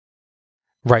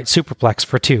Right, superplex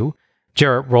for 2.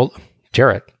 Jericho,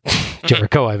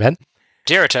 I meant.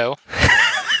 Jericho.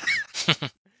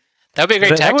 That would be a great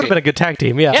tag team. That would have been a good tag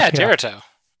team, yeah. Yeah, Jericho.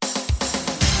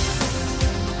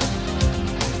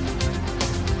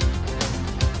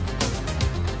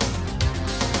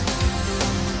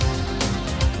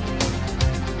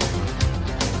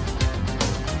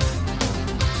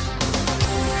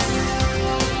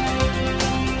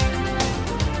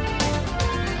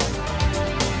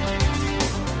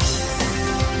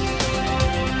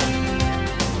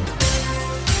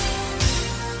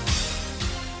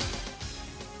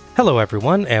 Hello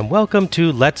everyone, and welcome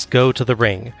to Let's Go to the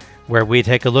Ring, where we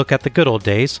take a look at the good old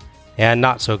days, and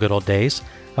not so good old days,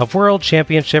 of World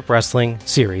Championship Wrestling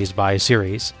series by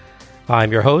series.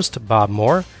 I'm your host, Bob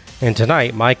Moore, and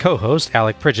tonight my co-host,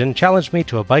 Alec Pridgeon, challenged me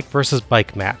to a bike versus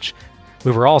bike match.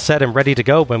 We were all set and ready to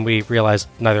go when we realized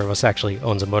neither of us actually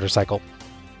owns a motorcycle.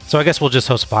 So I guess we'll just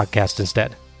host a podcast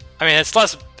instead. I mean, it's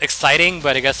less exciting,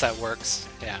 but I guess that works.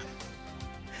 Yeah.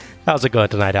 How's it going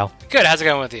tonight, Al? Good, how's it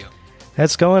going with you?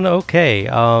 It's going okay.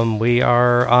 We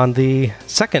are on the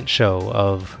second show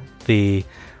of the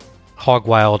Hog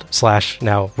Wild /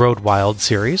 now Road Wild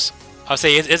series. I'll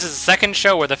say, is this the second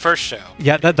show or the first show?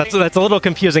 Yeah, that's a little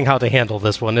confusing how to handle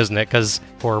this one, isn't it? Because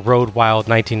for Road Wild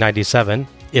 1997,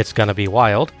 it's going to be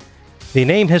wild. The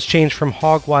name has changed from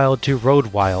Hog Wild to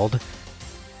Road Wild.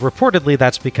 Reportedly,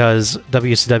 that's because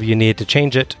WCW needed to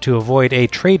change it to avoid a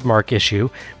trademark issue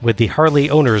with the Harley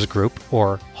Owners Group,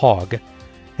 or HOG,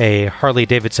 a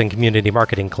Harley-Davidson community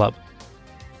marketing club.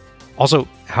 Also,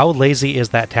 how lazy is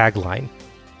that tagline?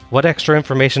 What extra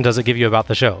information does it give you about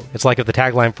the show? It's like if the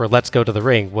tagline for Let's Go to the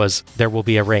Ring was, there will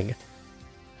be a ring.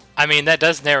 I mean, that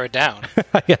does narrow it down.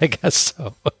 I guess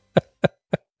so.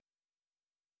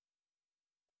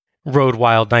 Road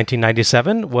Wild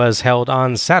 1997 was held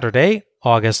on Saturday,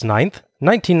 August 9th,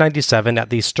 1997 at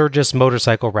the Sturgis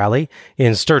Motorcycle Rally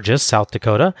in Sturgis, South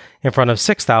Dakota, in front of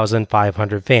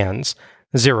 6,500 fans.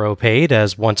 0 paid,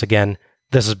 as once again,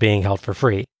 this is being held for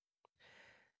free.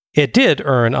 It did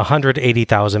earn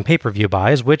 180,000 pay-per-view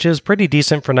buys, which is pretty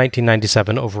decent for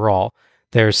 1997 overall.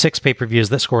 There's 6 pay-per-views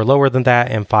that score lower than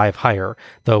that and 5 higher,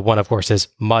 though one, of course, is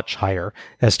much higher,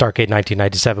 as Starrcade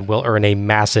 1997 will earn a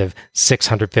massive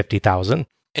 650,000.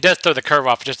 It does throw the curve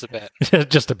off just a bit.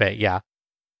 Just a bit, yeah.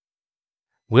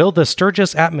 Will the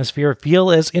Sturgis atmosphere feel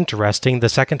as interesting the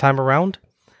second time around?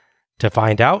 To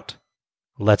find out,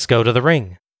 let's go to the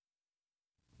ring.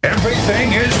 Everything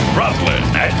is rumbling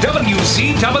at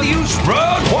WCW's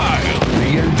Road Wild.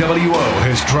 The NWO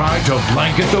has tried to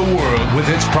blanket the world with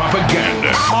its propaganda.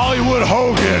 Hollywood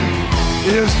Hogan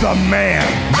is the man.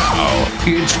 Now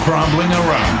it's crumbling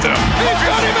around them. He's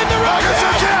got him in the ring.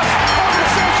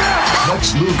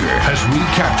 Lex Luger has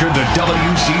recaptured the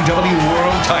WCW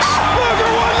World title. Luger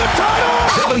won the title.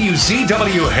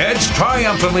 WCW heads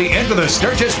triumphantly into the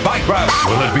Sturgis bike route.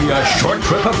 Will it be a short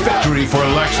trip of victory for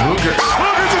Lex Luger?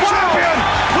 Luger's a champion.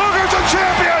 Luger's a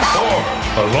champion. Or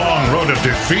a long road of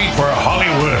defeat for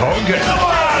Hollywood Hogan? Come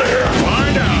on out of here.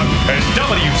 Find out as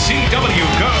WCW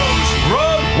goes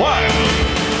Road Wild.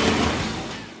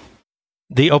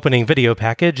 The opening video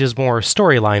package is more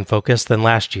storyline focused than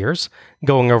last year's,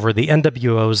 going over the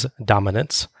NWO's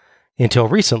dominance. Until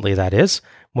recently, that is,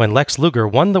 when Lex Luger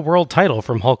won the world title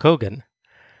from Hulk Hogan.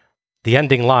 The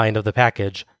ending line of the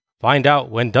package, "Find out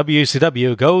when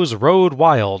WCW goes Road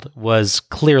Wild," was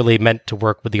clearly meant to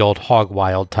work with the old Hog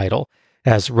Wild title,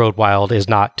 as Road Wild is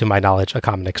not, to my knowledge, a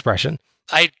common expression.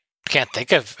 I can't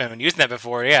think of using that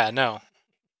before, yeah, no.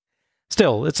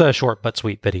 Still, it's a short but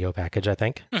sweet video package, I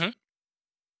think. Mm-hmm.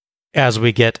 As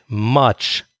we get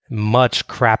much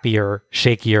crappier,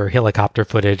 shakier helicopter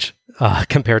footage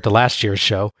compared to last year's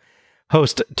show,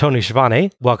 host Tony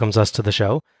Schiavone welcomes us to the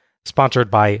show,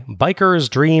 sponsored by Bikers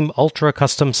Dream Ultra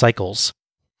Custom Cycles.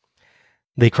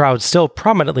 The crowd still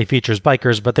prominently features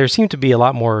bikers, but there seem to be a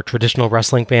lot more traditional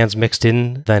wrestling fans mixed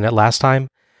in than at last time,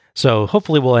 so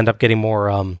hopefully we'll end up getting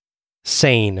more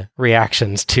sane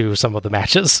reactions to some of the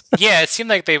matches. Yeah, it seemed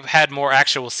like they had more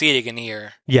actual seating in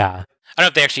here. Yeah. I don't know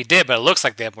if they actually did, but it looks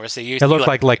like they have more. So it looked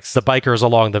like the bikers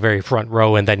along the very front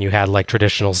row, and then you had like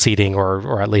traditional seating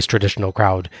or at least traditional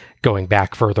crowd going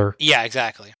back further. Yeah,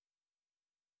 exactly.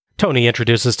 Tony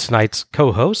introduces tonight's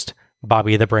co-host,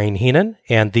 Bobby the Brain Heenan,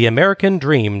 and the American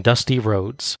Dream, Dusty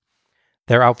Rhodes.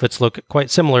 Their outfits look quite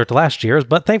similar to last year's,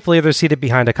 but thankfully they're seated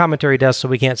behind a commentary desk, so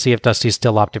we can't see if Dusty's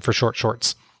still opted for short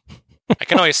shorts. I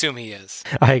can only assume he is.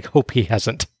 I hope he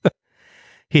hasn't.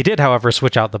 He did, however,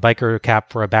 switch out the biker cap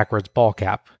for a backwards ball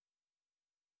cap.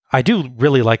 I do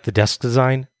really like the desk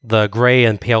design. The gray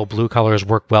and pale blue colors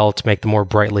work well to make the more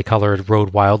brightly colored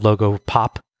Road Wild logo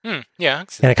pop. Yeah. I can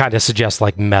see And it kind of suggests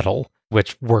like metal,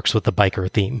 which works with the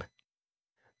biker theme.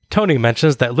 Tony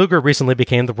mentions that Luger recently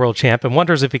became the world champ and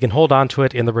wonders if he can hold on to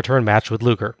it in the return match with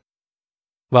Luger.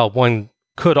 Well, one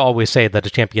could always say that a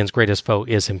champion's greatest foe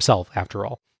is himself, after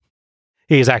all.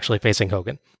 He is actually facing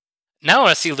Hogan. Now I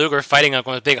want to see Luger fighting like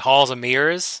one of those big halls of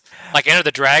mirrors, like Enter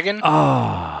the Dragon.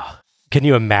 Ah, can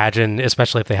you imagine,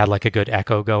 especially if they had like a good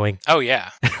echo going? Oh,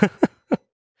 yeah.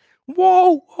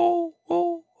 Whoa, whoa,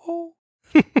 whoa, whoa.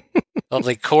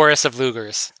 Lovely chorus of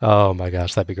Lugers. Oh my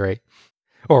gosh, that'd be great.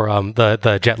 Or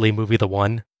the Jet Li movie, The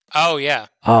One. Oh, yeah.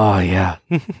 Oh, yeah.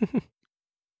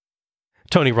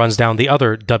 Tony runs down the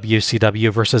other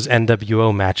WCW versus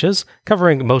NWO matches,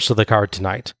 covering most of the card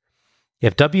tonight.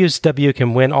 If WCW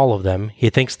can win all of them, he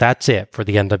thinks that's it for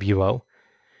the NWO.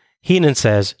 Heenan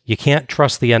says you can't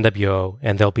trust the NWO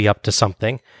and they'll be up to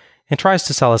something, and tries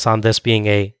to sell us on this being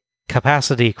a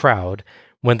capacity crowd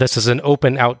when this is an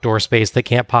open outdoor space that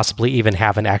can't possibly even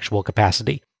have an actual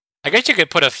capacity. I guess you could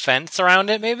put a fence around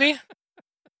it, maybe?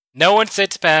 No one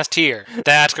sits past here.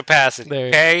 That's capacity,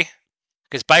 okay?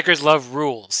 Because bikers love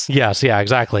rules. Yes, yeah,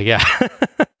 exactly, yeah.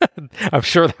 I'm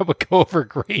sure that would go over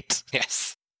great.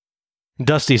 Yes.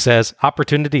 Dusty says,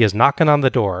 opportunity is knocking on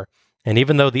the door, and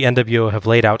even though the NWO have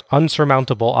laid out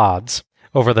unsurmountable odds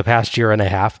over the past year and a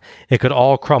half, it could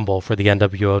all crumble for the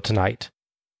NWO tonight.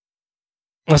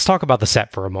 Let's talk about the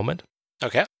set for a moment.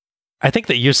 Okay. I think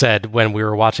that you said when we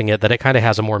were watching it that it kind of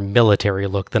has a more military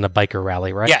look than a biker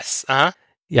rally, right? Yes, uh-huh.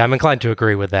 Yeah, I'm inclined to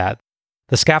agree with that.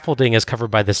 The scaffolding is covered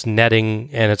by this netting,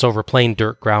 and it's over plain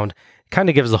dirt ground. It kind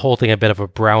of gives the whole thing a bit of a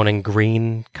brown and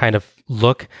green kind of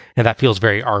look, and that feels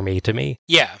very army to me.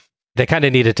 Yeah. They kind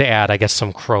of needed to add, I guess,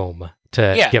 some chrome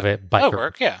to give it biker. That'll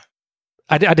work, yeah.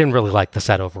 I didn't really like the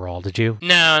set overall, did you?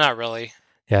 No, not really.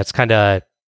 Yeah, it's kind of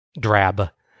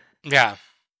drab. Yeah.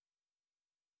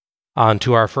 On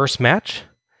to our first match,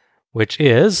 which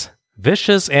is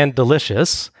Vicious and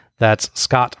Delicious. That's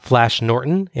Scott Flash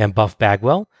Norton and Buff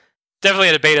Bagwell. Definitely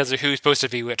a debate as to who's supposed to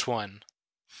be which one.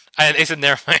 It's in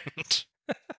their mind.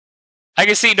 I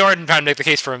can see Norton trying to make the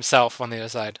case for himself on the other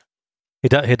side. He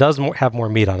does have more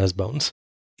meat on his bones.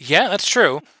 Yeah, that's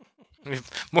true.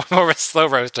 More of a slow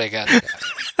roast, I guess.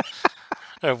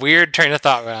 A weird train of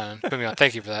thought went on. Put me on.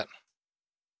 Thank you for that.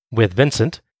 With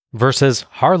Vincent versus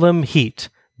Harlem Heat,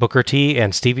 Booker T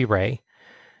and Stevie Ray.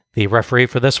 The referee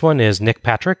for this one is Nick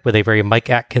Patrick with a very Mike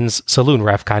Atkins saloon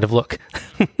ref kind of look.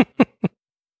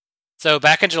 So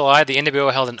back in July, the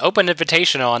NWO held an open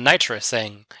invitational on Nitro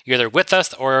saying, you're either with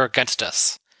us or against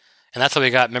us. And that's how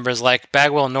we got members like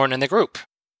Bagwell and Norton in the group.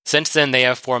 Since then, they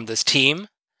have formed this team.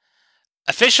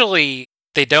 Officially,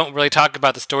 they don't really talk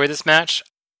about the story of this match.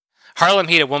 Harlem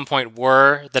Heat at one point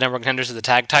were the number one contenders of the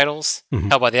tag titles,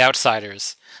 held by the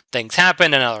Outsiders. Things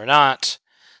happen and now they're not.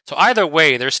 So either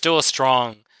way, there's still a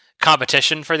strong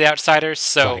competition for the Outsiders.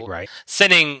 So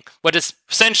sending what is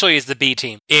essentially is the B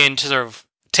team in to sort of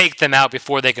take them out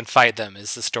before they can fight them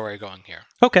is the story going here.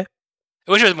 Okay.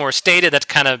 I wish it was more stated. That's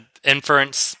kind of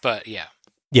inference, but yeah.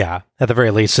 Yeah, at the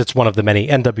very least, it's one of the many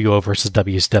NWO versus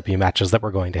WCW matches that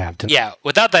we're going to have tonight. Yeah,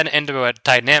 without that NWO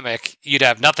dynamic, you'd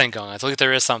have nothing going on. So at least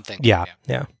there is something. Yeah.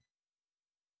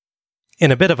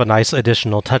 In a bit of a nice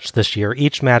additional touch this year,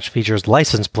 each match features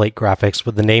license plate graphics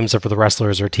with the names of the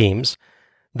wrestlers or teams.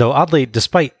 Though oddly,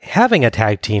 despite having a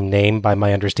tag team name, by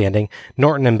my understanding,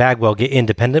 Norton and Bagwell get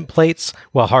independent plates,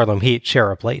 while Harlem Heat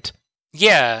share a plate.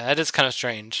 Yeah, that is kind of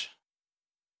strange.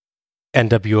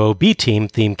 NWO B team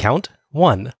theme count,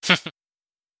 1.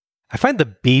 I find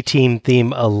the B team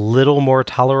theme a little more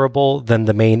tolerable than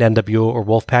the main NWO or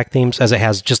Wolfpack themes, as it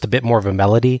has just a bit more of a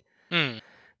melody.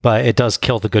 But it does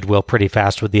kill the goodwill pretty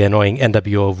fast with the annoying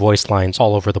NWO voice lines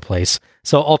all over the place.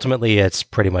 So ultimately, it's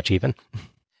pretty much even.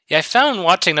 Yeah, I found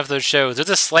watching enough of those shows, there's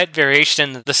a slight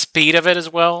variation in the speed of it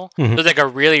as well. There's like a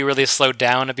really, really slowed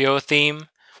down NWO theme.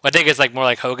 I think it's like more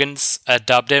like Hogan's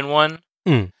dubbed in one.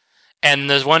 And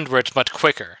there's one where it's much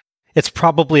quicker. It's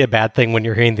probably a bad thing when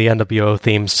you're hearing the NWO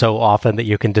theme so often that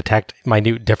you can detect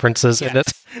minute differences in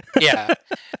it. Yeah.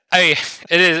 It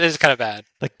is kind of bad.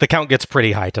 Like the count gets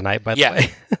pretty high tonight, by the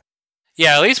way.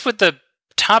 Yeah, at least with the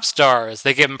top stars,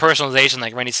 they give them personalization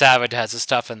like Randy Savage has his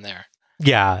stuff in there.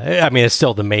 Yeah, I mean, it's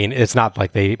still the main. It's not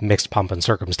like they mixed Pomp and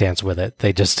Circumstance with it.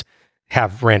 They just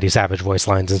have Randy Savage voice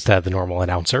lines instead of the normal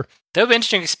announcer. That would be an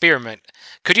interesting experiment.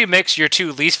 Could you mix your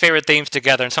two least favorite themes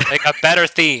together and something like a better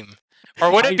theme?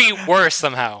 Or would it be worse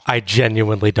somehow? I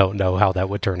genuinely don't know how that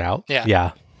would turn out.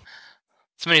 Yeah.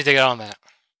 Somebody needs to get on that.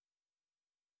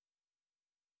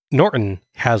 Norton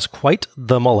has quite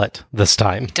the mullet this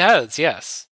time. He does,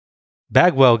 yes.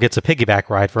 Bagwell gets a piggyback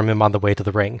ride from him on the way to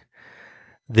the ring.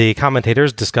 The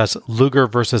commentators discuss Luger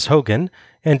versus Hogan,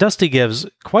 and Dusty gives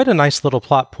quite a nice little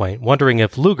plot point, wondering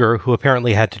if Luger, who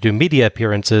apparently had to do media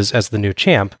appearances as the new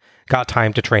champ, got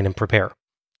time to train and prepare.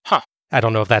 Huh. I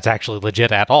don't know if that's actually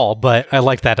legit at all, but I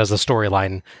like that as a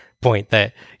storyline point,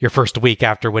 that your first week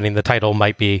after winning the title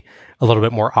might be a little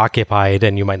bit more occupied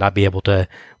and you might not be able to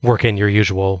work in your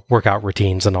usual workout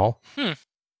routines and all. I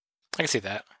can see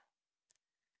that.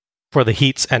 For the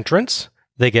Heat's entrance,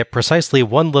 they get precisely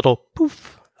one little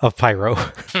poof of pyro.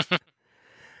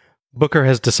 Booker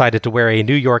has decided to wear a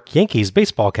New York Yankees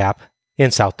baseball cap in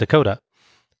South Dakota.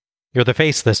 You're the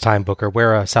face this time, Booker.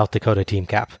 Wear a South Dakota team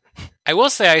cap. I will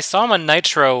say I saw him on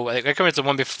Nitro. I can't remember if it's the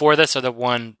one before this or the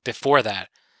one before that.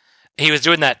 He was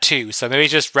doing that too, so maybe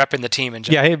he's just repping the team.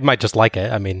 Yeah, he might just like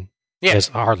it. I mean, it's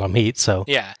Harlem Heat, so...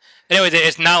 Yeah. Anyway,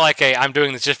 it's not like I'm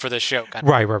doing this just for this show. Kind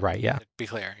of. Right, yeah. To be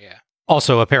clear, yeah.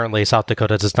 Also, apparently, South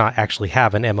Dakota does not actually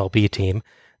have an MLB team,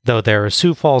 though their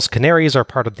Sioux Falls Canaries are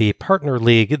part of the partner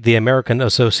league, the American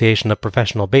Association of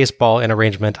Professional Baseball, an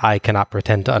arrangement I cannot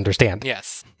pretend to understand.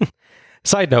 Yes.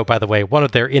 Side note, by the way, one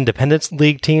of their Independence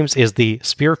League teams is the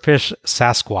Spearfish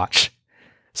Sasquatch.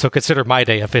 So consider my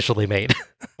day officially made.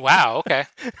 Wow, okay.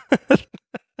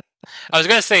 I was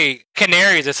going to say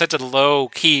Canaries is such a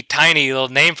low-key, tiny little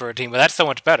name for a team, but that's so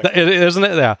much better. Isn't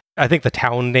it? Yeah. I think the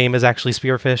town name is actually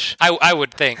Spearfish. I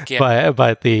would think, yeah.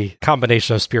 But the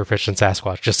combination of Spearfish and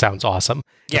Sasquatch just sounds awesome.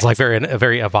 Yes. It's like a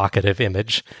very evocative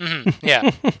image. Mm-hmm.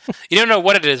 Yeah. You don't know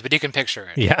what it is, but you can picture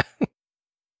it. Yeah.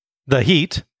 The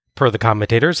Heat, per the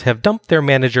commentators, have dumped their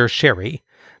manager, Sherry,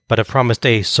 but have promised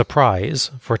a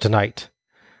surprise for tonight.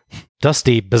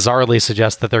 Dusty bizarrely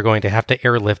suggests that they're going to have to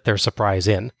airlift their surprise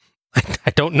in.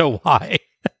 I don't know why.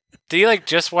 Did he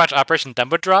just watch Operation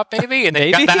Dumbo Drop, maybe? And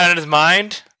they got that on his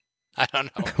mind? I don't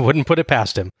know. Wouldn't put it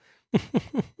past him.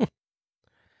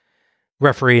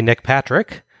 Referee Nick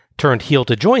Patrick turned heel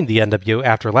to join the NWO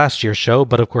after last year's show,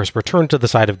 but of course returned to the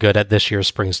side of good at this year's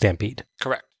Spring Stampede.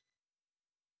 Correct.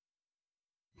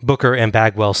 Booker and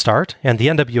Bagwell start, and the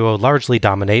NWO largely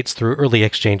dominates through early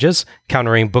exchanges,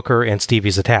 countering Booker and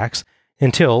Stevie's attacks,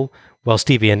 until, while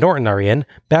Stevie and Norton are in,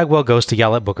 Bagwell goes to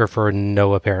yell at Booker for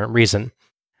no apparent reason.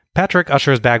 Patrick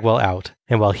ushers Bagwell out,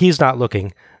 and while he's not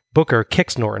looking, Booker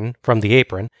kicks Norton from the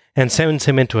apron and sends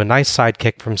him into a nice side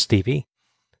kick from Stevie.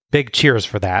 Big cheers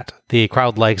for that. The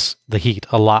crowd likes the Heat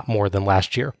a lot more than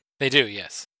last year. They do,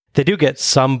 yes. They do get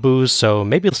some boos, so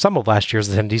maybe some of last year's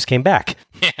attendees came back.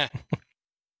 Yeah.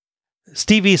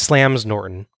 Stevie slams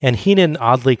Norton, and Heenan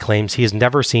oddly claims he's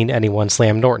never seen anyone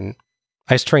slam Norton.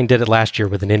 Ice Train did it last year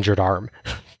with an injured arm.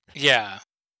 Yeah.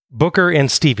 Booker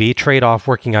and Stevie trade off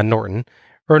working on Norton,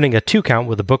 earning a 2 count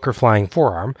with a Booker flying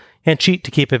forearm, and cheat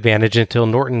to keep advantage until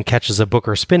Norton catches a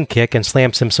Booker spin kick and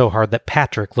slams him so hard that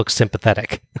Patrick looks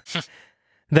sympathetic.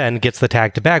 Then gets the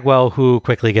tag to Bagwell, who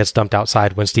quickly gets dumped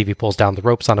outside when Stevie pulls down the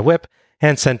ropes on a whip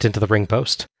and sent into the ring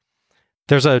post.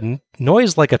 There's a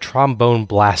noise like a trombone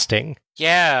blasting.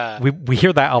 Yeah. We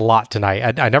hear that a lot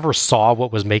tonight. I never saw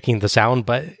what was making the sound,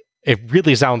 but it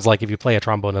really sounds like if you play a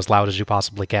trombone as loud as you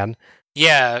possibly can.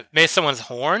 Yeah, maybe someone's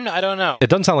horn? I don't know. It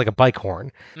doesn't sound like a bike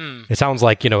horn. It sounds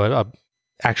like, a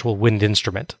actual wind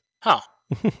instrument. Huh.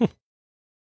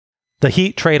 The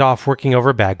Heat trade off working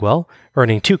over Bagwell,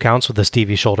 earning 2 counts with a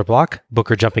Stevie shoulder block,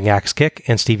 Booker jumping axe kick,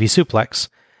 and Stevie suplex.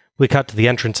 We cut to the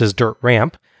entrance's dirt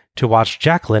ramp to watch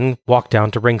Jacqueline walk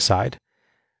down to ringside.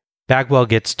 Bagwell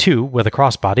gets 2 with a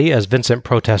crossbody as Vincent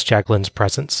protests Jacqueline's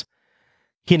presence.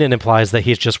 Heenan implies that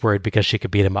he's just worried because she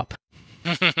could beat him up.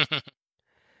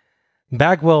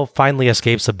 Bagwell finally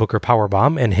escapes a Booker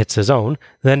powerbomb and hits his own,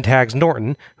 then tags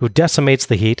Norton, who decimates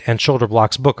the Heat and shoulder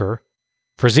blocks Booker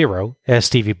for 0 as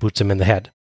Stevie boots him in the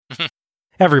head.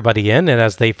 Everybody in, and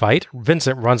as they fight,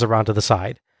 Vincent runs around to the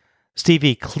side.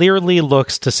 Stevie clearly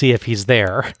looks to see if he's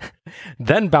there,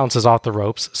 then bounces off the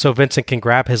ropes so Vincent can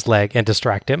grab his leg and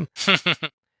distract him.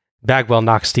 Bagwell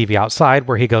knocks Stevie outside,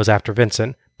 where he goes after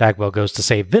Vincent. Bagwell goes to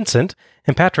save Vincent,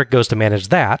 and Patrick goes to manage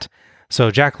that,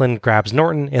 so Jacqueline grabs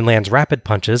Norton and lands rapid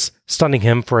punches, stunning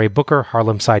him for a Booker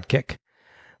Harlem sidekick.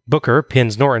 Booker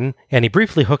pins Norton, and he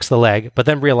briefly hooks the leg, but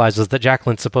then realizes that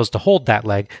Jacqueline's supposed to hold that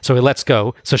leg, so he lets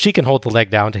go, so she can hold the leg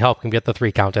down to help him get the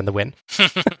 3 count and the win.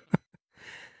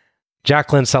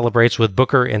 Jacqueline celebrates with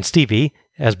Booker and Stevie,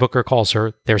 as Booker calls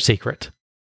her their secret.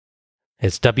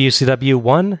 It's WCW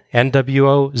 1,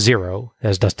 NWO 0,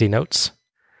 as Dusty notes.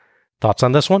 Thoughts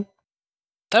on this one?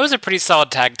 That was a pretty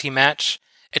solid tag team match.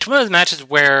 It's one of those matches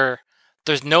where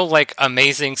there's no,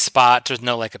 amazing spot, there's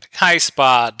no, a big high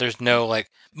spot, there's no,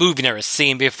 move you've never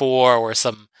seen before, or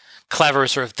some clever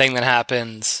sort of thing that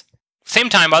happens. Same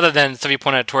time, other than stuff you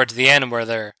pointed out towards the end, where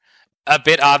they're a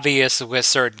bit obvious with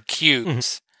certain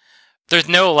cues. there's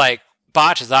no, like,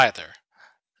 botches either.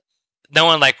 No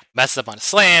one, like, messes up on a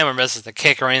slam or misses the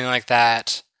kick or anything like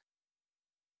that.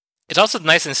 It's also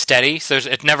nice and steady, so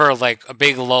it's never, like, a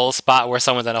big lull spot where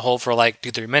someone's in a hole for, like,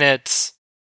 2-3 minutes.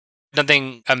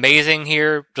 Nothing amazing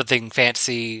here, nothing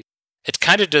fancy. It's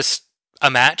kind of just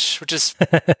a match, which is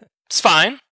it's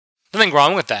fine. Nothing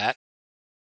wrong with that.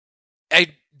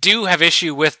 I do have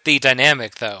issue with the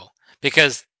dynamic, though,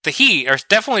 because the Heat are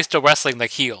definitely still wrestling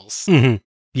like heels. Mm-hmm.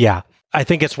 Yeah. I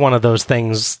think it's one of those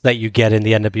things that you get in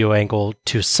the NWO angle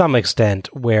to some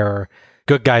extent where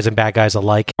good guys and bad guys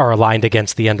alike are aligned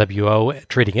against the NWO,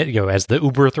 treating it, as the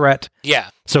uber threat. Yeah.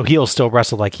 So heels still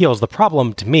wrestle like heels. The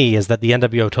problem to me is that the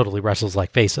NWO totally wrestles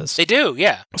like faces. They do,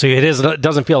 yeah. So it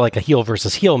doesn't feel like a heel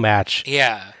versus heel match.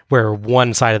 Yeah. Where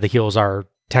one side of the heels are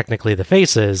technically the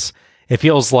faces. It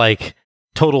feels like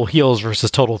total heels versus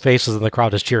total faces and the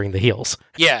crowd is cheering the heels.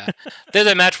 Yeah. There's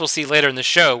a match we'll see later in the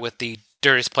show with the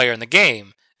dirtiest player in the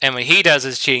game. And when he does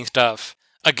his cheating stuff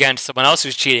against someone else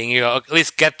who's cheating, you at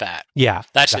least get that. Yeah.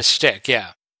 That's his shtick,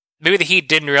 yeah. Maybe the Heat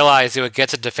didn't realize it would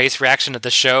get such a face reaction at the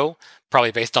show,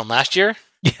 probably based on last year.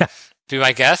 Yeah. Be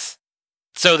my guess.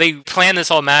 So they planned this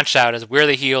whole match out as we're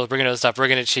the heels, we're going to do stuff, we're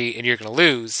going to cheat, and you're going to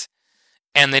lose.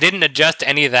 And they didn't adjust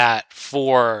any of that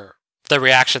for the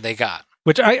reaction they got.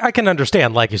 Which I can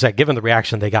understand, like you said, given the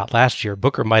reaction they got last year,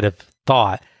 Booker might have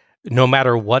thought, no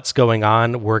matter what's going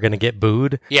on, we're going to get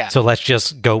booed. Yeah. So let's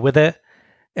just go with it.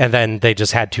 And then they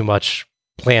just had too much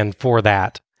planned for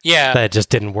that. Yeah. That it just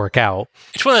didn't work out.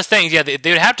 It's one of those things, yeah, they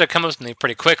would have to come up with something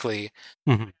pretty quickly.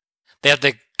 Mm-hmm. They have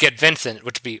to get Vincent,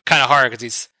 which would be kind of hard because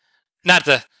he's not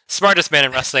the smartest man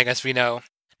in wrestling, as we know,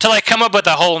 to like come up with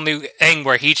a whole new thing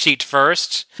where he cheats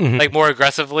first, like more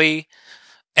aggressively,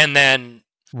 and then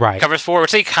covers forward,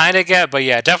 which they kind of get, but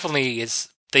yeah, definitely is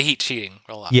the Heat cheating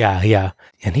a lot. Yeah.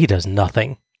 And he does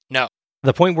nothing. No.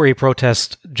 The point where he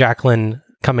protests Jacqueline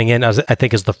coming in, I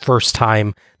think, is the first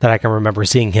time that I can remember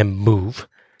seeing him move.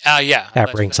 Yeah.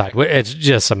 At ringside. It's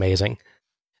just amazing.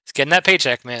 He's getting that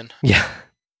paycheck, man. Yeah.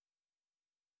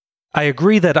 I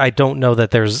agree that I don't know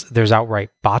that there's outright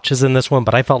botches in this one,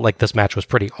 but I felt like this match was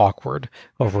pretty awkward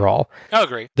overall. I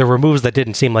agree. There were moves that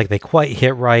didn't seem like they quite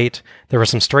hit right. There were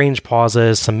some strange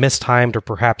pauses, some mistimed or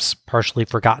perhaps partially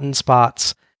forgotten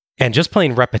spots, and just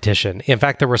plain repetition. In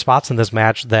fact, there were spots in this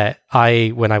match that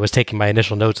when I was taking my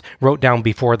initial notes, wrote down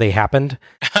before they happened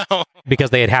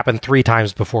because they had happened 3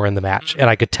 times before in the match, and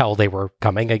I could tell they were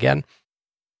coming again.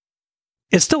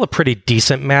 It's still a pretty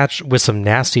decent match with some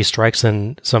nasty strikes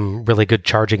and some really good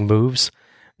charging moves.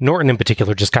 Norton in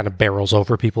particular just kind of barrels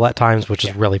over people at times, which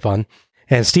is really fun.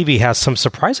 And Stevie has some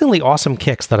surprisingly awesome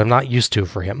kicks that I'm not used to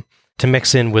for him, to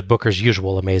mix in with Booker's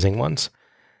usual amazing ones.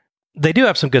 They do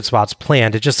have some good spots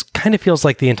planned. It just kind of feels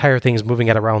like the entire thing is moving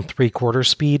at around 3/4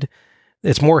 speed.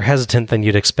 It's more hesitant than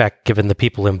you'd expect given the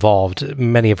people involved,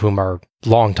 many of whom are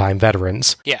longtime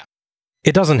veterans. Yeah.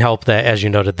 It doesn't help that, as you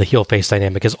noted, the heel-face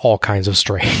dynamic is all kinds of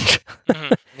strange.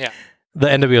 Yeah. The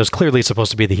NWO is clearly supposed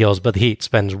to be the heels, but the Heat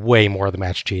spends way more of the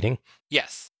match cheating.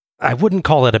 Yes. I wouldn't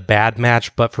call it a bad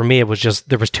match, but for me, it was just,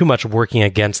 there was too much working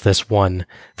against this one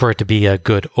for it to be a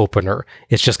good opener.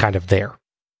 It's just kind of there.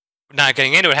 Not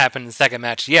getting into what happened in the second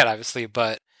match yet, obviously,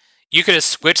 but you could have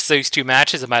switched these 2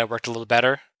 matches. It might have worked a little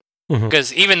better.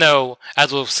 Because even though,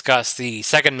 as we'll discuss, the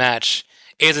second match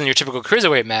isn't your typical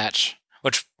cruiserweight match,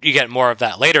 which you get more of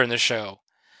that later in the show,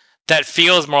 that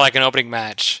feels more like an opening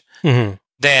match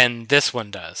than this one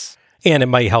does. And it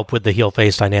might help with the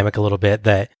heel-face dynamic a little bit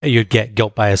that you'd get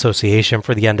guilt by association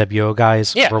for the NWO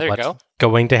guys. Yeah, for there you what's go.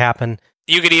 Going to happen.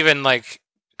 You could even,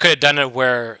 could have done it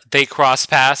where they cross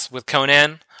paths with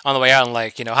Conan on the way out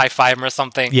and, high-five him or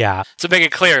something. Yeah. So make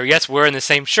it clear, yes, we're in the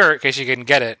same shirt, in case you didn't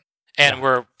get it. And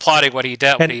we're plotting what he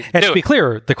did. And to be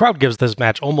clear, the crowd gives this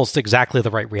match almost exactly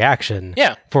the right reaction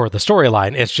for the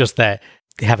storyline. It's just that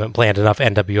they haven't planned enough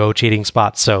NWO cheating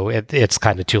spots, so it's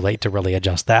kind of too late to really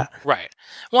adjust that. Right.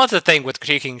 Well, that's the thing with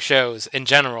critiquing shows in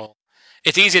general.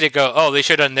 It's easy to go, oh, they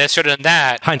should have done this, should have done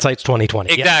that. Hindsight's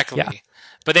 20/20. Exactly. Yeah.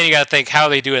 But then you got to think how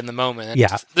they do it in the moment.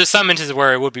 And there's some instances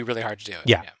where it would be really hard to do it.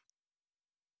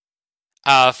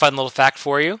 Yeah. Fun little fact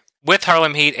for you. With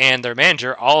Harlem Heat and their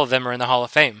manager, all of them are in the Hall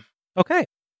of Fame. Okay.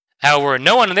 However,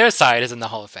 no one on their side is in the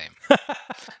Hall of Fame.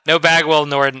 No Bagwell,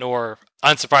 Norton, or,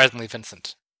 unsurprisingly,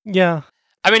 Vincent. Yeah.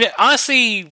 I mean,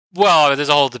 honestly, well, there's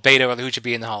a whole debate over who should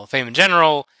be in the Hall of Fame in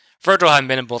general. Virgil hadn't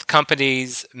been in both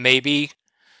companies, maybe.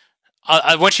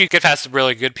 Once you get past the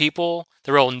really good people,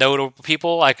 the real notable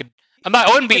people, I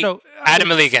wouldn't be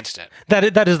adamantly against it.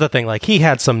 That is the thing. He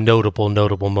had some notable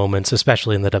moments,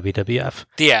 especially in the WWF.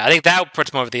 Yeah, I think that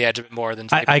puts him over the edge a bit more than...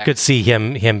 I could see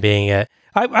him being it.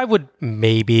 I would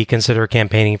maybe consider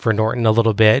campaigning for Norton a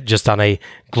little bit, just on a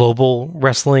global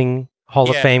wrestling Hall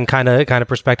of Fame kind of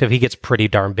perspective. He gets pretty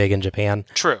darn big in Japan.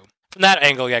 True. From that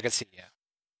angle, yeah, I can see, yeah.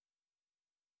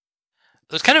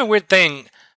 It was kind of a weird thing.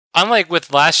 Unlike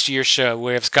with last year's show,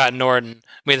 where Scott Norton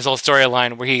made this whole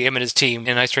storyline where him and his team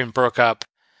in Ice Train broke up,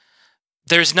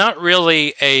 there's not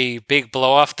really a big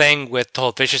blow-off thing with the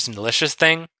whole Vicious and Delicious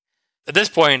thing. At this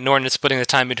point, Norton is splitting the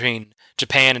time between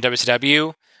Japan and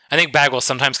WCW. I think Bagwell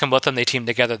sometimes come with them. They team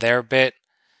together there a bit.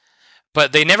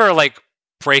 But they never,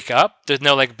 break up. There's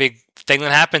no, big thing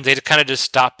that happens. They kind of just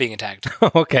stop being attacked.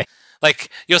 Okay.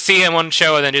 You'll see him on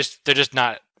show, and then they're just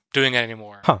not doing it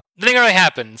anymore. Huh. Nothing really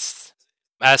happens.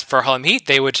 As for Harlem Heat,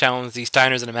 they would challenge the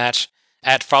Steiners in a match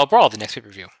at Fall Brawl, the next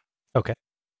pay-per-view. Okay.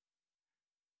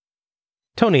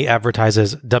 Tony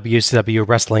advertises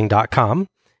WCWWrestling.com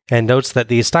and notes that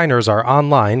the Steiners are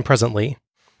online presently.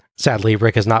 Sadly,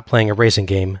 Rick is not playing a racing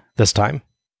game this time.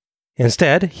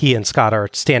 Instead, he and Scott are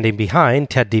standing behind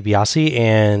Ted DiBiase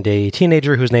and a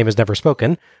teenager whose name is never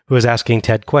spoken, who is asking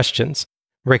Ted questions.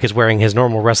 Rick is wearing his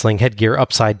normal wrestling headgear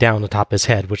upside down atop his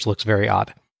head, which looks very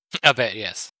odd. A bit,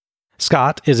 yes.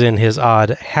 Scott is in his odd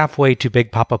halfway to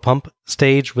Big Papa Pump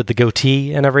stage with the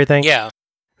goatee and everything. Yeah.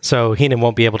 So Heenan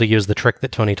won't be able to use the trick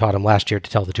that Tony taught him last year to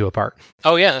tell the two apart.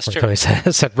 Oh, yeah, that's true. Tony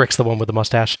said Rick's the one with the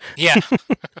mustache. Yeah.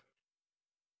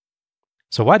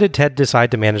 So why did Ted decide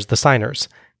to manage the Steiners?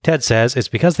 Ted says it's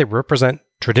because they represent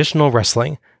traditional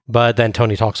wrestling, but then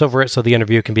Tony talks over it so the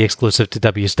interview can be exclusive to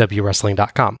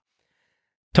WCWWrestling.com.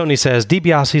 Tony says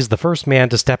DiBiase's the first man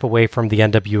to step away from the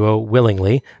NWO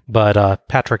willingly, but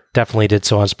Patrick definitely did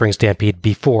so on Spring Stampede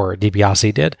before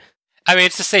DiBiase did. I mean,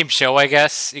 it's the same show, I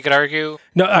guess, you could argue.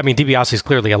 No, I mean, DiBiase's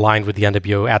clearly aligned with the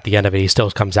NWO at the end of it. He still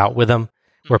comes out with them,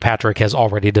 where Patrick has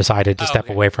already decided to step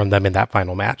away from them in that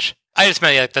final match. I just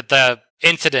meant that the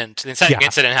inciting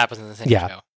incident happens in the same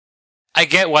show. I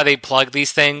get why they plug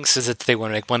these things, is that they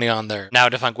want to make money on their now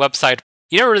defunct website.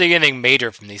 You don't really get anything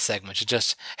major from these segments. It's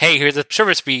just, hey, here's a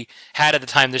service we had at the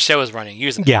time the show was running.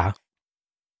 Use it. Yeah.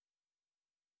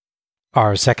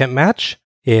 Our second match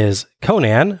is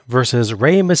Conan versus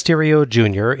Rey Mysterio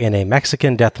Jr. in a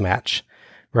Mexican death match.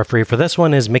 Referee for this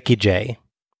one is Mickey J.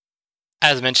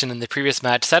 As mentioned in the previous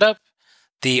match setup,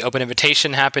 the open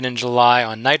invitation happened in July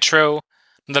on Nitro.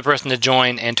 The person to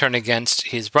join and turn against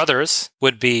his brothers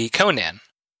would be Conan.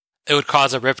 It would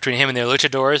cause a rift between him and the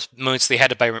luchadors, mostly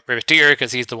headed by Rey Mysterio,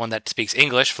 because he's the one that speaks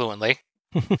English fluently.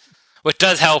 Which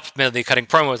does help, admittedly, cutting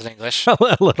promos in English.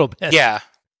 A little bit. Yeah.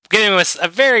 Giving him a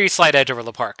very slight edge over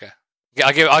La Parka.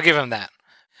 I'll give him that.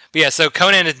 But yeah, so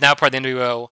Conan is now part of the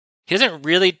NWO. He doesn't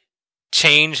really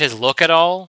change his look at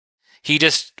all. He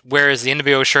just wears the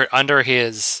NWO shirt under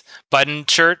his button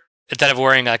shirt, instead of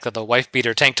wearing the wife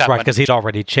beater tank top. Right, because he'd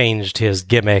already changed his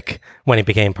gimmick when he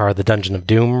became part of the Dungeon of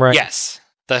Doom, right? Yes.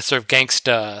 The sort of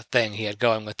gangsta thing he had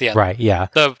going with the other. Right, yeah.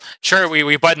 The shirt,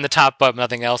 we button the top up,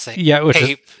 nothing else. Yeah, which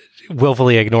is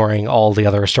willfully ignoring all the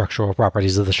other structural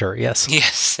properties of the shirt, yes.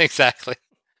 Yes, exactly.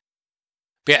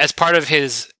 But yeah, as part of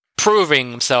his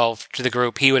proving himself to the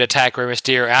group, he would attack Rey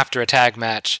Mysterio after a tag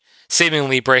match,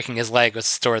 seemingly breaking his leg was the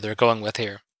story they're going with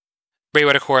here. Rey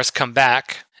would, of course, come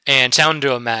back and challenge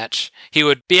to a match. He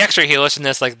would be extra heelish in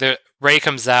this, Rey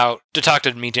comes out to talk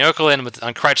to Mean Gene Okerlund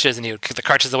on crutches, and he would kick the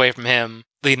crutches away from him,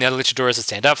 leading the other luchadors to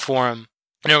stand up for him.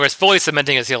 And of course, fully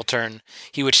cementing his heel turn,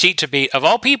 he would cheat to beat, of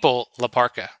all people, La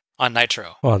Parka on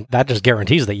Nitro. Well, that just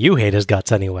guarantees that you hate his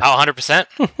guts anyway. Oh,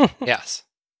 100%? Yes.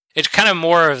 It's kind of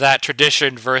more of that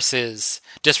tradition versus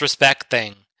disrespect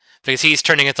thing, because he's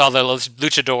turning against all the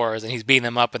luchadors, and he's beating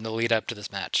them up in the lead up to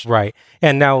this match. Right.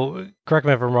 And now, correct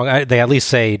me if I'm wrong, they at least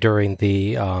say during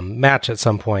the match at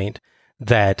some point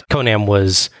that Conan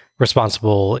was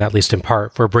responsible, at least in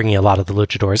part, for bringing a lot of the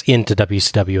luchadors into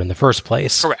WCW in the first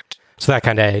place. Correct. So that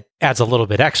kind of adds a little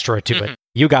bit extra to it.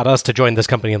 You got us to join this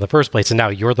company in the first place, and now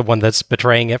you're the one that's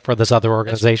betraying it for this other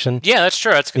organization. That's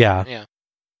true. That's good. Yeah.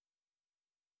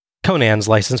 Conan's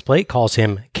license plate calls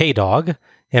him K-Dog,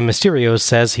 and Mysterio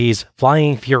says he's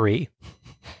Flying Fury.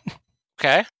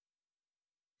 Okay.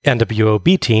 NWO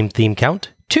B-Team theme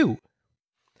count 2.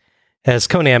 As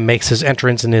Conan makes his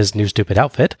entrance in his new stupid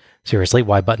outfit, seriously,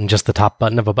 why button just the top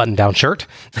button of a button-down shirt?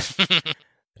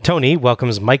 Tony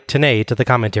welcomes Mike Tenay to the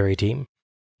commentary team.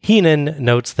 Heenan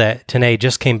notes that Tenay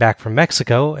just came back from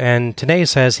Mexico, and Tenay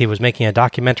says he was making a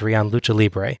documentary on Lucha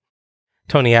Libre.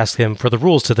 Tony asks him for the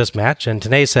rules to this match, and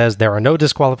Tenay says there are no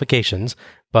disqualifications,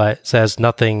 but says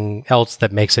nothing else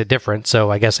that makes it different,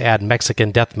 so I guess add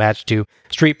Mexican death match to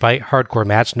street fight, hardcore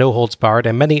match, no holds barred,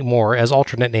 and many more as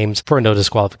alternate names for a no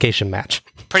disqualification match.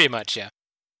 Pretty much, yeah.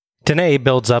 Tenay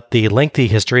builds up the lengthy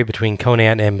history between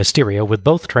Konnan and Mysterio, with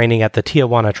both training at the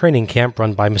Tijuana training camp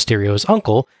run by Mysterio's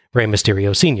uncle, Rey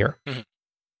Mysterio Sr. Mhm.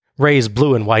 Rey's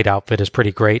blue and white outfit is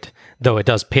pretty great, though it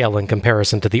does pale in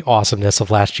comparison to the awesomeness of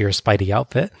last year's Spidey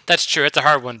outfit. That's true. It's a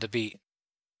hard one to beat.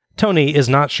 Tony is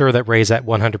not sure that Rey's at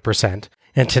 100%,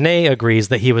 and Tenay agrees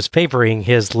that he was favoring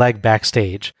his leg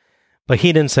backstage, but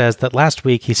Heenan says that last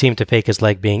week he seemed to fake his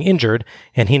leg being injured,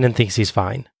 and Heenan thinks he's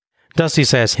fine. Dusty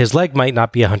says his leg might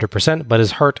not be 100%, but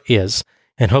his heart is,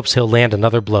 and hopes he'll land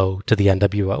another blow to the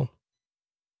NWO.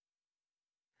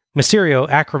 Mysterio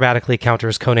acrobatically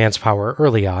counters Konnan's power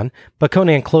early on, but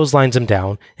Konnan clotheslines him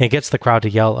down and gets the crowd to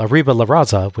yell Arriba La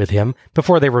Raza with him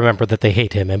before they remember that they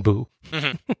hate him and boo.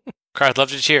 Crowd love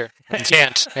to cheer and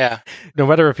chant. Yeah. No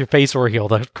matter if you're face or heel,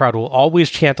 the crowd will always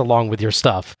chant along with your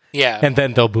stuff, Yeah. and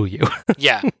then they'll boo you.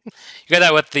 Yeah. You got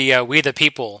that with the We the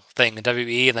People thing in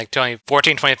WWE in like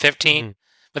 2014, 2015.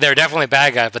 But they were definitely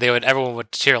bad guys, but everyone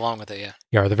would cheer along with it, yeah.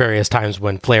 Yeah, the various times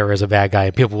when Flair is a bad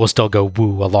guy, people will still go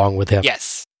woo along with him.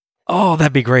 Yes. Oh,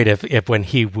 that'd be great if when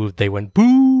he wooed, they went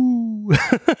boo.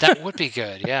 That would be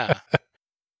good, yeah.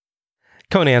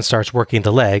 Konnan starts working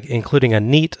the leg, including a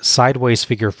neat sideways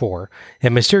figure 4,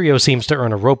 and Mysterio seems to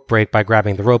earn a rope break by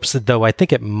grabbing the ropes, though I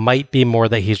think it might be more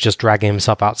that he's just dragging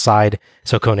himself outside,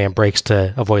 so Konnan breaks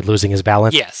to avoid losing his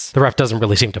balance. Yes. The ref doesn't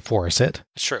really seem to force it.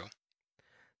 It's true.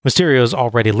 Mysterio's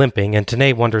already limping, and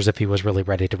Tenay wonders if he was really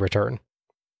ready to return.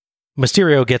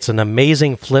 Mysterio gets an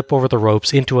amazing flip over the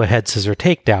ropes into a head scissor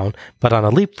takedown, but on a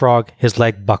leapfrog, his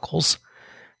leg buckles.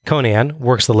 Konnan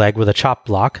works the leg with a chop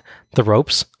block, the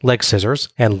ropes, leg scissors,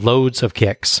 and loads of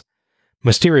kicks.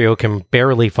 Mysterio can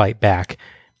barely fight back,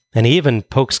 and he even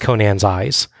pokes Konnan's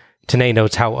eyes. Tenay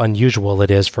notes how unusual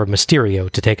it is for Mysterio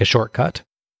to take a shortcut.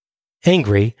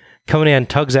 Angry, Konnan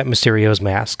tugs at Mysterio's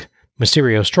mask.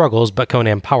 Mysterio struggles, but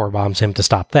Konnan powerbombs him to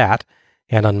stop that,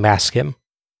 and unmasks him.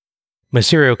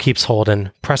 Mysterio keeps hold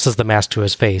and presses the mask to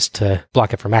his face to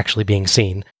block it from actually being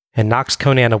seen, and knocks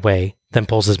Konnan away, then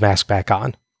pulls his mask back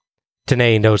on.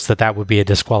 Tenay notes that would be a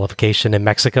disqualification in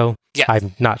Mexico. Yeah.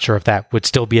 I'm not sure if that would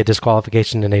still be a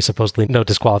disqualification in a supposedly no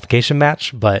disqualification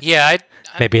match, but Yeah,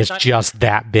 maybe it's just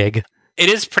that big. It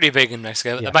is pretty big in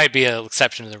Mexico. Yeah. It might be an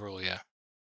exception to the rule, yeah.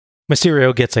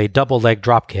 Mysterio gets a double leg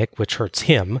dropkick, which hurts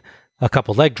him, a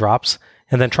couple leg drops,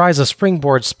 and then tries a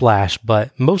springboard splash,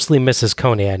 but mostly misses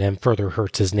Konnan and further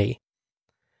hurts his knee.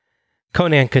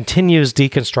 Konnan continues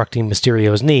deconstructing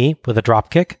Mysterio's knee with a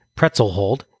dropkick, pretzel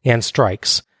hold, and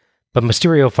strikes, but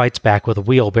Mysterio fights back with a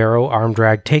wheelbarrow arm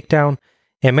drag takedown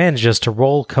and manages to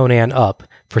roll Konnan up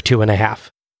for 2.5.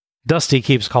 Dusty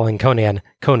keeps calling Konnan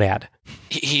Konad.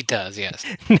 He does, yes.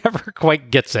 Never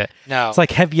quite gets it. No. It's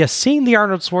like, have you seen the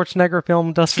Arnold Schwarzenegger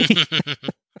film, Dusty?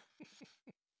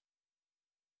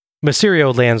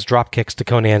 Mysterio lands dropkicks to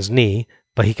Konnan's knee,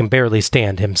 but he can barely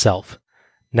stand himself.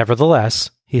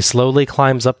 Nevertheless, he slowly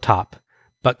climbs up top,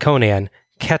 but Konnan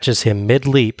catches him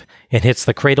mid-leap and hits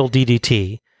the cradle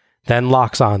DDT, then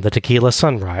locks on the Tequila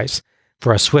Sunrise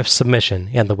for a swift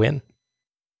submission and the win.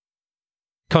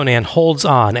 Konnan holds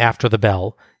on after the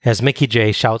bell as Mickey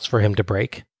J shouts for him to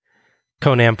break.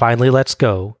 Konnan finally lets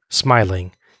go,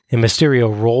 smiling, and Mysterio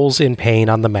rolls in pain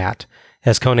on the mat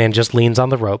as Konnan just leans on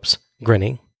the ropes,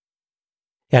 grinning.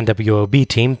 NWOB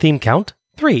team theme count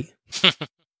 3.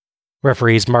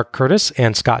 Referees Mark Curtis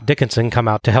and Scott Dickinson come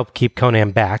out to help keep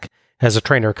Konnan back as a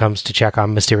trainer comes to check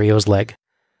on Mysterio's leg.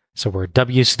 So we're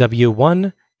WCW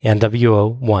 1 and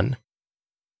NWO 1.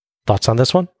 Thoughts on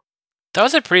this one? That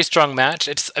was a pretty strong match.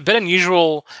 It's a bit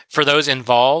unusual for those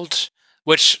involved,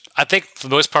 which I think for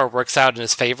the most part works out in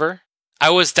his favor. I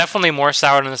was definitely more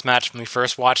soured on this match when we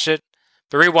first watched it,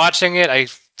 but rewatching it, I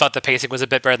thought the pacing was a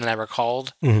bit better than I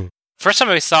recalled. Mm-hmm. First time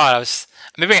I saw it,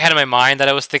 maybe I had in my mind that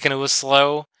I was thinking it was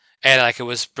slow and like it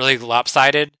was really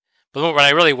lopsided. But when I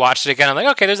really watched it again, I'm like,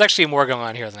 okay, there's actually more going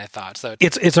on here than I thought. So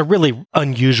it's a really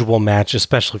unusual match,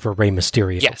 especially for Rey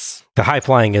Mysterio. Yes. The high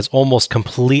flying is almost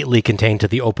completely contained to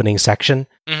the opening section.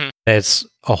 Mm-hmm. It's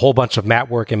a whole bunch of mat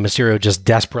work and Mysterio just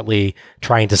desperately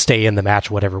trying to stay in the match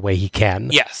whatever way he can.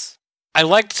 Yes. I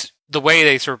liked the way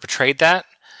they sort of portrayed that,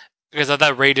 because I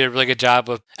thought Ray did a really good job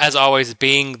of, as always,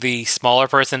 being the smaller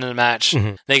person in the match.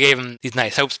 Mm-hmm. They gave him these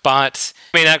nice hope spots.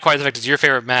 I mean, not quite as effective as your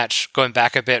favorite match, going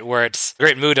back a bit, where it's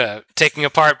Great Muta taking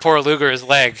apart poor Luger's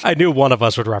leg. I knew one of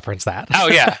us would reference that. Oh,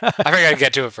 yeah. I figured I'd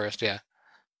get to it first, yeah.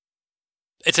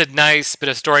 It's a nice bit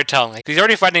of storytelling. Like, he's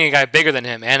already fighting a guy bigger than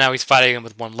him, and now he's fighting him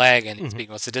with one leg, and he's being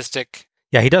all sadistic.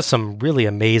 Yeah, he does some really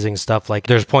amazing stuff. Like,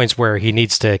 there's points where he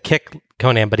needs to kick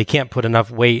Konnan, but he can't put enough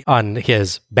weight on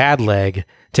his bad leg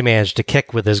to manage to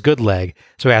kick with his good leg.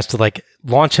 So he has to like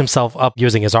launch himself up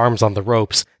using his arms on the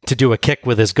ropes to do a kick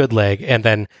with his good leg and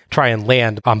then try and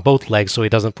land on both legs so he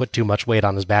doesn't put too much weight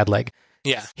on his bad leg.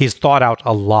 Yeah. He's thought out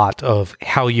a lot of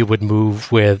how you would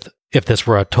move with if this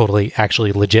were a totally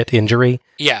actually legit injury.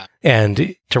 Yeah.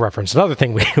 And to reference another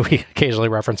thing we occasionally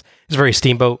reference is very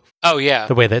Steamboat. Oh, yeah.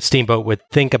 The way that Steamboat would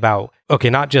think about, okay,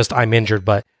 not just I'm injured,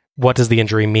 but what does the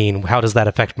injury mean? How does that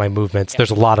affect my movements? Yeah.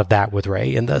 There's a lot of that with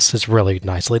Rey in this. It's really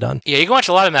nicely done. Yeah, you can watch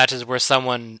a lot of matches where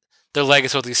their leg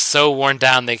is totally so worn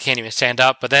down they can't even stand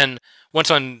up, but then once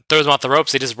someone throws them off the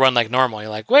ropes, they just run like normal. You're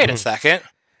like, wait a second.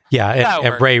 Yeah,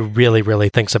 and Rey really, really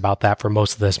thinks about that for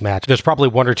most of this match. There's probably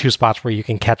one or two spots where you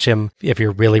can catch him if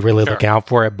you're really, really looking out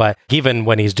for it. But even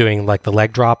when he's doing like the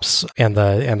leg drops and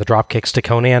the drop kicks to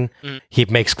Conan, he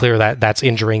makes clear that that's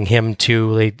injuring him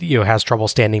too. He has trouble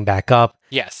standing back up.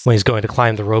 Yes. When he's going to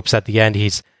climb the ropes at the end,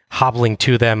 he's hobbling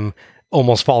to them,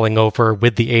 almost falling over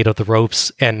with the aid of the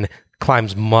ropes, and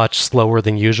climbs much slower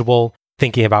than usual,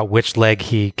 thinking about which leg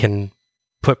he can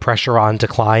put pressure on to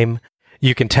climb.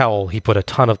 You can tell he put a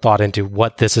ton of thought into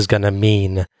what this is going to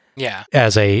mean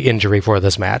as a injury for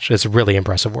this match. It's really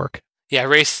impressive work. Yeah,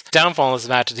 Rey's downfall in this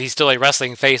match is he's still a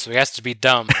wrestling face, so he has to be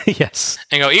dumb. Yes.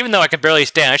 And go, even though I can barely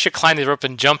stand, I should climb the rope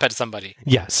and jump at somebody.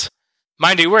 Yes.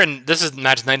 Mind you, this is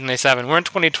match 1997. We're in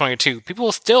 2022.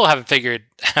 People still haven't figured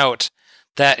out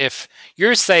that if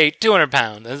you're, say, 200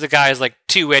 pounds, and the guy is like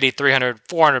 280, 300,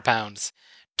 400 pounds,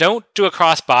 don't do a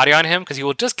cross body on him because he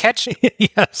will just catch you.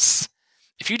 Yes.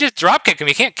 If you just drop kick him,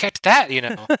 you can't catch that,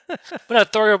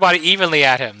 But throw your body evenly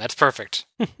at him. That's perfect.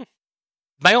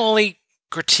 My only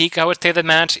critique, I would say, of the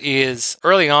match is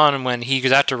early on when he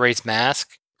goes after Rey's mask.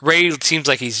 Rey seems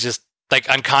like he's just like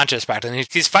unconscious back then.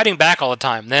 He's fighting back all the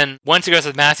time. Then once he goes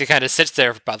to the mask, he kind of sits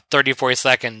there for about 30, 40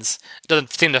 seconds.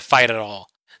 Doesn't seem to fight at all.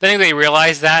 I think they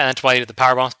realize that, and that's why he did the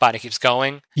powerbomb spot and he keeps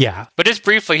going. Yeah. But just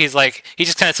briefly, he's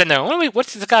just kind of sitting there,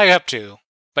 what's this guy up to?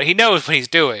 But he knows what he's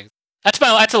doing.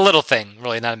 That's a little thing,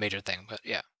 really, not a major thing, but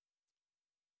yeah.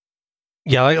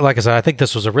 Yeah, like I said, I think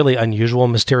this was a really unusual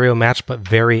Mysterio match, but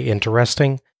very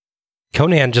interesting.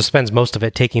 Conan just spends most of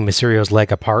it taking Mysterio's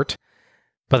leg apart,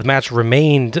 but the match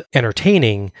remained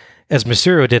entertaining as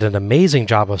Mysterio did an amazing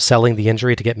job of selling the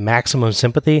injury to get maximum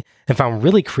sympathy and found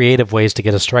really creative ways to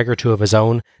get a strike or two of his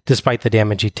own despite the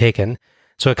damage he'd taken.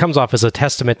 So it comes off as a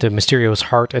testament to Mysterio's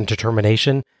heart and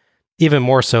determination, even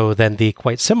more so than the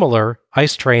quite similar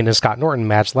Ice Train and Scott Norton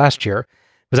match last year.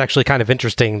 It was actually kind of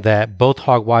interesting that both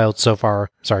Hog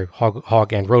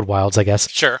and Road Wilds, I guess,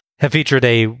 sure, have featured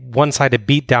a one-sided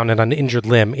beatdown and an injured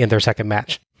limb in their second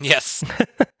match. Yes.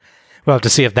 We'll have to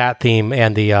see if that theme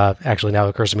and the, actually now it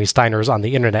occurs to me, Steiner's on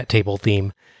the internet table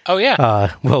theme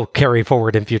will carry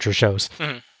forward in future shows.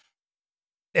 Mm-hmm.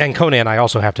 And Conan, I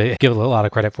also have to give a lot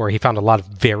of credit for. He found a lot of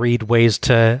varied ways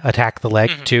to attack the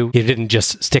leg, too. He didn't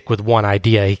just stick with one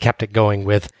idea. He kept it going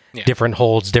with different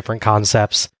holds, different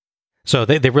concepts. So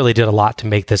they really did a lot to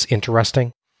make this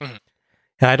interesting. Mm-hmm.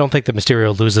 And I don't think that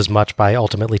Mysterio loses much by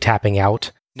ultimately tapping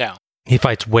out. No. He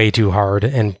fights way too hard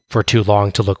and for too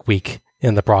long to look weak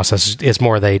in the process. It's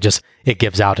more it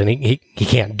gives out and he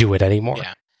can't do it anymore.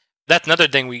 Yeah. That's another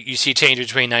thing you see change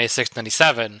between 96 and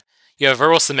 97. You have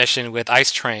verbal submission with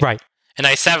Ice Train. Right. And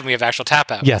 97, we have actual tap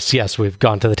outs. Yes. We've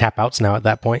gone to the tap outs now at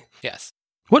that point. Yes.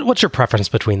 What's your preference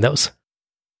between those?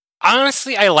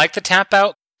 Honestly, I like the tap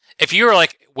out. If you were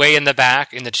way in the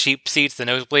back, in the cheap seats, the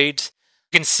nosebleeds,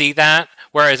 you can see that.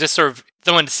 Whereas this sort of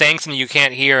someone saying something you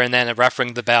can't hear and then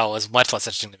referring the bell is much less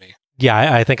interesting to me.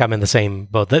 Yeah, I think I'm in the same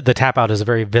boat. The tap out is a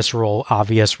very visceral,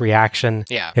 obvious reaction.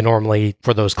 Yeah. And normally,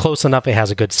 for those close enough, it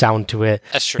has a good sound to it.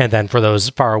 That's true. And then for those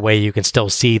far away, you can still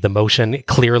see the motion,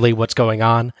 clearly what's going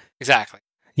on. Exactly.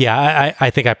 Yeah, I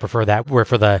think I prefer that. Where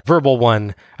for the verbal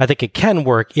one, I think it can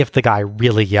work if the guy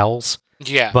really yells.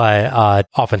 Yeah. But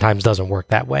oftentimes doesn't work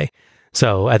that way.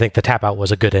 So I think the tap out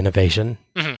was a good innovation.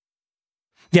 Mm-hmm.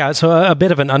 Yeah, so a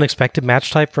bit of an unexpected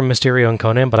match type from Mysterio and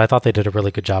Conan, but I thought they did a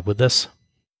really good job with this.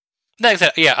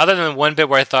 Yeah, other than one bit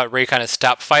where I thought Rey kind of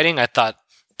stopped fighting, I thought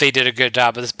they did a good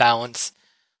job of this balance.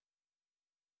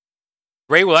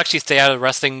 Rey will actually stay out of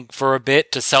wrestling for a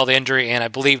bit to sell the injury and I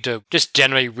believe to just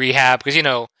generally rehab, because,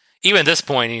 even at this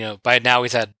point, by now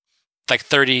he's had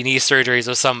 30 knee surgeries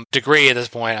of some degree at this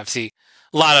point. Obviously,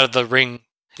 a lot of the ring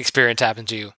experience happened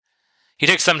to you. He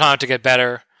took some time to get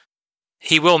better.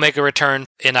 He will make a return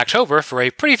in October for a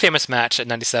pretty famous match at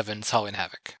 97's Halloween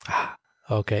Havoc.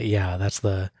 Okay, yeah, that's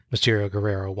the Mysterio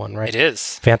Guerrero one, right? It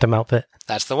is. Phantom outfit.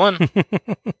 That's the one.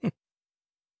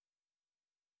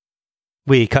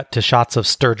 We cut to shots of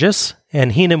Sturgis,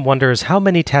 and Heenan wonders how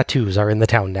many tattoos are in the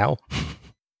town now.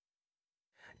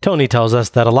 Tony tells us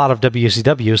that a lot of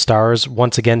WCW stars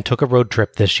once again took a road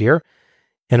trip this year,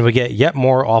 and we get yet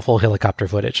more awful helicopter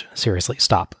footage. Seriously,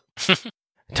 stop.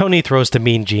 Tony throws to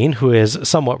Mean Gene, who is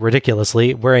somewhat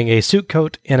ridiculously wearing a suit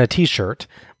coat and a t-shirt,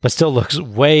 but still looks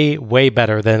way, way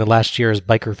better than last year's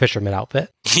biker fisherman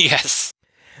outfit. Yes.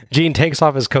 Gene takes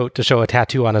off his coat to show a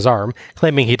tattoo on his arm,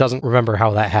 claiming he doesn't remember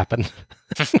how that happened.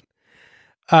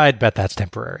 I'd bet that's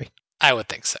temporary. I would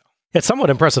think so. It's somewhat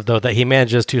impressive, though, that he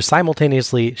manages to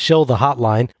simultaneously shill the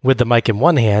hotline with the mic in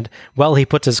one hand while he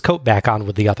puts his coat back on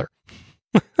with the other.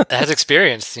 That's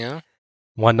experience,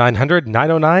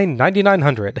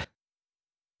 1-900-909-9900.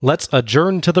 Let's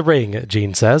adjourn to the ring,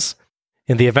 Gene says.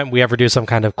 In the event we ever do some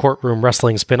kind of courtroom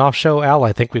wrestling spin-off show, Al,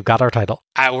 I think we've got our title.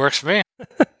 That works for me.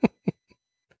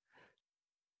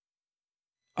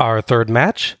 Our third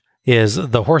match is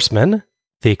The Horsemen,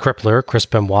 the Crippler, Chris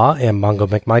Benoit and Mongo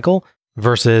McMichael,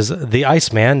 versus the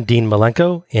Iceman, Dean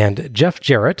Malenko, and Jeff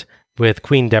Jarrett with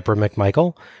Queen Deborah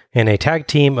McMichael in a tag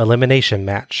team elimination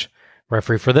match.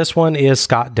 Referee for this one is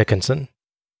Scott Dickinson.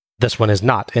 This one is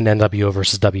not an NWO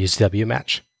versus WCW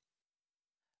match.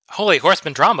 Holy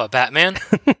horseman drama, Batman.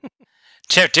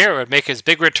 Jeff Jarrett would make his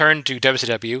big return to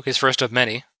WCW, his first of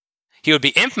many. He would be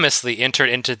infamously entered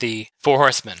into the Four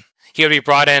Horsemen. He would be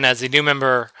brought in as a new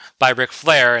member by Ric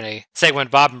Flair in a segment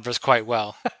Bob remembers quite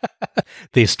well.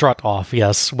 The strut off,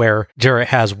 yes, where Jarrett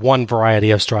has one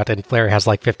variety of strut and Flair has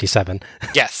like 57.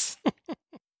 Yes.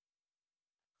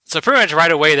 So pretty much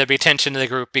right away there'd be tension in the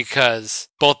group because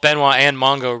both Benoit and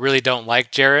Mongo really don't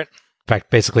like Jarrett. In fact,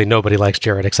 basically nobody likes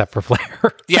Jarrett except for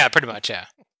Flair. Yeah, pretty much, yeah.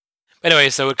 Anyway,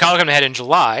 so it would call him ahead in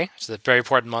July, which is a very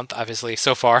important month, obviously,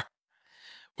 so far,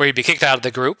 where he'd be kicked out of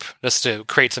the group, just to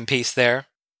create some peace there.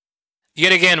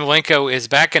 Yet again, Malenko is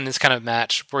back in this kind of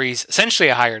match where he's essentially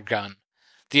a hired gun.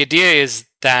 The idea is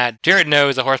that Jarrett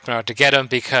knows the Horsemen are out to get him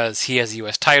because he has a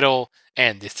U.S. title,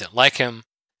 and they still like him.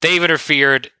 They've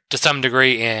interfered to some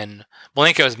degree in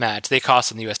Malenko's match. They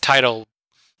cost him the U.S. title,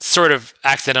 sort of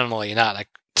accidentally, not like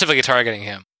typically targeting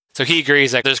him. So he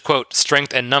agrees that there's, quote,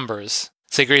 strength in numbers.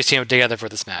 So he agrees to team together for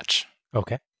this match.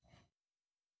 Okay.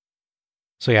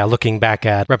 So yeah, looking back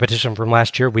at repetition from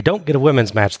last year, we don't get a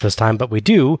women's match this time, but we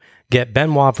do get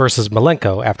Benoit versus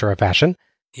Malenko after a fashion.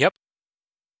 Yep.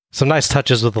 Some nice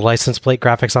touches with the license plate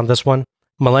graphics on this one.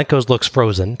 Malenko's looks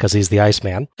frozen because he's the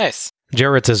Iceman. Nice.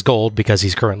 Jarrett's is gold because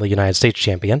he's currently United States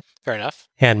champion. Fair enough.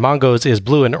 And Mongo's is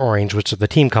blue and orange, which are the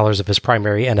team colors of his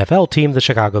primary NFL team, the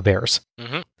Chicago Bears.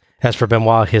 Mm-hmm. As for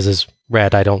Benoit, his is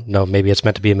red. I don't know. Maybe it's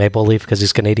meant to be a maple leaf because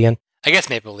he's Canadian. I guess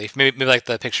maple leaf. Maybe like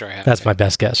the picture I have. That's my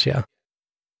best guess, yeah.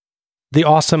 The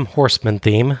Awesome Horseman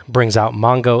theme brings out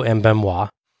Mongo and Benoit.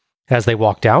 As they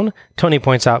walk down, Tony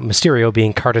points out Mysterio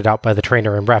being carted out by the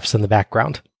trainer and refs in the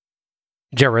background.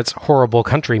 Jarrett's horrible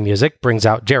country music brings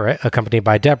out Jarrett, accompanied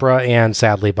by Deborah and,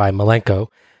 sadly, by Malenko.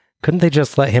 Couldn't they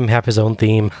just let him have his own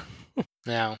theme?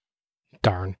 No.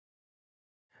 Darn.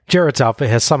 Jarrett's outfit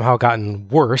has somehow gotten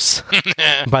worse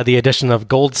by the addition of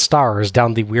gold stars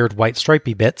down the weird white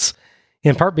stripy bits,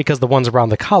 in part because the ones around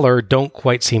the collar don't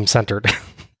quite seem centered.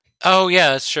 Oh,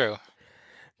 yeah, that's true.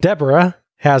 Deborah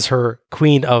has her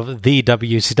Queen of the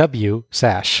WCW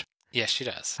sash. Yes, she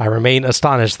does. I remain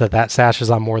astonished that that sash is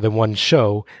on more than one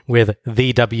show with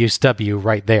the WCW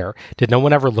right there. Did no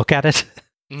one ever look at it?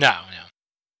 No.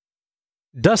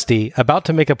 Dusty, about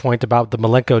to make a point about the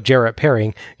Malenko-Jarrett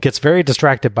pairing, gets very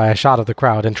distracted by a shot of the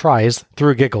crowd and tries,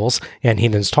 through giggles and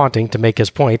Heenan's taunting, to make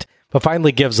his point, but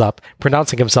finally gives up,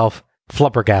 pronouncing himself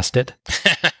flubbergasted.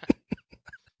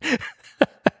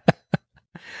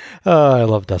 I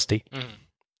love Dusty. Mm.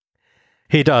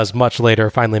 He does, much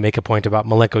later, finally make a point about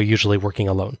Malenko usually working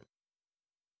alone.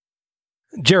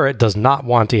 Jarrett does not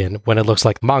want in when it looks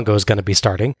like Mongo is going to be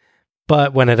starting,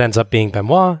 but when it ends up being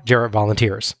Benoit, Jarrett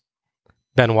volunteers.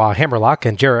 Benoit hammerlock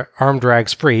and Jarrett arm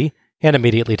drags free and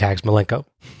immediately tags Malenko.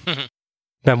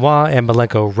 Benoit and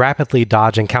Malenko rapidly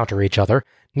dodge and counter each other,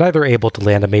 neither able to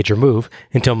land a major move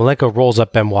until Malenko rolls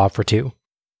up Benoit for two.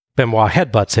 Benoit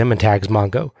headbutts him and tags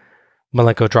Mongo.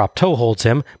 Malenko drop toe holds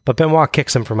him, but Benoit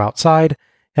kicks him from outside,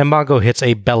 and Mongo hits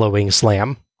a bellowing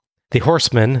slam. The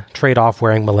Horsemen trade off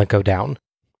wearing Malenko down.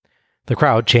 The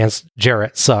crowd chants,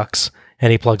 "Jarrett sucks,"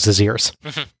 and he plugs his ears.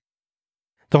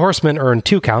 The Horsemen earn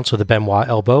 2 counts with a Benoit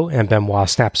elbow and Benoit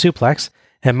snap suplex,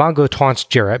 and Mongo taunts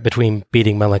Jarrett between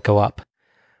beating Malenko up.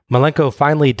 Malenko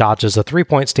finally dodges a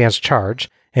 3-point stance charge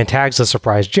and tags a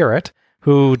surprised Jarrett,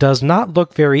 who does not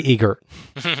look very eager.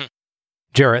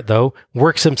 Jarrett, though,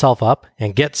 works himself up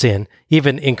and gets in,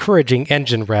 even encouraging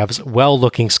engine revs while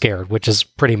looking scared, which is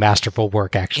pretty masterful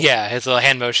work, actually. Yeah, his little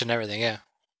hand motion and everything, yeah.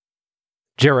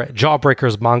 Jarrett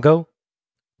jawbreakers Mongo,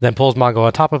 then pulls Mongo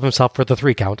on top of himself for the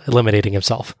 3 count, eliminating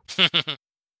himself.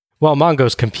 While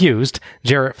Mongo's confused,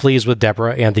 Jarrett flees with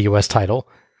Deborah and the U.S. title.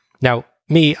 Now,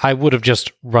 I would have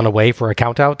just run away for a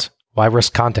count-out. Why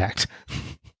risk contact?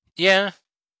 Yeah.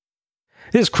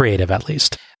 It is creative, at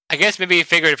least. I guess maybe he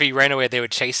figured if he ran away, they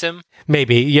would chase him.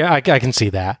 Maybe, yeah, I can see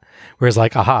that. Whereas,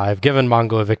 like, aha, I've given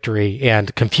Mongo a victory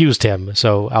and confused him,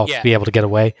 so I'll be able to get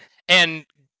away. And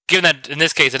given that, in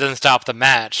this case, it doesn't stop the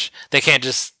match, they can't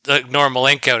just ignore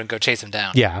Malenko and go chase him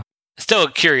down. Yeah. Still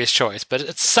a curious choice, but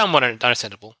it's somewhat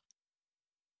understandable.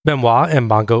 Benoit and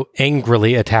Mongo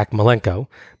angrily attack Malenko,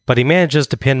 but he manages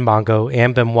to pin Mongo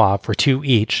and Benoit for 2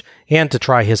 each, and to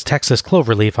try his Texas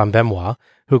Cloverleaf on Benoit,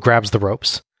 who grabs the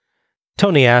ropes.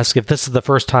 Tony asks if this is the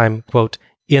first time, quote,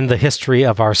 in the history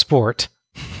of our sport,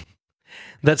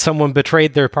 that someone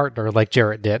betrayed their partner like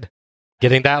Jarrett did.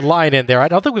 Getting that line in there. I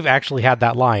don't think we've actually had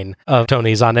that line of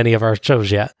Tony's on any of our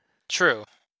shows yet. True.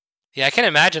 Yeah, I can't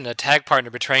imagine a tag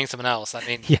partner betraying someone else. I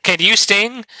mean, Can you,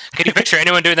 Sting? Can you picture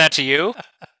anyone doing that to you?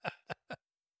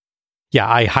 Yeah,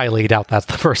 I highly doubt that's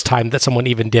the first time that someone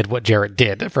even did what Jarrett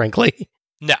did, frankly.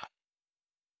 No.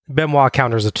 Benoit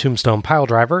counters a tombstone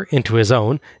piledriver into his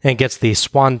own and gets the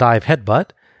swan dive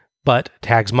headbutt, but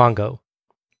tags Mongo.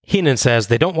 Heenan says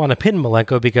they don't want to pin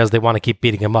Malenko because they want to keep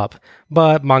beating him up,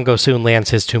 but Mongo soon lands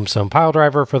his tombstone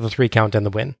piledriver for the 3 count and the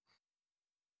win.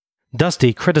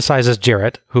 Dusty criticizes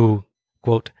Jarrett, who,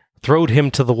 quote, throwed him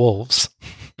to the wolves.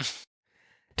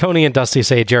 Tony and Dusty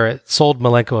say Jarrett sold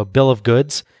Malenko a bill of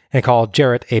goods and called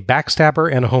Jarrett a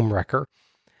backstabber and a homewrecker.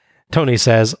 Tony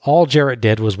says all Jarrett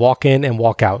did was walk in and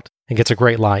walk out, and gets a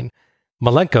great line.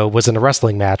 Malenko was in a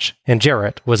wrestling match, and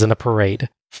Jarrett was in a parade.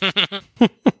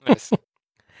 Nice.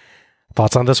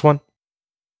 Thoughts on this one?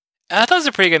 I thought it was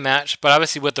a pretty good match, but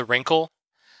obviously with the wrinkle.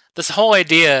 This whole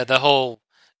idea, the whole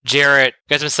Jarrett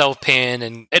gets himself pinned,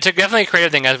 and it's definitely a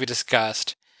creative thing, as we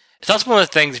discussed. It's also one of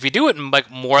the things, if you do it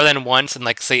like more than once in,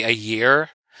 like, say, a year,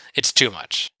 it's too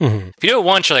much. Mm-hmm. If you do it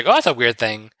once, you're like, oh, that's a weird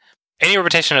thing. Any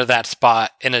repetition of that spot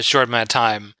in a short amount of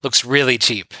time looks really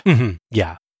cheap. Mm-hmm.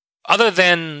 Yeah. Other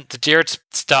than the Jarrett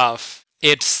stuff,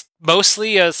 it's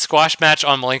mostly a squash match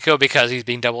on Malenko because he's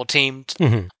being double-teamed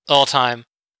all the time.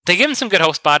 They give him some good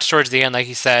hope spots towards the end, like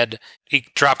he said. He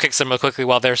drop kicks them real quickly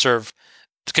while they're sort of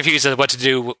confused as to what to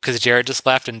do because Jarrett just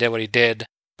left and did what he did.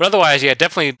 But otherwise, yeah,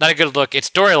 definitely not a good look. It's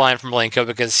storyline from Malenko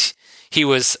because he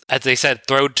was, as they said,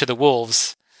 thrown to the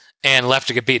wolves and left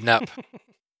to get beaten up.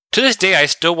 To this day, I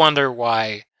still wonder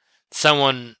why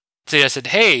someone suggested,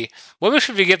 hey, what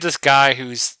should we give this guy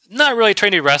who's not really a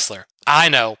trained wrestler? I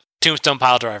know, Tombstone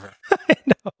Piledriver. I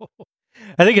know.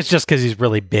 I think it's just because he's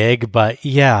really big, but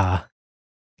yeah.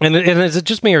 And is it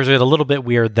just me, or is it a little bit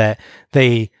weird that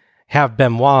they have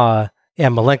Benoit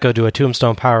and Malenko do a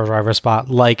Tombstone Piledriver spot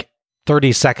like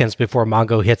 30 seconds before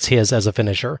Mongo hits his as a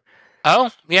finisher?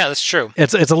 Oh, yeah, that's true.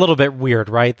 It's a little bit weird,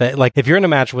 right? That, like, if you're in a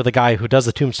match with a guy who does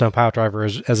the Tombstone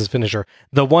Piledriver as his finisher,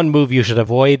 the one move you should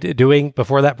avoid doing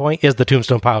before that point is the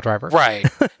Tombstone Piledriver. Right.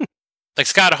 Like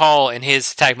Scott Hall in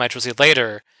his tag match we'll see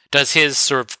later does his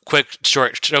sort of quick,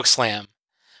 short choke slam,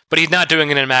 but he's not doing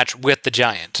it in a match with the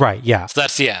Giant. Right, yeah. So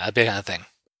that's, a big kind of thing.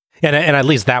 And at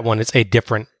least that one, it's a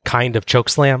different kind of choke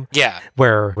slam. Yeah.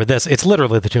 Where with this, it's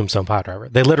literally the Tombstone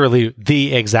Piledriver. They literally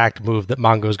the exact move that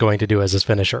Mongo's going to do as his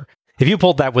finisher. If you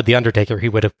pulled that with The Undertaker, he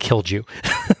would have killed you.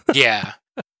 Yeah.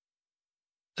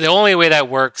 The only way that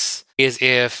works is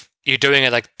if you're doing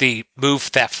it like the move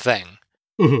theft thing.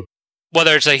 Mm-hmm.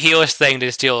 Whether it's a heelish thing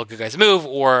to steal a good guy's move,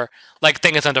 or like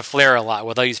thing that's under Flair a lot,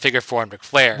 where they'll use figure four and Ric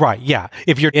Flair. Right, yeah.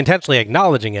 If you're intentionally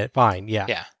acknowledging it, fine, yeah.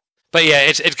 Yeah. But yeah,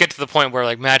 it gets to the point where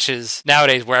like matches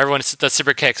nowadays where everyone does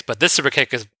super kicks, but this super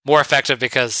kick is more effective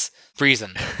because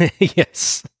reason.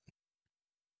 Yes.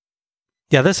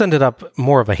 Yeah, this ended up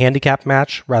more of a handicap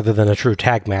match rather than a true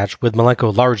tag match, with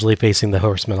Malenko largely facing the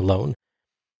Horsemen alone.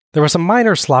 There was some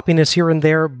minor sloppiness here and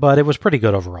there, but it was pretty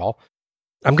good overall.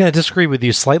 I'm going to disagree with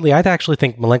you slightly. I actually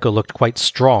think Malenko looked quite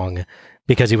strong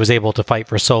because he was able to fight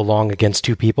for so long against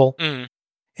two people. Mm.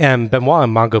 And Benoit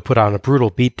and Mongo put on a brutal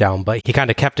beatdown, but he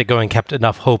kind of kept it going, kept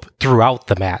enough hope throughout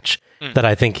the match that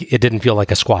I think it didn't feel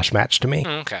like a squash match to me.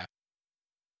 Okay.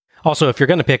 Also, if you're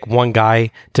going to pick one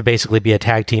guy to basically be a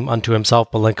tag team unto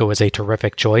himself, Malenko is a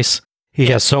terrific choice. He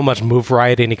has so much move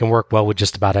variety and he can work well with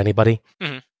just about anybody.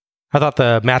 Mm-hmm. I thought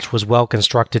the match was well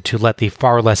constructed to let the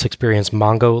far less experienced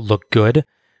Mongo look good,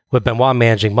 with Benoit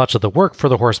managing much of the work for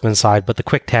the Horseman side, but the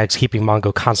quick tags keeping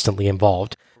Mongo constantly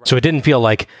involved. Right. So it didn't feel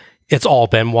like it's all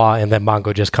Benoit and then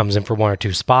Mongo just comes in for one or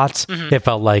two spots. Mm-hmm. It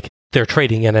felt like they're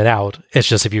trading in and out. It's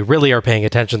just if you really are paying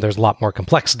attention, there's a lot more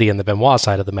complexity in the Benoit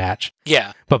side of the match.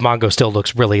 Yeah. But Mongo still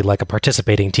looks really like a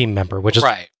participating team member, which is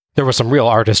There was some real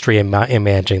artistry in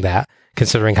managing that,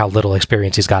 considering how little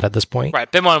experience he's got at this point.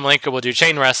 Right. Benoit and Malenko will do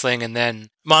chain wrestling, and then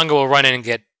Mongo will run in and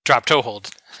get drop toe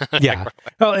hold. Yeah.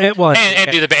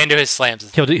 And do his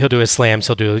slams. He'll do his slams.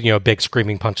 He'll do big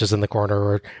screaming punches in the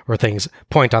corner or things.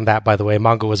 Point on that, by the way.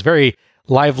 Mongo was very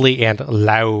lively and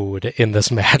loud in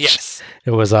this match. Yes.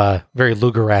 It was very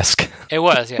Luger-esque. It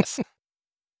was, yes.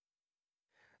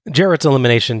 Jarrett's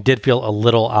elimination did feel a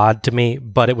little odd to me,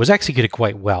 but it was executed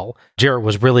quite well. Jarrett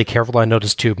was really careful, I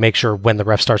noticed, to make sure when the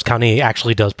ref starts counting, he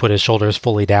actually does put his shoulders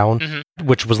fully down,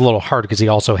 which was a little hard because he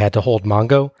also had to hold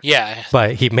Mongo. Yeah.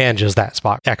 But he manages that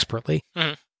spot expertly.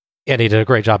 Mm-hmm. And he did a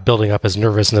great job building up his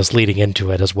nervousness leading into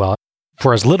it as well.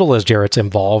 For as little as Jarrett's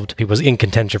involved, he was in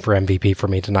contention for MVP for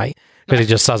me tonight, because he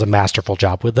just does a masterful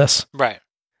job with this. Right.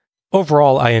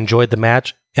 Overall, I enjoyed the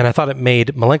match, and I thought it made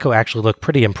Malenko actually look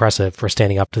pretty impressive for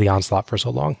standing up to the onslaught for so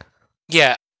long.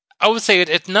 Yeah, I would say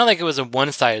it's not like it was a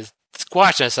one-sided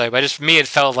squash necessarily, but just for me, it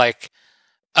felt like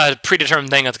a predetermined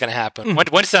thing that's going to happen.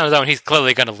 Once he's on his own, he's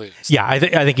clearly going to lose. Yeah, I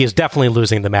think he's definitely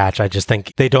losing the match. I just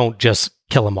think they don't just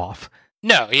kill him off.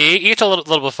 No, you get to a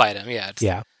little bit fight him.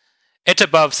 Yeah, it's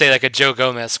above, say, like a Joe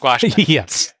Gomez squash match.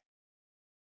 Yes.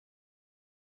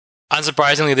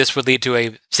 Unsurprisingly, this would lead to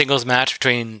a singles match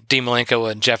between Dean Malenko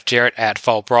and Jeff Jarrett at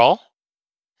Fall Brawl.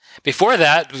 Before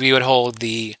that, we would hold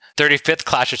the 35th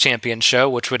Clash of Champions show,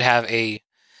 which would have a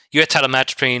U.S. title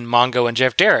match between Mongo and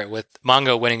Jeff Jarrett, with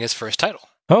Mongo winning his first title.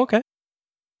 Oh, okay.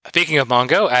 Speaking of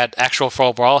Mongo, at actual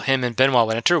Fall Brawl, him and Benoit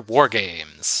went into War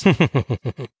Games.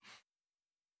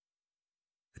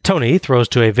 Tony throws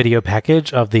to a video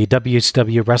package of the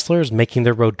WCW wrestlers making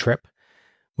their road trip.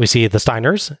 We see the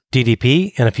Steiners,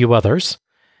 DDP, and a few others,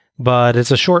 but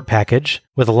it's a short package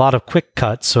with a lot of quick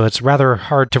cuts, so it's rather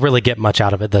hard to really get much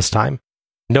out of it this time.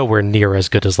 Nowhere near as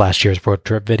good as last year's road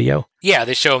trip video. Yeah,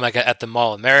 they show them like at the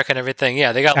Mall of America and everything.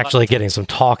 Yeah, they got actually getting some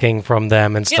talking from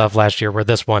them and stuff last year, where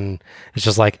this one is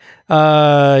just like,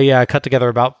 cut together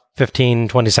about 15,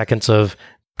 20 seconds of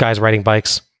guys riding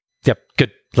bikes. Yep,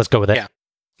 good. Let's go with it. Yeah.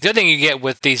 The other thing you get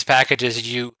with these packages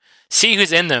is you see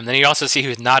who's in them, then you also see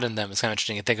who's not in them. It's kind of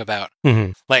interesting to think about.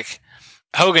 Mm-hmm. Like,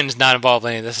 Hogan's not involved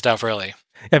in any of this stuff, really.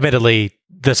 Admittedly,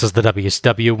 this is the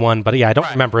WCW one, but I don't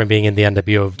remember him being in the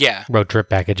NWO road trip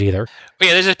package either. But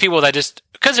yeah, there's just people that just,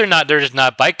 because they're just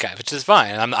not bike guys, which is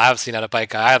fine. I'm obviously not a bike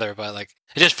guy either, but like,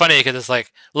 it's just funny because it's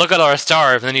like, look at our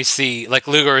star, and then you see, like,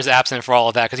 Luger is absent for all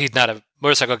of that because he's not a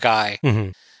motorcycle guy.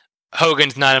 Mm-hmm.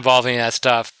 Hogan's not involved in any of that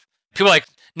stuff. People like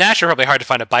Nash are probably hard to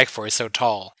find a bike for. He's so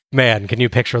tall. Man, can you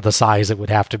picture the size it would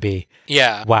have to be?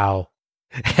 Yeah. Wow.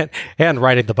 And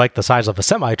riding the bike the size of a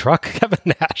semi-truck, Kevin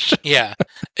Nash. Yeah.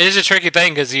 It is a tricky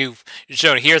thing because you've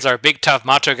shown, here's our big, tough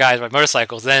macho guys with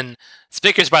motorcycles. Then,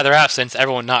 speakers by their absence,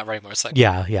 everyone not riding motorcycles.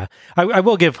 Yeah. I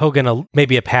will give Hogan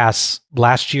maybe a pass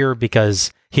last year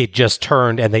because he just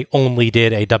turned and they only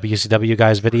did a WCW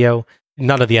guys video.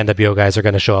 None of the NWO guys are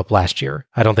going to show up last year.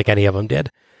 I don't think any of them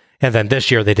did. And then this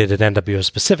year they did an NWO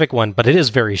specific one, but it is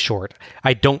very short.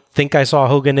 I don't think I saw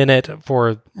Hogan in it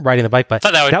for riding the bike, but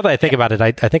now that I think about it,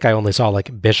 I think I only saw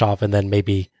like Bischoff and then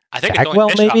maybe Bagwell,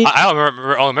 maybe? I only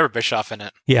remember Bischoff in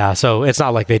it. Yeah, so it's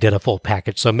not like they did a full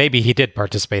package. So maybe he did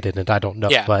participate in it. I don't know.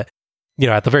 Yeah. But,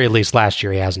 at the very least last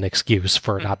year he has an excuse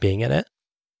for not being in it.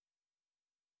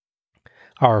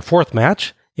 Our fourth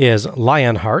match is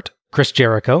Lionheart, Chris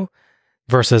Jericho,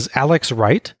 versus Alex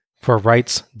Wright for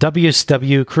Wright's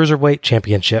WCW Cruiserweight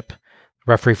Championship.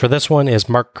 Referee for this one is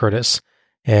Mark Curtis.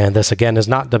 And this again is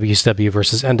not WCW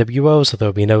versus NWO, so there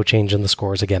will be no change in the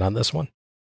scores again on this one.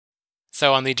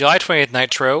 So on the July 20th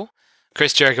Nitro,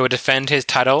 Chris Jericho would defend his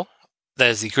title, that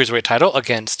is the Cruiserweight title,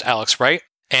 against Alex Wright,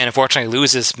 and unfortunately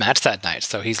lose his match that night,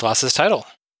 so he's lost his title.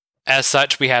 As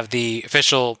such, we have the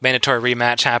official mandatory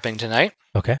rematch happening tonight.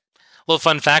 Okay. A little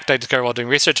fun fact I discovered while doing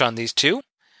research on these two.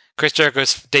 Chris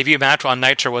Jericho's debut match on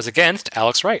Nitro was against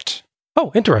Alex Wright.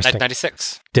 Oh, interesting.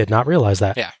 1996. Did not realize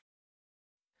that. Yeah.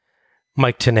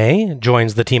 Mike Tenay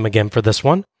joins the team again for this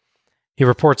one. He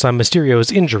reports on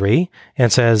Mysterio's injury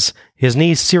and says his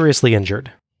knee's seriously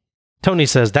injured. Tony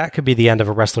says that could be the end of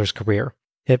a wrestler's career.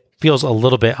 It feels a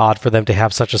little bit odd for them to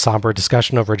have such a somber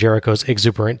discussion over Jericho's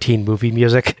exuberant teen movie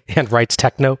music and Wright's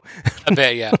techno. A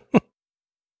bit, yeah.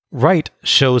 Wright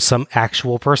shows some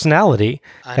actual personality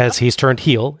as he's turned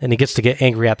heel and he gets to get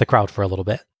angry at the crowd for a little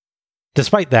bit.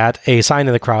 Despite that, a sign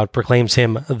in the crowd proclaims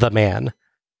him the man.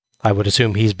 I would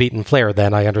assume he's beaten Flair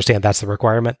then. I understand that's the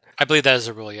requirement. I believe that is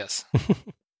the rule, yes.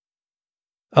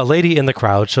 A lady in the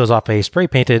crowd shows off a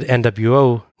spray-painted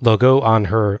NWO logo on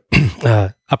her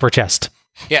upper chest.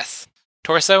 Yes.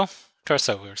 Torso,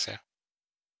 we would say.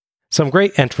 Some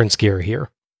great entrance gear here.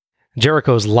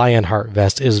 Jericho's Lionheart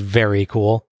vest is very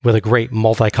cool. with a great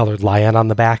multicolored lion on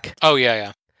the back. Oh,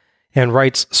 yeah. And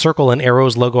Wright's circle and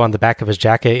arrows logo on the back of his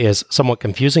jacket is somewhat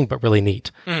confusing, but really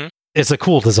neat. Mm-hmm. It's a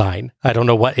cool design. I don't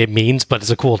know what it means, but it's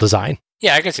a cool design.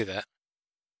 Yeah, I can see that.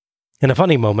 In a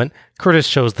funny moment, Curtis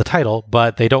shows the title,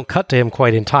 but they don't cut to him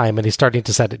quite in time, and he's starting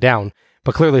to set it down.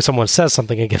 But clearly someone says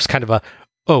something and gives kind of a,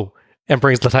 oh, and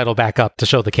brings the title back up to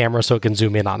show the camera so it can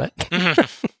zoom in on it.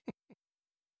 Mm-hmm.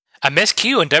 A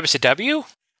miscue in WCW?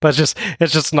 But it's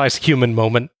just a nice human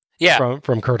moment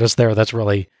from Curtis there. That's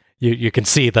really, you can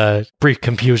see the brief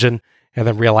confusion and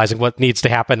then realizing what needs to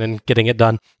happen and getting it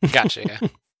done. Gotcha, yeah.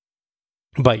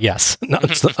 But yes, no,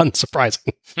 it's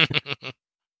unsurprising.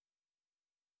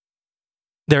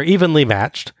 They're evenly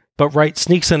matched, but Wright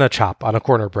sneaks in a chop on a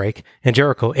corner break, and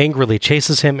Jericho angrily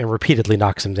chases him and repeatedly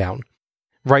knocks him down.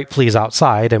 Wright flees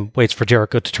outside and waits for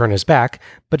Jericho to turn his back,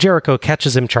 but Jericho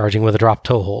catches him charging with a drop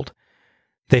toe hold.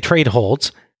 They trade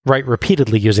holds, Wright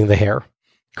repeatedly using the hair.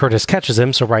 Curtis catches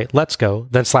him, so Wright lets go,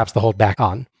 then slaps the hold back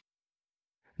on.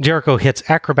 Jericho hits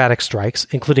acrobatic strikes,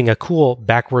 including a cool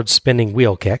backwards spinning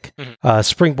wheel kick, a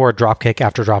springboard dropkick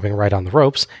after dropping Wright on the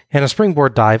ropes, and a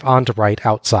springboard dive onto Wright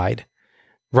outside.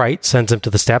 Wright sends him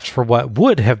to the steps for what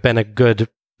would have been a good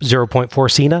 0.4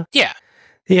 Cena. Yeah.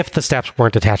 If the steps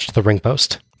weren't attached to the ring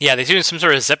post. Yeah, they do some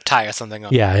sort of zip tie or something.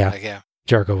 Yeah.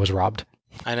 Jericho was robbed.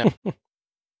 I know.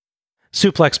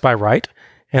 Suplex by Wright,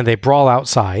 and they brawl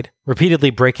outside, repeatedly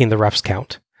breaking the ref's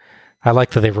count. I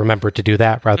like that they remembered to do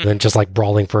that rather than just like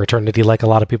brawling for eternity like a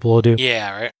lot of people will do.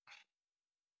 Yeah, right.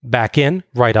 Back in,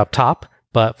 right up top,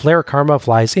 but Flair Karma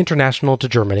flies international to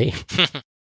Germany.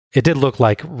 It did look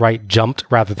like Wright jumped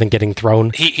rather than getting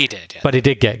thrown. He did, yeah. But he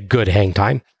did get good hang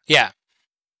time. Yeah.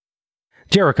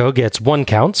 Jericho gets 1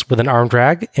 counts with an arm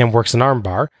drag and works an arm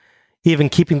bar, even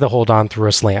keeping the hold on through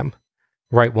a slam.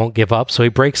 Wright won't give up, so he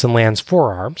breaks and lands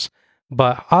forearms,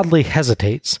 but oddly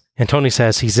hesitates, and Tony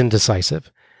says he's indecisive.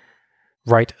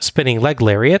 Wright spinning leg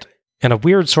lariat, and a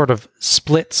weird sort of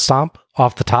split stomp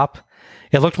off the top.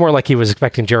 It looked more like he was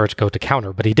expecting Jericho to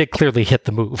counter, but he did clearly hit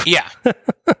the move. Yeah.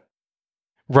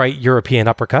 Wright European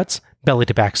uppercuts, belly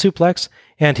to back suplex,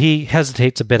 and he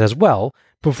hesitates a bit as well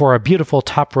before a beautiful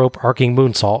top rope arcing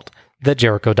moonsault that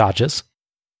Jericho dodges.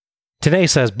 Tenay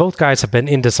says both guys have been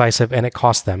indecisive and it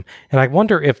cost them, and I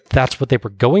wonder if that's what they were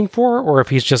going for or if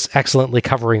he's just excellently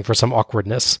covering for some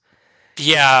awkwardness.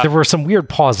 Yeah. There were some weird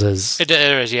pauses. It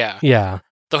is, yeah. Yeah.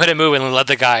 They'll hit a move and let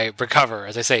the guy recover,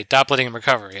 as they say. Stop letting him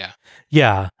recover, yeah.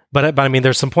 Yeah. But I mean,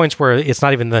 there's some points where it's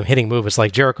not even them hitting move. It's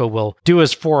like Jericho will do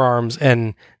his forearms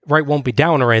and Wright won't be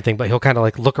down or anything, but he'll kind of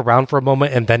like look around for a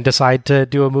moment and then decide to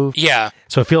do a move. Yeah.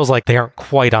 So it feels like they aren't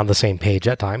quite on the same page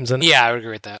at times. And yeah, I would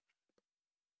agree with that.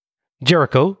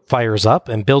 Jericho fires up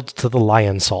and builds to the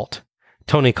lion salt.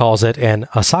 Tony calls it an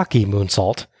Asaki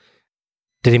moonsault.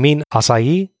 Did he mean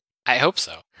acai? I hope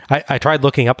so. I tried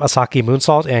looking up Asaki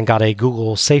moonsault and got a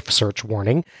Google safe search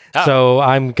warning, so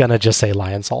I'm going to just say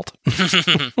lion salt.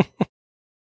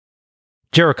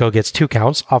 Jericho gets 2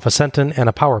 counts off a senton and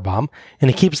a powerbomb, and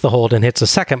he keeps the hold and hits a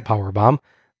second powerbomb,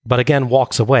 but again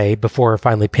walks away before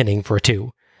finally pinning for a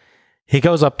 2. He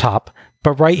goes up top,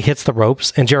 but Wright hits the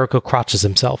ropes and Jericho crotches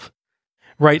himself.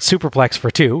 Wright superplex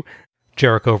for 2,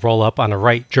 Jericho roll up on a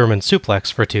right German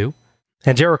suplex for 2,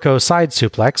 and Jericho side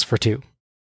suplex for 2.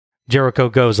 Jericho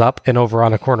goes up and over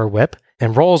on a corner whip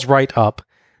and rolls Wright up,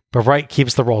 but Wright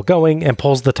keeps the roll going and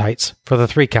pulls the tights for the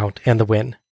 3 count and the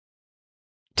win.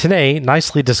 Tenay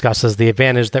nicely discusses the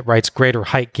advantage that Wright's greater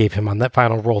height gave him on that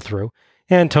final roll through,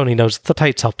 and Tony knows the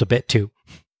tights helped a bit too.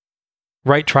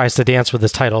 Wright tries to dance with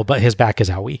his title, but his back is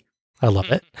owie. I love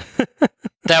it.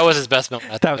 That was his best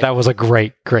moment. That was a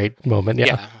great moment.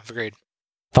 Yeah, agreed.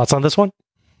 Thoughts on this one?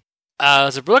 It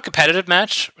was a really competitive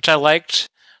match, which I liked.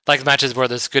 Like matches where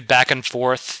there's good back and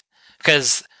forth,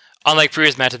 because unlike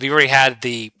previous matches, we already had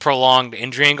the prolonged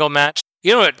injury angle match.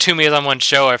 You know what 2 meals on one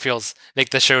show I feels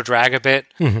make the show drag a bit,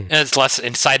 and it's less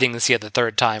exciting to see it the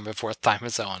 3rd time or 4th time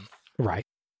and so on. Right.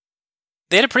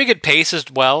 They had a pretty good pace as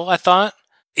well, I thought.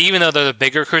 Even though they're the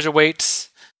bigger cruiserweights,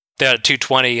 they had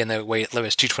 220 and the weight limit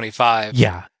was 225.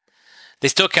 Yeah. They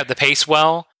still kept the pace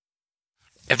well.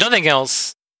 If nothing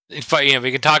else, we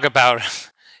can talk about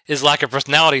his lack of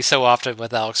personality so often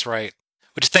with Alex Wright,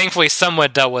 which is thankfully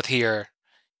somewhat dealt with here.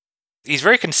 He's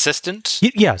very consistent.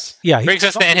 Yes. Yeah. Very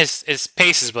consistent, and his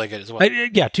pace is really good as well.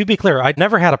 To be clear, I'd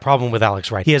never had a problem with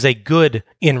Alex Wright. He is a good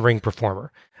in-ring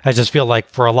performer. I just feel like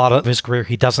for a lot of his career,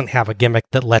 he doesn't have a gimmick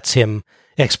that lets him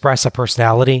express a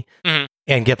personality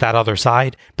and get that other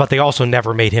side, but they also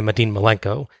never made him a Dean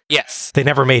Malenko. Yes. They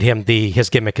never made him his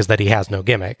gimmick is that he has no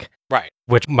gimmick. Right.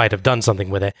 Which might have done something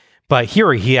with it. But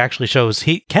here he actually shows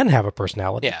he can have a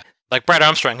personality. Yeah. Like, Brad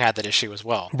Armstrong had that issue as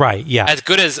well. Right, yeah. As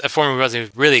good as a former was, he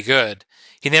was really good.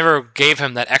 He never gave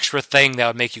him that extra thing that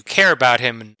would make you care about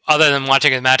him, other than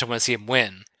watching his match and want to see him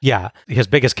win. Yeah, his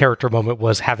biggest character moment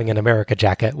was having an America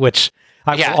jacket, which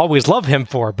I will always love him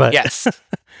for, but... Yes.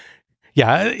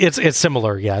 Yeah, it's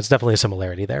similar. Yeah, it's definitely a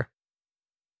similarity there.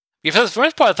 Yeah, for the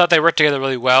most part, I thought they worked together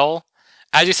really well.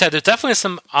 As you said, there's definitely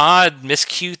some odd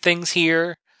miscue things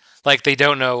here. Like, they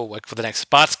don't know like what the next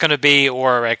spot's going to be,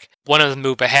 or like one of them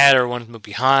move ahead or one of them move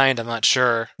behind. I'm not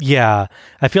sure. Yeah,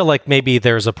 I feel like maybe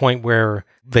there's a point where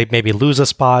they maybe lose a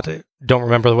spot, don't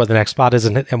remember what the next spot is,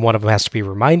 and one of them has to be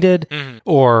reminded,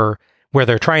 or where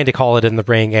they're trying to call it in the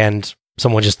ring and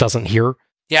someone just doesn't hear.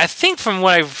 Yeah, I think from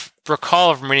what I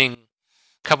recall from reading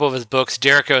a couple of his books,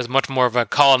 Jericho is much more of a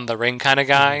call in the ring kind of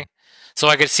guy. So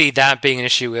I could see that being an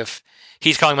issue if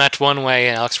he's calling match one way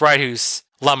and Alex Wright, who's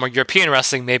a lot more European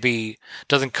wrestling, maybe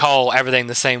doesn't call everything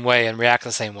the same way and react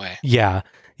the same way. Yeah.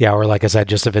 Yeah, or like I said,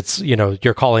 just if it's,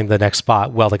 you're calling the next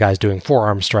spot while the guy's doing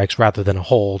forearm strikes rather than a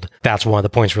hold, that's one of the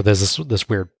points where there's this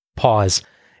weird pause.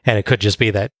 And it could just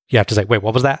be that you have to say, wait,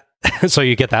 what was that? So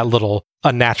you get that little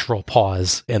unnatural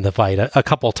pause in the fight a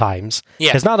couple times.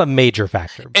 Yeah. It's not a major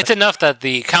factor. It's enough that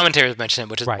the commentators mention it,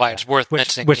 which is why it's worth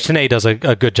mentioning. Which Tenay does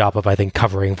a good job of, I think,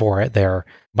 covering for it there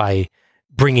by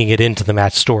bringing it into the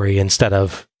match story instead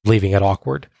of leaving it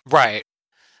awkward. Right.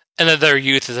 And that their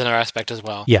youth is another aspect as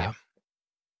well. Yeah.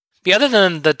 But other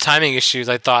than the timing issues,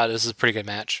 I thought this was a pretty good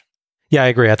match. Yeah, I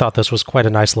agree. I thought this was quite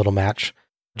a nice little match.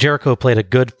 Jericho played a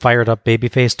good, fired-up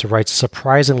babyface to Wright's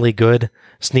surprisingly good,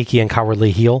 sneaky and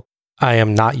cowardly heel. I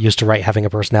am not used to Wright having a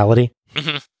personality.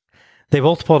 They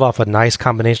both pulled off a nice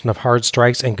combination of hard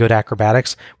strikes and good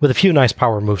acrobatics, with a few nice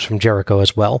power moves from Jericho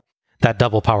as well. That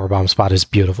double powerbomb spot is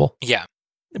beautiful. Yeah.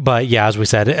 But yeah, as we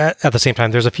said, at the same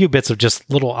time, there's a few bits of just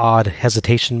little odd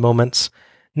hesitation moments.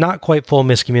 Not quite full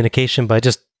miscommunication, but it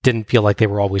just didn't feel like they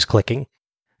were always clicking.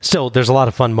 Still, there's a lot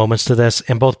of fun moments to this,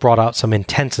 and both brought out some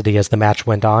intensity as the match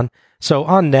went on, so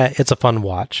on net, it's a fun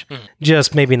watch.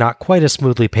 Just maybe not quite as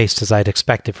smoothly paced as I'd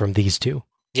expected from these two.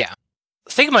 Yeah.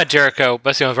 Thinking about Jericho,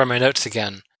 basically I'll run my notes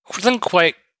again, doesn't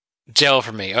quite gel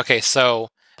for me. Okay, so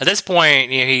at this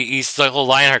point, he's the whole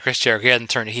Lionheart Chris Jericho, he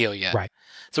hasn't turned heel yet. Right.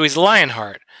 So he's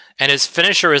Lionheart, and his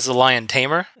finisher is the Lion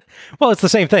Tamer? Well, it's the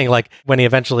same thing, like when he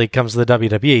eventually comes to the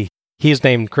WWE, he's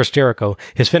named Chris Jericho.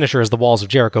 His finisher is the Walls of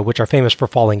Jericho, which are famous for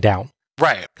falling down.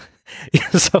 Right.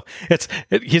 So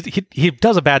he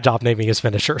does a bad job naming his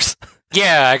finishers.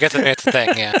 Yeah, I guess that's the thing,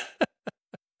 yeah.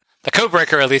 The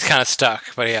Codebreaker at least kind of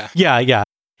stuck, but yeah. Yeah.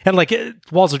 And like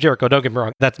Walls of Jericho, don't get me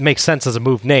wrong, that makes sense as a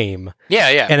move name.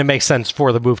 Yeah. And it makes sense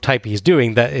for the move type he's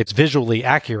doing, that it's visually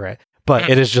accurate. But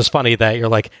it is just funny that you're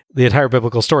like, the entire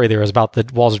biblical story there is about the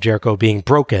Walls of Jericho being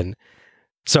broken.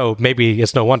 So maybe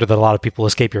it's no wonder that a lot of people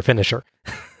escape your finisher.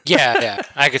 Yeah.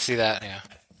 I could see that,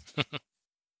 yeah.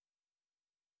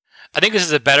 I think this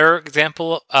is a better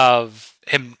example of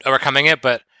him overcoming it,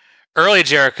 but early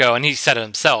Jericho, and he said it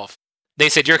himself, they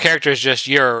said your character is just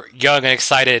you're young and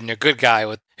excited and you're a good guy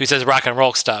who says rock and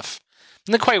roll stuff.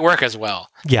 It didn't quite work as well.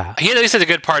 Yeah. He at least has a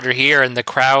good partner here, and the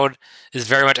crowd is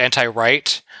very much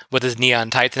anti-right with his neon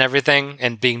tights and everything,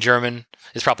 and being German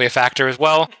is probably a factor as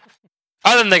well.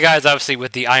 Other than the guys, obviously,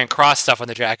 with the Iron Cross stuff on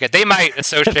the jacket, they might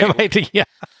associate...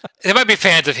 They might be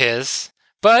fans of his,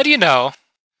 but, in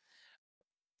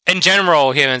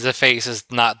general, him as a face is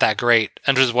not that great,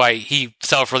 and which is why he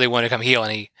himself really wanted to come heel,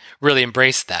 and he really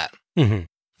embraced that. Mm-hmm.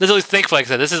 This is at least, thankfully, like I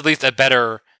said, this is at least a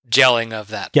better gelling of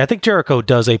that. Yeah, I think Jericho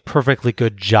does a perfectly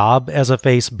good job as a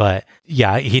face, but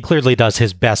yeah, he clearly does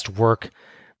his best work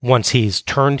once he's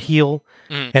turned heel.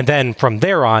 And then from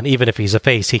there on, even if he's a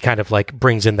face, he kind of like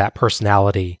brings in that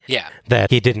personality that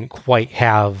he didn't quite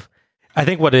have. I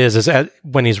think what it is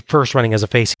when he's first running as a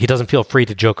face, he doesn't feel free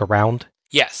to joke around.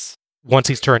 Yes. Once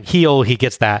he's turned heel, he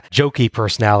gets that jokey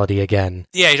personality again.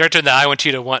 Yeah, he's right doing the I want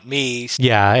you to want me.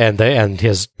 Yeah, and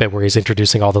his bit where he's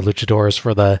introducing all the luchadors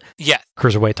for the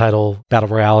Cruiserweight title, Battle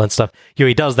Royale and stuff.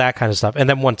 He does that kind of stuff. And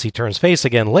then once he turns face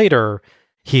again later,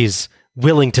 he's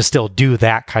willing to still do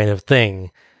that kind of thing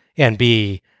and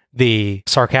be the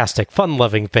sarcastic,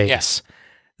 fun-loving face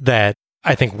that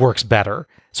I think works better.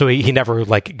 So he never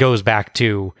goes back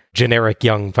to generic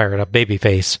young fired-up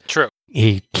babyface. True.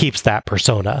 He keeps that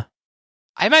persona.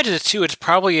 I imagine too, it's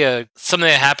probably something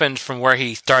that happened from where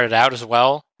he started out as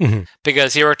well. Mm-hmm.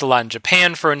 Because he worked a lot in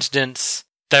Japan, for instance.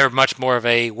 They're much more of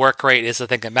a work rate is the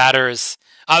thing that matters.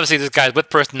 Obviously, this guy's with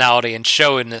personality and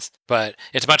showing this, but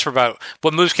it's much more about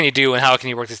what moves can you do and how can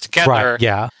you work this together. Right,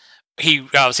 yeah. He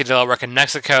obviously did a lot of work in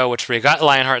Mexico, which we got the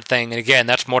Lionheart thing, and again,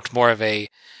 that's much more of a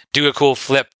do a cool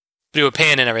flip, do a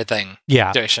pin and everything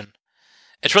situation.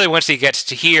 It's really once he gets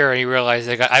to here and he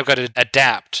realizes I've got to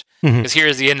adapt. Mhm. Because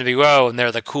here's the NWO and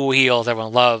they're the cool heels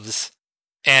everyone loves.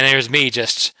 And here's me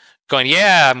just going,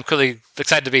 yeah, I'm really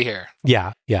excited to be here.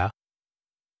 Yeah, yeah.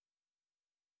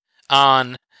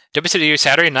 On WCW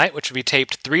Saturday Night, which would be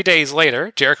taped 3 days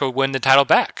later, Jericho would win the title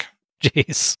back.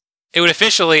 Jeez. It would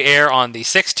officially air on the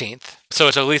 16th, so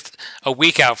it's at least a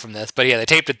week out from this. But yeah, they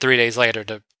taped it 3 days later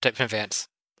to advance.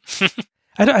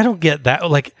 I don't get that.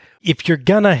 Like, if you're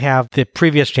gonna have the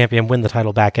previous champion win the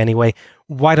title back anyway,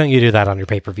 why don't you do that on your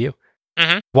pay-per-view?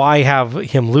 Mm-hmm. Why have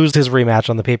him lose his rematch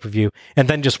on the pay-per-view and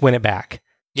then just win it back?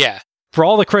 Yeah. For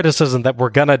all the criticism that we're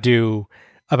gonna do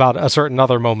about a certain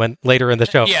other moment later in the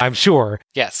show, Yeah. I'm sure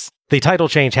Yes. the title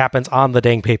change happens on the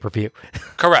dang pay-per-view.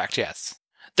 Correct, yes.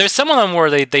 There's some of them where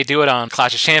they do it on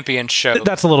Clash of Champions show.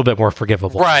 That's a little bit more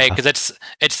forgivable. Right, because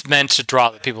it's meant to draw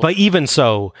the people. But even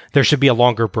so, there should be a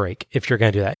longer break if you're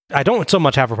going to do that. I don't so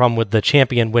much have a problem with the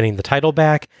champion winning the title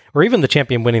back, or even the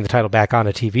champion winning the title back on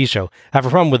a TV show. I have a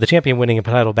problem with the champion winning a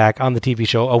title back on the TV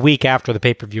show a week after the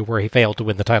pay-per-view where he failed to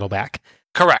win the title back.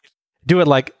 Correct. Do it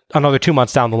like another 2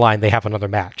 months down the line, they have another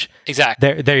match.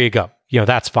 Exactly. There you go.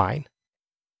 That's fine.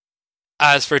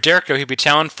 As for Jericho, he'd be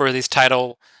challenged for this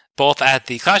title both at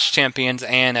the Clash of Champions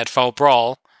and at Fall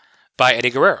Brawl by Eddie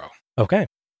Guerrero. Okay.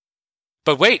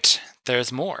 But wait,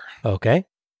 there's more. Okay.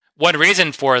 One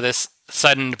reason for this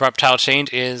sudden abrupt title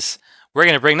change is we're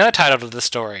going to bring another title to the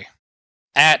story.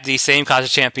 At the same Clash of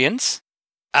Champions,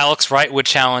 Alex Wright would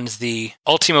challenge the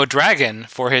Ultimo Dragon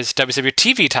for his WCW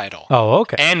TV title. Oh,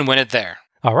 okay. And win it there.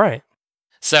 All right.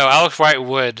 So Alex Wright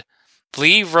would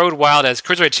leave Road Wild as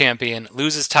Cruiserweight Champion,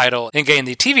 lose his title, and gain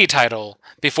the TV title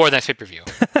before the next pay-per-view.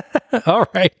 All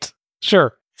right.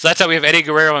 Sure. So that's how we have Eddie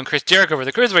Guerrero and Chris Jericho for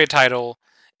the Cruiserweight title,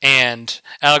 and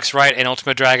Alex Wright and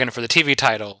Ultimate Dragon for the TV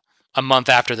title a month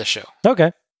after the show.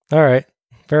 Okay. All right.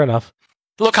 Fair enough.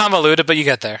 A little convoluted, but you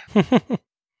get there.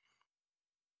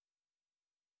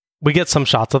 We get some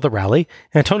shots of the rally,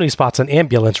 and Tony spots an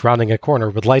ambulance rounding a corner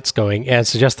with lights going and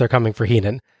suggests they're coming for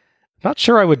Heenan. Not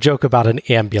sure I would joke about an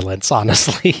ambulance,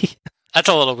 honestly. That's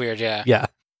a little weird, yeah. Yeah.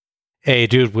 A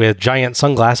dude with giant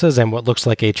sunglasses and what looks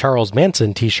like a Charles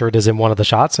Manson t-shirt is in one of the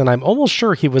shots, and I'm almost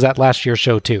sure he was at last year's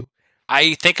show too.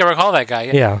 I think I recall that guy.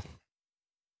 Yeah.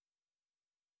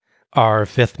 Our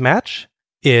fifth match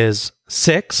is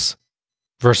Syxx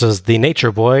versus the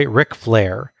Nature Boy, Ric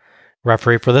Flair.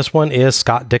 Referee for this one is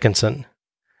Scott Dickinson.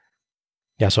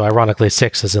 Yeah, so ironically,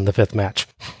 Syxx is in the fifth match.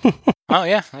 Oh,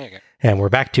 yeah. There you go. And we're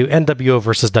back to NWO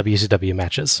versus WCW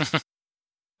matches.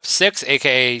 Syxx,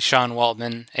 a.k.a. Sean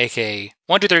Waltman, a.k.a.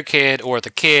 123 Kid, or The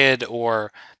Kid,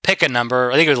 or pick a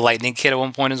number. I think it was Lightning Kid at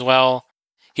one point as well.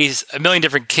 He's a million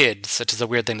different kids, which is a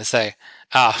weird thing to say.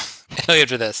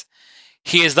 After this.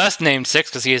 He is thus named Syxx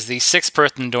because he is the sixth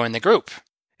person to join the group.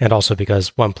 And also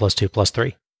because 1 + 2 +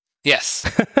 3. Yes.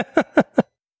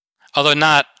 Although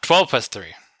not 12 plus 3.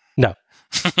 No.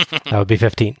 That would be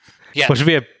 15. Yeah. Which would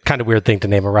be a kind of weird thing to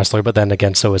name a wrestler, but then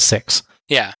again, so is 6.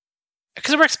 Yeah.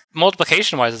 Because it works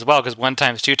multiplication-wise as well, because 1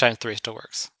 times 2 times 3 still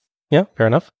works. Yeah, fair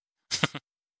enough. But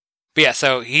yeah,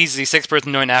 so he's the sixth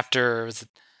person joined after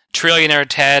Trillionaire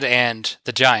Ted and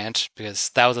the Giant, because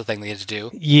that was the thing they had to do.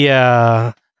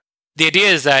 Yeah. The idea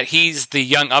is that he's the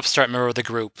young upstart member of the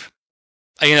group.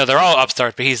 They're all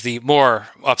upstart, but he's the more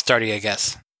upstarty, I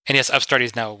guess. And yes, upstarty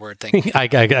is now a word thing. I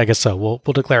guess so.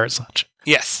 We'll declare it such.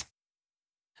 Yes.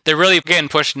 They're really, again,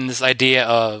 pushing this idea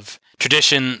of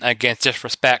tradition against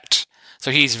disrespect. So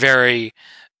he's very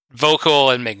vocal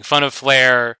and making fun of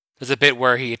Flair. There's a bit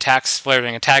where he attacks Flair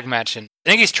during a tag match, and I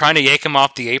think he's trying to yank him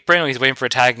off the apron when he's waiting for a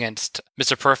tag against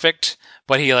Mr. Perfect,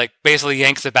 but he basically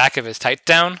yanks the back of his tights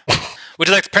down, which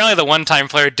is apparently the one time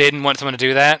Flair didn't want someone to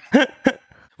do that,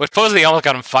 which supposedly almost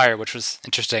got him fired, which was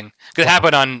interesting, because it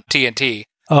happened on TNT.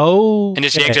 Oh. And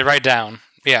just yanked it right down.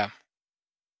 Yeah.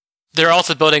 They're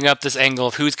also building up this angle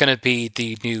of who's going to be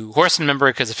the new Horseman member,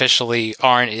 because officially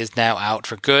Arn is now out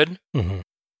for good. Mm-hmm.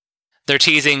 They're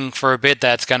teasing for a bit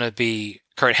that's going to be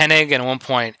Kurt Hennig, and at one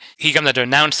point he comes out to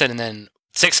announce it, and then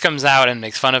Syxx comes out and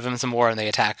makes fun of him some more, and they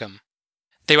attack him.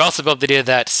 They also built the idea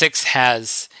that Syxx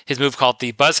has his move called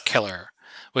the Buzz Killer,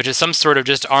 which is some sort of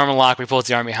just arm lock where he pulls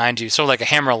the arm behind you, sort of like a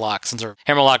hammerlock, some sort of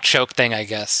hammerlock choke thing, I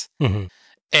guess. Mm-hmm.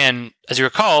 And as you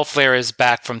recall, Flair is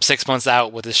back from 6 months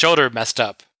out with his shoulder messed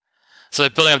up. So they're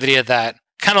building up the idea that,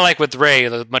 kind of like with Ray,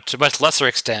 to a much lesser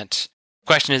extent, the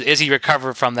question is he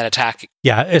recovered from that attack?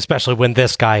 Yeah, especially when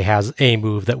this guy has a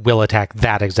move that will attack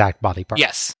that exact body part.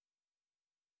 Yes.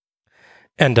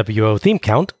 NWO theme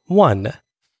count 1.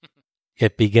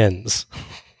 It begins.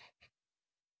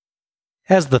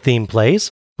 As the theme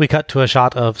plays, we cut to a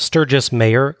shot of Sturgis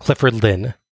Mayor Clifford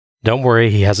Lynn. Don't worry,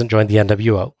 he hasn't joined the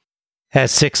NWO.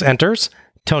 As Six enters,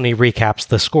 Tony recaps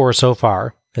the score so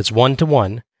far. It's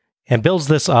 1-1, and builds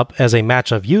this up as a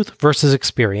match of youth versus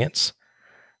experience.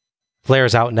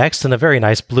 Flair's out next in a very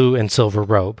nice blue and silver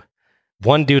robe.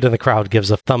 One dude in the crowd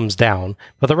gives a thumbs down,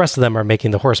 but the rest of them are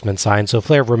making the horseman sign, so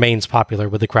Flair remains popular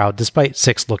with the crowd despite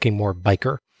Six looking more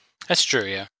biker. That's true,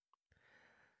 yeah.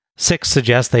 Six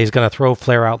suggests that he's going to throw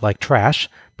Flair out like trash,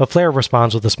 but Flair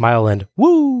responds with a smile and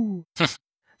woo!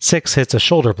 Six hits a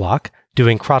shoulder block,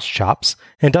 doing crotch chops,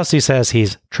 and Dusty says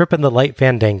he's tripping the light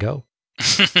fandango.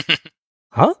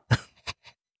 Huh?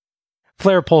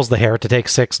 Flair pulls the hair to take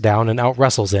Six down and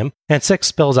out-wrestles him, and Six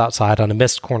spills outside on a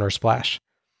missed corner splash.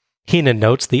 Heenan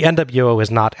notes the NWO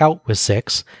is not out with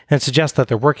Six, and suggests that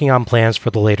they're working on plans for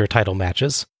the later title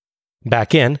matches.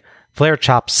 Back in, Flair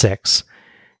chops Six,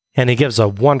 and he gives a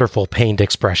wonderful pained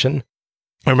expression.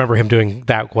 I remember him doing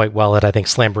that quite well at, I think,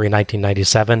 Slamboree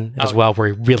 1997 as well,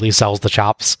 where he really sells the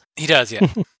chops. He does, yeah.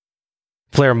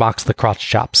 Flair mocks the crotch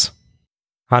chops.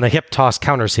 On a hip toss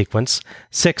counter sequence,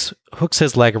 Six hooks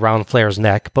his leg around Flair's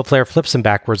neck, but Flair flips him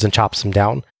backwards and chops him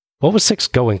down. What was Six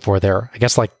going for there? I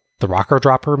guess like the rocker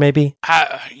dropper, maybe?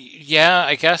 Yeah,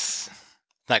 I guess.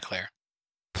 Not clear.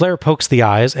 Flair pokes the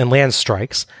eyes and lands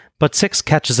strikes, but Six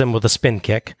catches him with a spin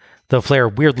kick, though Flair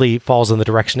weirdly falls in the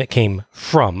direction it came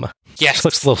from. Yes. Which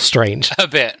looks a little strange. A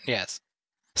bit, yes.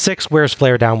 Six wears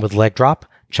Flair down with leg drop,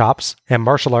 chops, and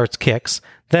martial arts kicks,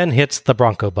 then hits the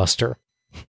Bronco Buster.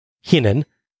 Heenan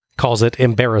calls it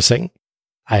embarrassing.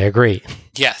 I agree.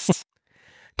 Yes.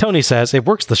 Tony says it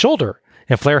works the shoulder,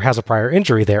 and Flair has a prior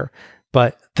injury there,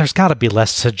 but there's got to be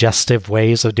less suggestive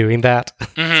ways of doing that.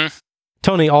 Mm-hmm.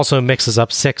 Tony also mixes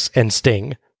up Six and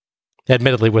Sting.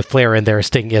 Admittedly, with Flair in there,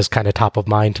 Sting is kind of top of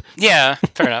mind. Yeah,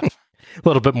 fair enough. A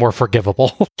little bit more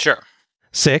forgivable. Sure.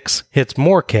 Six hits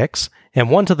more kicks, and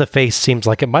one to the face seems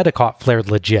like it might have caught Flair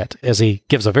legit, as he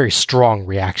gives a very strong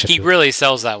reaction. He really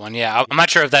sells that one, yeah. I'm not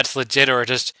sure if that's legit or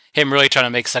just him really trying to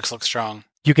make Six look strong.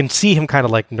 You can see him kind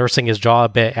of like nursing his jaw a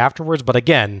bit afterwards, but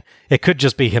again, it could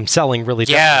just be him selling really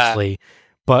generously.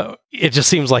 But it just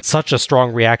seems like such a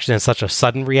strong reaction and such a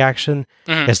sudden reaction.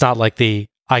 Mm-hmm. It's not like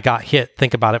I got hit,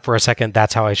 think about it for a second,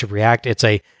 that's how I should react. It's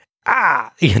a,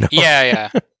 Yeah.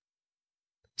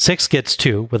 Six gets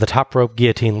two with a top rope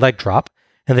guillotine leg drop,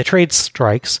 and they trade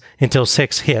strikes until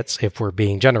Six hits, if we're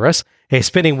being generous, a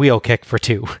spinning wheel kick for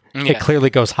two. Yeah. It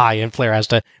clearly goes high, and Flair has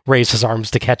to raise his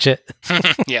arms to catch it.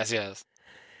 Yes.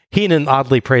 Heenan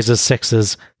oddly praises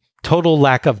Six's total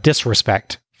lack of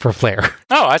disrespect for Flair.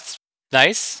 Oh, that's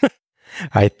nice.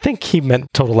 I think he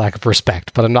meant total lack of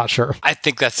respect, but I'm not sure. I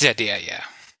think that's the idea, yeah.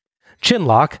 Chin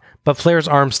lock, but Flair's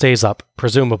arm stays up,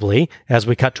 presumably, as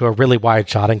we cut to a really wide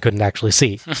shot and couldn't actually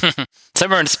see.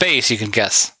 Somewhere in space, you can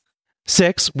guess.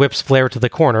 Six whips Flair to the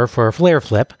corner for a Flair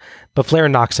flip, but Flair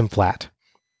knocks him flat.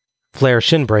 Flair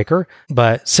shin breaker,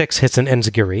 but Six hits an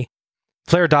enziguri.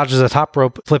 Flair dodges a top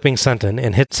rope flipping senton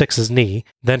and hits Six's knee,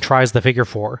 then tries the figure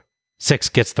four. Six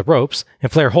gets the ropes,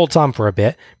 and Flair holds on for a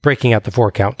bit, breaking at the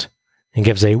 4 count, and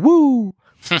gives a woo!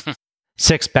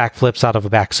 Six backflips out of a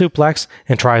back suplex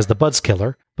and tries the Bud's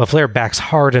Killer, but Flair backs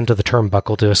hard into the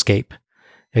turnbuckle to escape.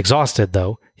 Exhausted,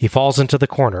 though, he falls into the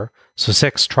corner, so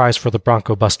Six tries for the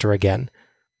Bronco Buster again,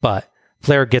 but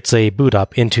Flair gets a boot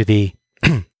up into the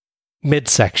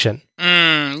midsection.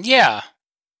 Yeah.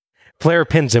 Flair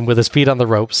pins him with his feet on the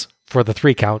ropes for the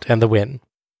 3 count and the win.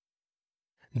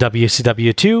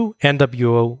 WCW 2,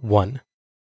 NWO 1.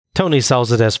 Tony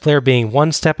sells it as Flair being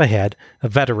one step ahead, a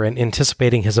veteran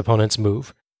anticipating his opponent's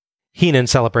move. Heenan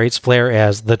celebrates Flair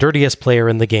as the dirtiest player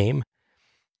in the game.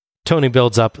 Tony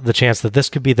builds up the chance that this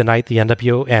could be the night the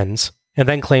NWO ends, and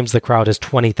then claims the crowd is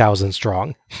 20,000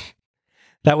 strong.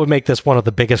 That would make this one of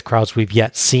the biggest crowds we've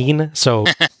yet seen, so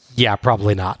yeah,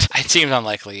 probably not. It seems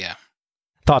unlikely, yeah.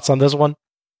 Thoughts on this one?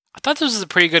 I thought this was a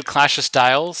pretty good clash of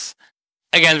styles.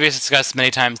 Again, we've discussed many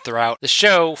times throughout the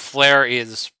show, Flair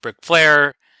is Ric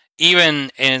Flair. Even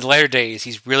in his later days,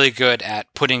 he's really good at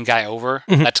putting guy over.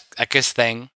 Mm-hmm. That's like his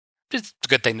thing. It's a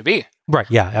good thing to be. Right,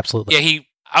 yeah, absolutely. Yeah, he,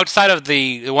 outside of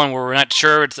the one where we're not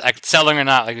sure it's like selling or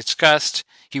not, like we discussed,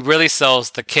 he really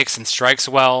sells the kicks and strikes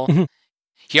well. Mm-hmm.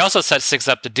 He also sets Six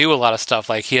up to do a lot of stuff.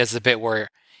 Like he has a bit where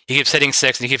he keeps hitting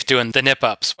Six and he keeps doing the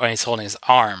nip-ups when he's holding his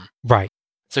arm. Right.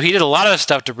 So he did a lot of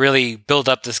stuff to really build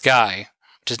up this guy,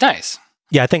 which is nice.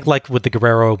 Yeah, I think like with the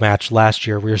Guerrero match last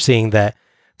year, we were seeing that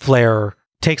Flair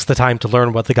takes the time to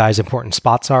learn what the guy's important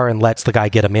spots are and lets the guy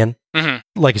get him in.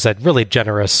 Mm-hmm. Like you said, really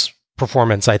generous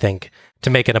performance, I think, to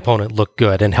make an opponent look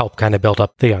good and help kind of build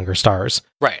up the younger stars.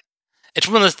 Right. It's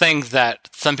one of those things that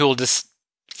some people just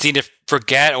seem to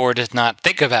forget or just not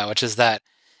think about, which is that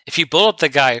if you blow up the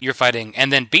guy you're fighting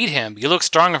and then beat him, you look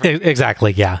stronger.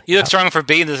 Exactly, yeah. You look stronger for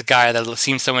beating this guy that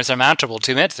seemed so insurmountable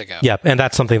 2 minutes ago. Yep, and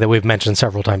that's something that we've mentioned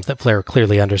several times that Flair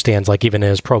clearly understands, like even in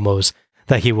his promos,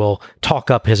 that he will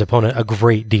talk up his opponent a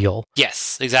great deal.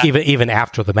 Yes, exactly. Even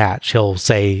after the match, he'll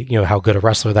say, how good a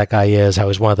wrestler that guy is, how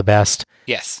he's one of the best.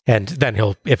 Yes. And then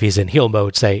he'll, if he's in heel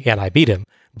mode, say, and I beat him.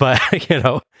 But,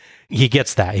 he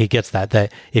gets that. He gets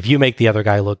that if you make the other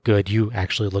guy look good, you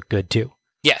actually look good too.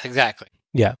 Yes, exactly.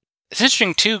 Yeah. It's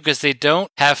interesting, too, because they don't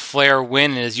have Flair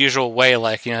win in his usual way,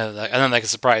 like, and then like a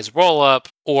surprise roll-up,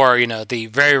 or, the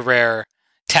very rare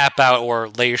tap-out or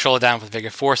lay your shoulder down with a figure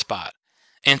 4 spot.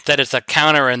 Instead, it's a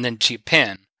counter and then cheap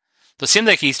pin. So it seems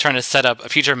like he's trying to set up a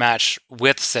future match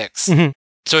with Six. Mm-hmm.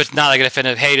 So it's not like a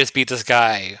definitive, hey, just beat this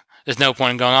guy. There's no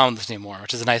point in going on with this anymore,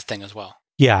 which is a nice thing as well.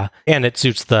 Yeah, and it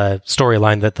suits the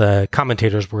storyline that the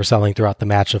commentators were selling throughout the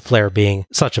match of Flair being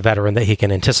such a veteran that he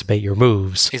can anticipate your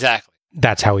moves. Exactly.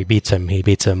 That's how he beats him. He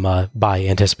beats him by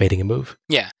anticipating a move.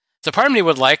 Yeah. So part of me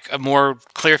would like a more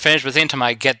clear finish, but at the same time,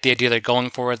 I get the idea they're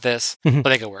going for with this. But I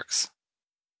think it works.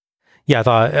 Yeah, I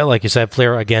thought, like you said,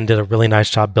 Flair again did a really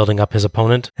nice job building up his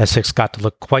opponent, as Six got to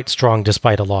look quite strong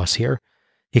despite a loss here.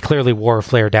 He clearly wore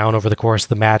Flair down over the course of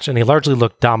the match, and he largely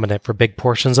looked dominant for big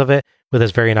portions of it with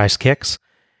his very nice kicks.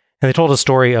 And they told a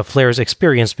story of Flair's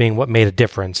experience being what made a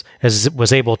difference, as it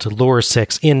was able to lure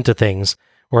Six into things,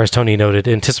 or as Tony noted,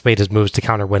 anticipate his moves to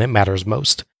counter when it matters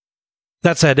most.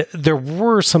 That said, there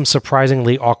were some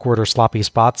surprisingly awkward or sloppy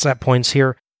spots at points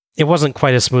here. It wasn't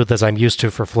quite as smooth as I'm used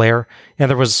to for Flair, and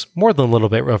there was more than a little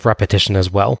bit of repetition as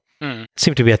well.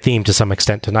 Seemed to be a theme to some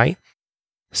extent tonight.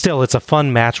 Still, it's a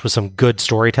fun match with some good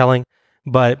storytelling,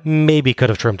 but maybe could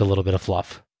have trimmed a little bit of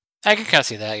fluff. I can kind of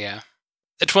see that, yeah.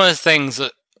 It's one of those things,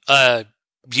 a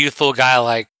youthful guy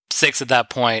like Six at that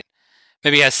point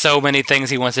maybe has so many things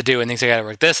he wants to do and thinks I gotta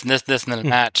work this and this, and then a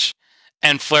match.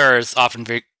 And Flair is often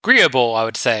very agreeable, I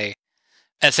would say.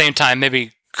 At the same time,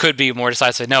 maybe could be more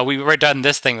decisive. No, we've already done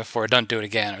this thing before, don't do it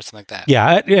again, or something like that.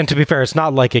 Yeah, and to be fair, it's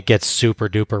not like it gets super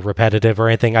duper repetitive or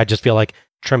anything. I just feel like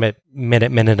trim it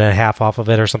minute and a half off of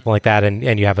it or something like that,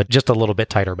 and you have just a little bit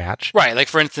tighter match. Right, like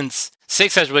for instance,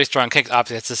 Six has really strong kicks,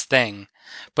 obviously it's this thing,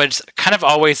 but it's kind of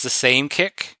always the same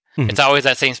kick. It's always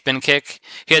that same spin kick.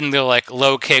 He doesn't do like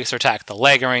low kicks or attack the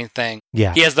leg or anything.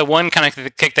 Yeah. He has the one kind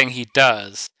of kick thing he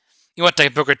does. You want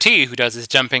like Booker T, who does his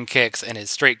jumping kicks and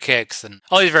his straight kicks and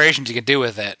all these variations you can do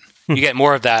with it. You get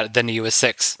more of that than you with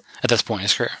Six at this point in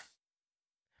his career.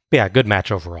 Yeah, good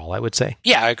match overall, I would say.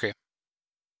 Yeah, I agree.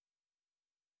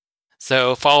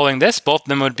 So following this, both of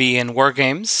them would be in War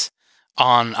Games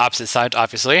on opposite sides,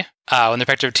 obviously, when the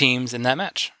respective teams in that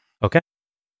match. Okay.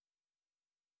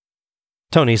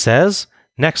 Tony says,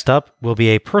 next up will be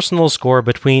a personal score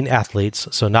between athletes,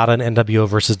 so not an NWO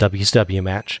versus WCW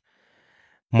match.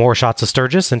 More shots of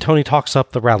Sturgis, and Tony talks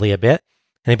up the rally a bit,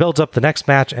 and he builds up the next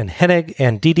match and Hennig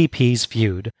and DDP's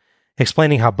feud,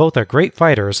 explaining how both are great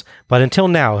fighters, but until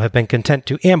now have been content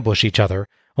to ambush each other,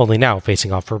 only now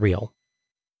facing off for real.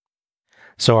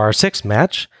 So our sixth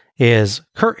match is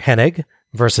Curt Hennig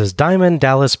versus Diamond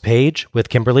Dallas Page with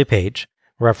Kimberly Page.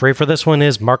 Referee for this one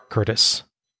is Mark Curtis.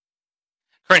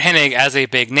 Curt Hennig, as a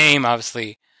big name,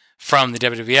 obviously, from the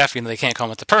WWF, even though they can't call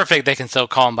him the Perfect, they can still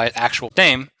call him by his actual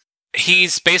name.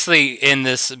 He's basically in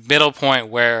this middle point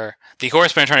where the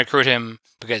Horsemen are trying to recruit him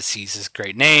because he's this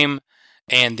great name,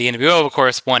 and the NWO, of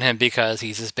course, want him because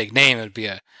he's this big name. It would be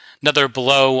another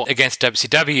blow against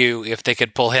WCW if they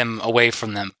could pull him away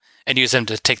from them and use him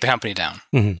to take the company down.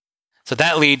 Mm-hmm. So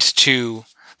that leads to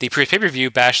the previous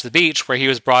pay-per-view, Bash the Beach, where he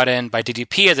was brought in by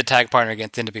DDP as a tag partner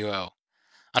against NWO.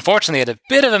 Unfortunately, he had a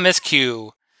bit of a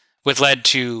miscue, which led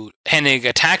to Hennig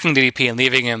attacking DDP and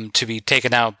leaving him to be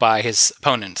taken out by his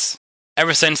opponents.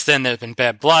 Ever since then, there's been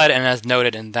bad blood, and as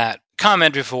noted in that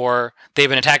comment before, they've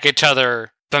been attacking each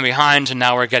other from behind, and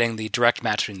now we're getting the direct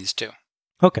match between these two.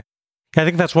 Okay. I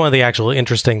think that's one of the actual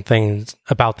interesting things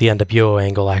about the NWO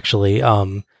angle, actually,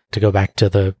 to go back to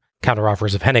the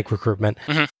counteroffers of Hennig recruitment.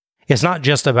 Mm-hmm. It's not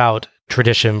just about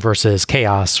tradition versus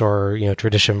chaos or,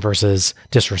 tradition versus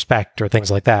disrespect or things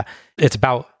like that. It's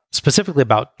specifically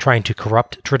about trying to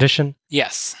corrupt tradition.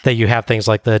 Yes. That you have things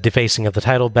like the defacing of the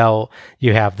title belt.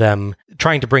 You have them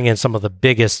trying to bring in some of the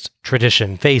biggest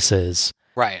tradition faces.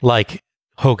 Right. Like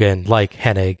Hogan, like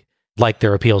Hennig, like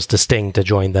their appeals to Sting to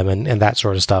join them and that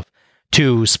sort of stuff,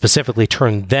 to specifically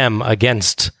turn them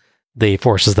against the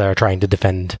forces that are trying to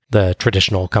defend the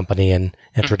traditional company and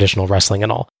traditional wrestling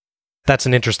and all. That's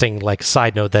an interesting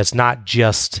side note. That's not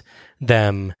just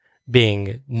them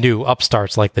being new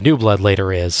upstarts like the New Blood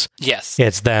later is. Yes.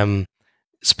 It's them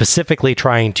specifically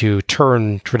trying to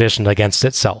turn tradition against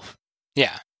itself.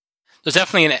 Yeah. There's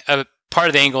definitely a part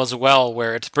of the angle as well,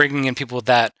 where it's bringing in people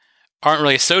that aren't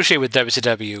really associated with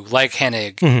WCW, like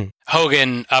Hennig,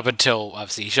 Hogan, up until,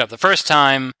 obviously, he showed up the first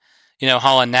time.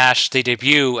 Hall and Nash, they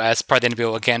debut as part of the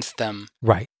NWO against them.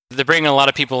 Right. They're bringing a lot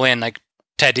of people in, like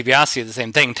Ted DiBiase, the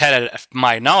same thing. Ted,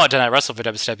 my knowledge, did not wrestle for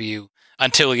WCW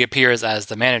until he appears as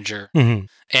the manager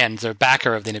and the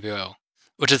backer of the NWO,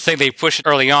 which is the thing they pushed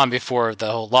early on before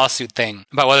the whole lawsuit thing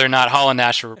about whether or not Hall and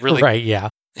Nash were really... Right, yeah.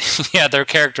 yeah, they're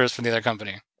characters from the other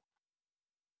company.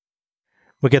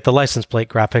 We get the license plate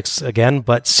graphics again,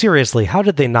 but seriously, how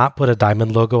did they not put a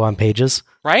diamond logo on Page's?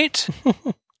 Right?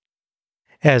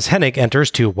 As Hennig enters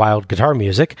to wild guitar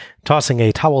music, tossing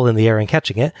a towel in the air and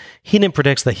catching it, Heenan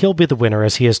predicts that he'll be the winner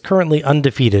as he is currently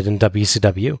undefeated in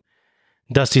WCW.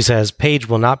 Dusty says Page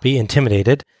will not be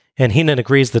intimidated, and Heenan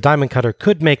agrees the Diamond Cutter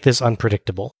could make this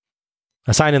unpredictable.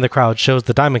 A sign in the crowd shows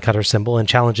the Diamond Cutter symbol and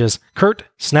challenges, "Kurt,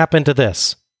 snap into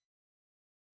this."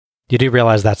 You do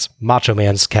realize that's Macho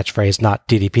Man's catchphrase, not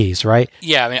DDP's, right?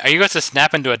 Yeah, I mean, are you going to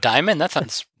snap into a diamond? That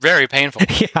sounds very painful.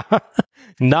 Yeah,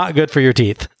 not good for your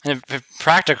teeth. And if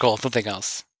practical, something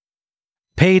else.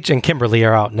 Page and Kimberly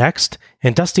are out next,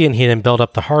 and Dusty and Heenan build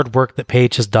up the hard work that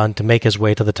Page has done to make his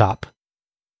way to the top.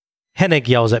 Hennig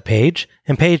yells at Page,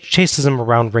 and Page chases him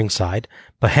around ringside,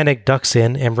 but Hennig ducks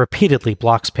in and repeatedly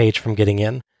blocks Page from getting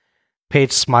in.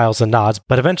 Page smiles and nods,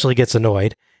 but eventually gets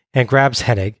annoyed, and grabs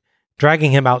Hennig,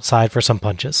 dragging him outside for some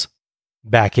punches.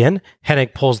 Back in,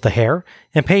 Hennig pulls the hair,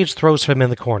 and Page throws him in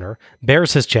the corner,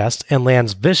 bares his chest, and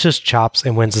lands vicious chops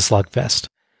and wins the slugfest.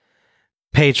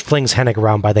 Page flings Hennig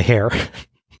around by the hair.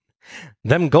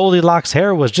 "Them Goldilocks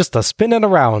hair was just a spinning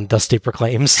around," Dusty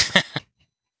proclaims.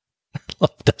 I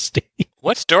love Dusty.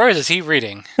 What stories is he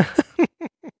reading?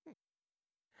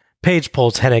 Page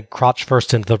pulls Hennig crotch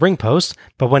first into the ring post,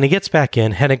 but when he gets back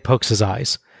in, Hennig pokes his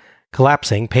eyes.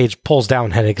 Collapsing, Page pulls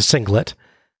down Hennig's singlet.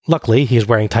 Luckily, he is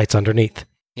wearing tights underneath.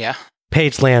 Yeah.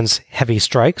 Page lands heavy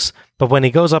strikes, but when he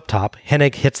goes up top,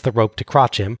 Hennig hits the rope to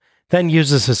crotch him, then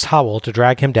uses his towel to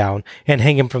drag him down and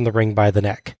hang him from the ring by the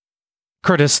neck.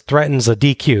 Curtis threatens a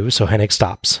DQ, so Hennig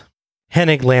stops.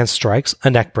 Hennig lands strikes, a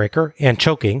neckbreaker, and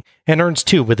choking, and earns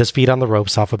 2 with his feet on the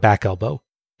ropes off a back elbow.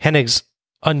 Hennig's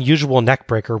unusual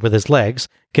neckbreaker with his legs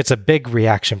gets a big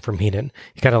reaction from Heenan.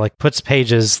 He kind of puts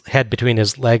Page's head between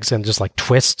his legs and just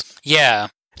twists. Yeah.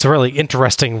 It's a really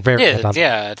interesting variant.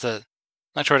 Yeah, it's a...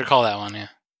 Not sure what to call that one, yeah.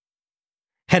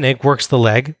 Hennig works the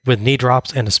leg with knee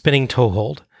drops and a spinning toe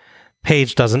hold.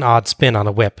 Page does an odd spin on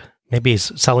a whip. Maybe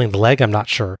he's selling the leg, I'm not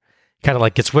sure. Kind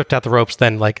of gets whipped out the ropes,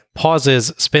 then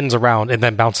pauses, spins around, and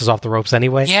then bounces off the ropes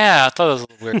anyway. Yeah, I thought it was a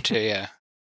little weird too, yeah.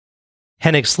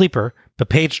 Hennig sleeper, but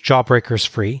Page jawbreakers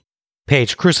free.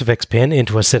 Page crucifix pin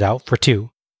into a sit-out for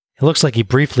 2. It looks like he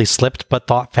briefly slipped, but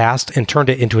thought fast and turned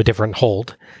it into a different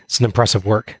hold. It's an impressive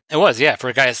work. It was, yeah, for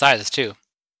a guy his size, too.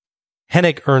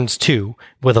 Hennig earns 2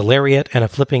 with a lariat and a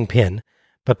flipping pin,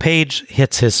 but Page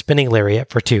hits his spinning lariat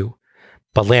for 2,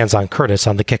 but lands on Curtis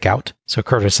on the kickout, so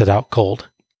Curtis is out cold.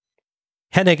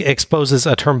 Hennig exposes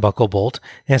a turnbuckle bolt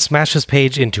and smashes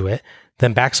Page into it,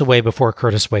 then backs away before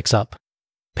Curtis wakes up.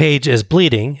 Page is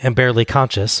bleeding and barely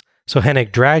conscious, so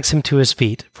Hennig drags him to his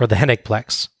feet for the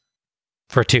Hennigplex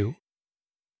for 2.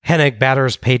 Hennig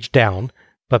batters Page down,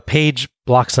 but Page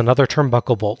blocks another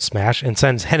turnbuckle bolt smash and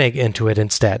sends Hennig into it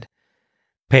instead.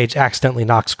 Page accidentally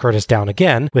knocks Curtis down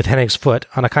again with Hennig's foot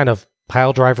on a kind of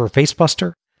piledriver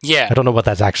facebuster. Yeah. I don't know what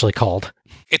that's actually called.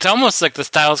 It's almost like the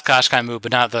Styles Clash kind of move,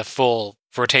 but not the full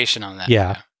rotation on that.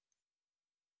 Yeah.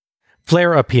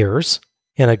 Flair appears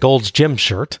in a Gold's Gym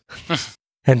shirt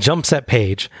and jumps at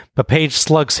Page, but Page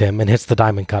slugs him and hits the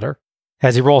Diamond Cutter.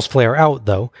 As he rolls Flair out,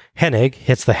 though, Hennig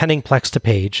hits the Hennigplex to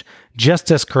Page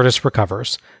just as Curtis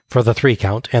recovers for the 3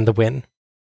 count and the win.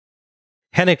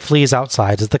 Hennig flees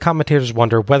outside as the commentators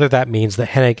wonder whether that means that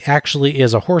Hennig actually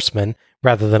is a horseman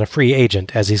rather than a free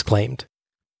agent, as he's claimed.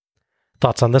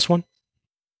 Thoughts on this one?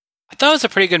 I thought it was a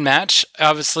pretty good match.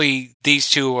 Obviously, these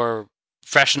two are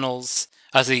professionals.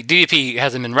 Obviously, DDP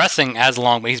hasn't been wrestling as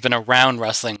long, but he's been around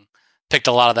wrestling. Picked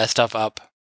a lot of that stuff up.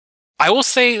 I will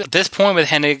say, at this point with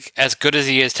Hennig, as good as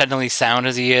he is, technically sound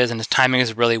as he is, and his timing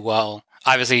is really well,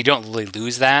 obviously you don't really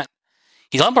lose that.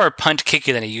 He's a lot more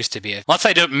punch-kicky than he used to be. Unless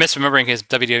I don't misremembering his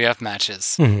WWF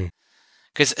matches.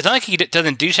 Because it's not like he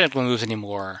doesn't do technical moves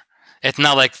anymore. It's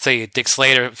not like, say, Dick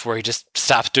Slater, where he just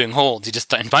stops doing holds. He just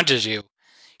punches you.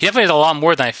 He definitely does a lot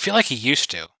more than I feel like he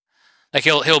used to.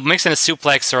 He'll mix in a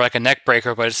suplex or a neck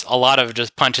breaker, but it's a lot of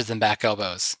just punches and back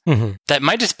elbows. That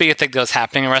might just be a thing that was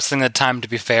happening in wrestling at the time, to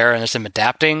be fair, and there's some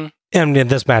adapting. And in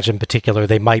this match in particular,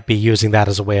 they might be using that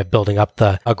as a way of building up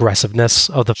the aggressiveness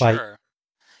of the fight. Sure.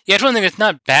 Yeah, it's one thing. It's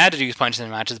not bad to use punches in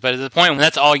matches, but at the point when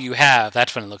that's all you have,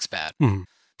 that's when it looks bad.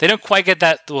 They don't quite get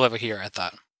that over here, I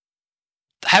thought.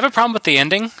 I have a problem with the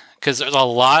ending, because there's a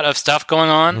lot of stuff going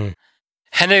on.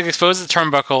 Hennig exposes the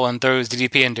turnbuckle and throws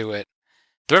DDP into it.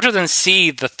 The Ref doesn't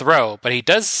see the throw, but he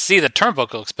does see the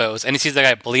turnbuckle exposed, and he sees the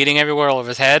guy bleeding everywhere all over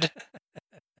his head.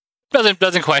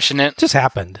 Doesn't question it. Just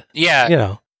happened.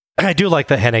 Yeah. I do like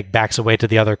that Hennig backs away to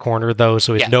the other corner, though,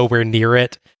 so he's nowhere near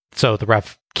it, so the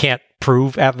ref can't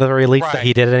prove, at the very least, that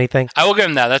he did anything. I will give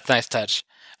him that. That's a nice touch.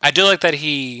 I do like that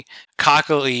he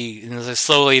cockily and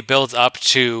slowly builds up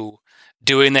to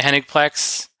doing the Hennig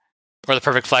Plex, or the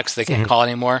perfect flex they can't call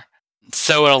anymore.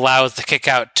 So it allows the kick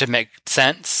out to make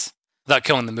sense without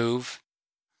killing the move.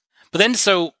 But then,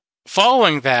 so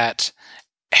following that,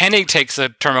 Hennig takes a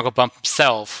turnbuckle bump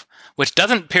himself, which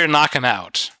doesn't appear to knock him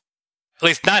out. At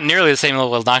least not nearly the same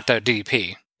level as knocked out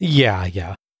DDP.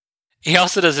 Yeah. He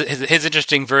also does his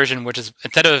interesting version, which is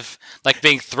instead of like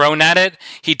being thrown at it,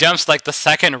 he dumps like the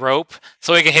second rope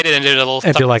so he can hit it and do a little...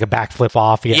 And do like a backflip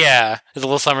off. Yeah, there's a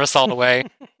little somersault away.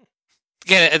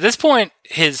 Again, at this point,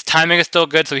 his timing is still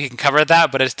good, so he can cover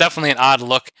that, but it's definitely an odd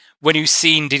look when you've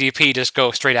seen DDP just go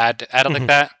straight at it like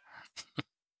that.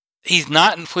 He's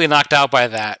not completely knocked out by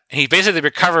that. He basically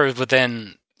recovers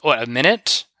within, a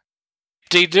minute?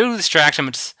 To do the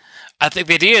distraction, I think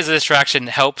the idea is the distraction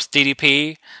helps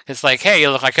DDP. It's like, hey,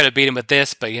 look, I could have beat him with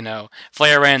this, but,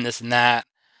 Flair ran this and that.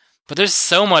 But there's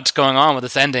so much going on with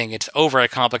this ending, it's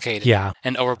over-complicated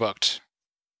and overbooked.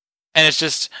 And it's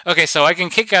just, okay, so I can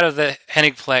kick out of the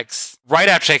Hennig Plex right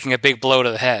after taking a big blow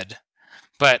to the head.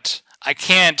 But I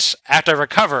can't after I've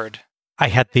recovered. I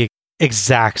had the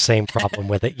exact same problem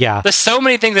with it, yeah. There's so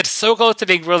many things that's so close to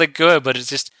being really good, but it's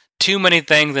just too many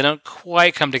things that don't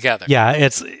quite come together. Yeah,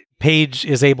 Page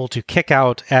is able to kick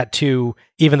out at 2,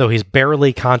 even though he's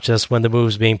barely conscious when the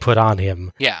move's being put on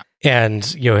him. Yeah. And,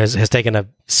 has taken a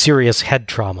serious head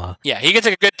trauma. Yeah, he gets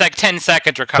a good 10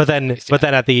 seconds recovery. But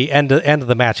then at the end of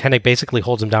the match, Hennig basically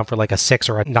holds him down for like a 6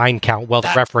 or a 9 count while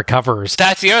the ref recovers.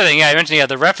 That's the other thing. Yeah, I mentioned,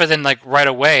 the ref isn't like right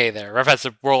away there. The ref has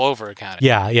to roll over a count.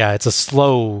 Yeah, it's a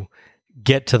slow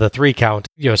get to the 3 count,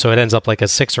 so it ends up like a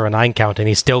 6 or a 9 count, and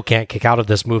he still can't kick out of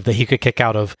this move that he could kick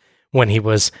out of when he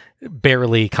was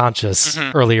barely conscious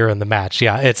earlier in the match.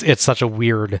 Yeah, it's such a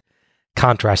weird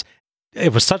contrast.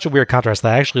 It was such a weird contrast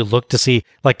that I actually looked to see,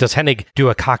 like, does Hennig do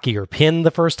a cocky or pin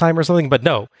the first time or something? But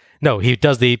no, he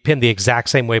does the pin the exact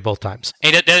same way both times.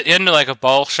 He didn't do like a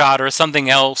ball shot or something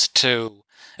else to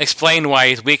explain why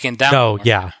he's weakened down. No,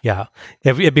 yeah.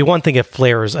 It'd be one thing if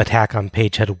Flair's attack on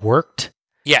Page had worked.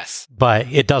 Yes. But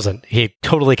it doesn't. He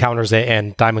totally counters it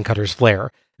and Diamond Cutters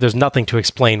Flair. There's nothing to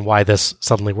explain why this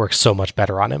suddenly works so much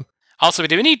better on him. Also,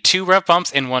 do we need 2 ref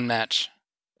bumps in one match?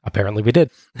 Apparently we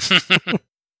did.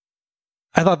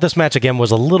 I thought this match, again, was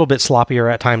a little bit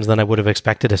sloppier at times than I would have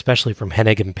expected, especially from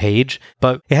Hennig and Page,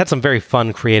 but it had some very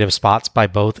fun, creative spots by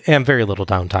both, and very little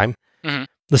downtime.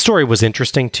 The story was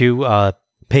interesting, too.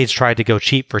 Page tried to go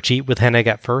cheat for cheat with Hennig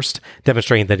at first,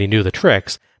 demonstrating that he knew the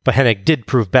tricks, but Hennig did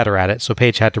prove better at it, so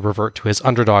Page had to revert to his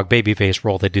underdog babyface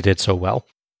role that he did so well.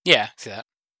 Yeah, see that.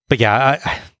 But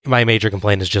yeah, my major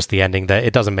complaint is just the ending, that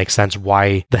it doesn't make sense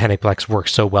why the Hennig Plex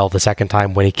works so well the second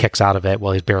time when he kicks out of it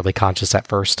while he's barely conscious at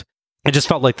first. It just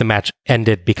felt like the match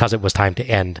ended because it was time to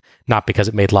end, not because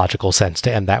it made logical sense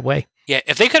to end that way. Yeah,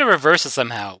 if they could have reversed it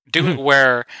somehow, do it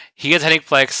where he gets Hennig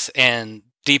Plex and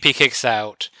DP kicks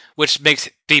out, which makes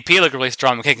DP look really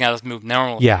strong when kicking out this move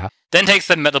normally. Yeah. Then takes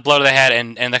the blow to the head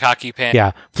and the cocky pin.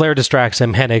 Yeah. Flair distracts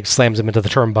him, Hennig slams him into the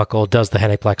turnbuckle, does the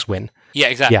Hennig Plex win. Yeah,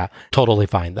 exactly. Yeah, totally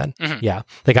fine then. Yeah,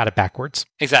 they got it backwards.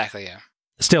 Exactly, yeah.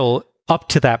 Still, up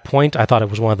to that point, I thought it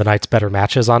was one of the night's better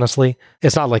matches, honestly.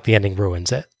 It's not like the ending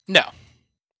ruins it. No.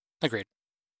 Agreed.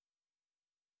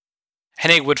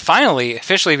 Hennig would finally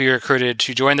officially be recruited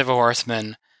to join the Four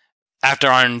Horsemen after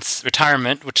Arn's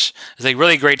retirement, which is a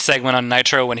really great segment on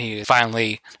Nitro when he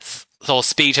finally, his whole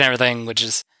speech and everything, which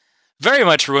is very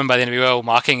much ruined by the NWO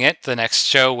mocking it the next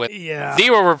show with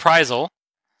zero reprisal.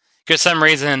 Because for some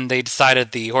reason they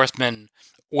decided the Horsemen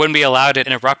wouldn't be allowed to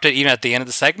interrupt it even at the end of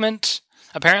the segment,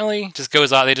 apparently. Just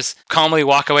goes on, they just calmly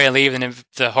walk away and leave, and then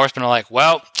the Horsemen are like,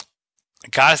 well,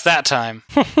 got us that time,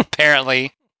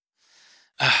 apparently.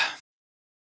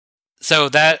 So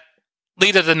that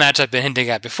leads up to the match I've been hinting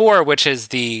at before, which is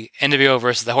the NWO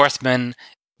versus the Horsemen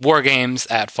War Games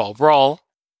at Fall Brawl.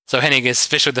 So Hennig is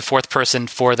officially the 4th person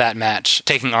for that match,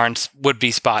 taking Arn's would-be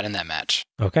spot in that match.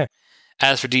 Okay.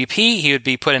 As for DP, he would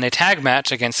be put in a tag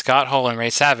match against Scott Hall and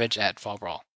Ray Savage at Fall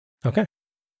Brawl. Okay.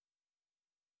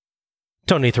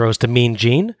 Tony throws to Mean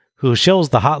Gene, who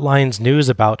shills the Hotline's news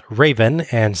about Raven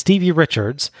and Stevie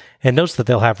Richards, and notes that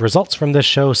they'll have results from this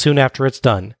show soon after it's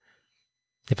done.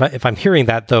 If I'm hearing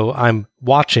that, though, I'm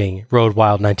watching Road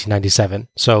Wild 1997.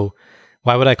 So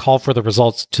why would I call for the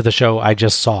results to the show I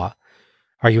just saw?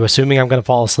 Are you assuming I'm going to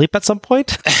fall asleep at some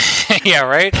point? Yeah,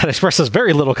 right? That expresses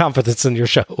very little confidence in your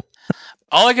show.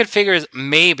 All I could figure is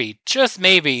maybe, just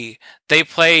maybe, they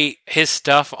play his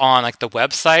stuff on like the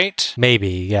website. Maybe,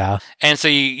 yeah. And so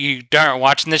you aren't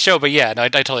watching the show, but yeah, no, I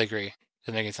totally agree.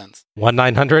 Doesn't make any sense.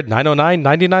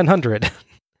 1-900-909-9900.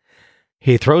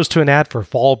 He throws to an ad for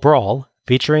Fall Brawl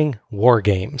featuring War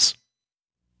Games.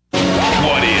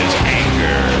 What is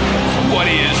anger? What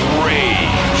is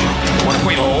rage? What if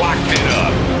we locked it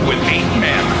up with 8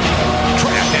 men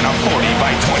trapped in a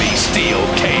 40x20 steel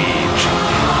cage?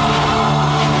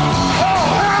 Oh,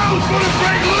 hell's gonna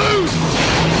break loose!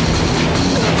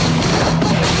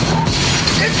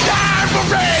 It's time for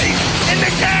rage in the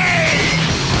cage!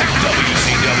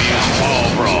 WCW's Fall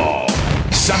Brawl.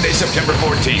 Sunday, September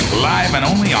 14th, live and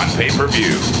only on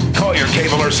pay-per-view. Call your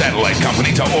cable or satellite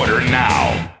company to order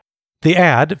now. The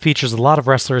ad features a lot of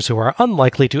wrestlers who are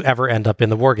unlikely to ever end up in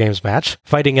the War Games match,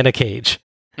 fighting in a cage.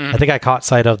 I think I caught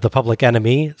sight of the Public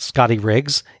Enemy, Scotty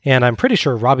Riggs, and I'm pretty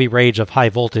sure Robbie Rage of High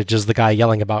Voltage is the guy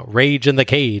yelling about Rage in the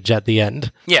Cage at the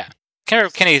end. Yeah.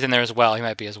 Kenny's in there as well. He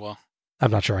might be as well.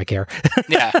 I'm not sure I care.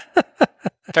 Yeah.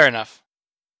 Fair enough.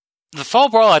 The Fall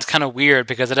Brawl ad's kind of weird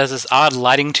because it has this odd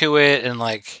lighting to it, and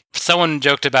like someone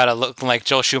joked about it looking like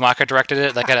Joel Schumacher directed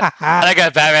it. Like a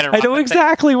Batman and I know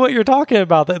exactly what you're talking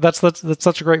about. That's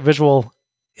such a great visual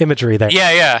imagery there.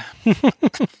 Yeah.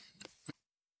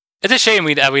 It's a shame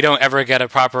we don't ever get a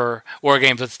proper War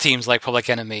Games with teams like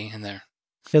Public Enemy in there.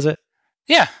 Is it?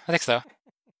 Yeah, I think so.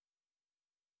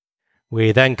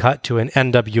 We then cut to an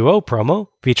NWO promo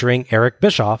featuring Eric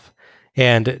Bischoff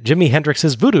and Jimi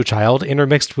Hendrix's Voodoo Child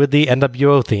intermixed with the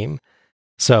NWO theme.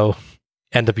 So,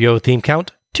 NWO theme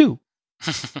count 2.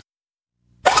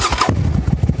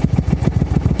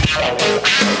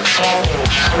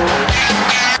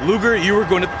 Luger, you were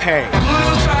going to pay.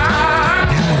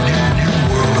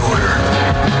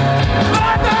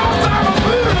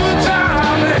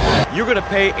 You're going to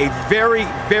pay a very,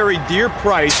 very dear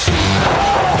price.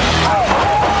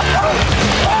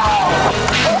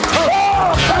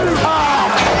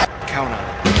 Count on it.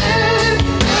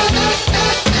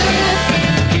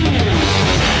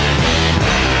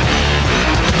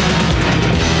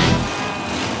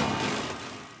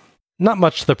 Not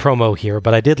much to the promo here,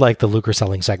 but I did like the Luger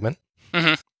selling segment.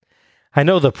 Mm-hmm. I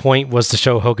know the point was to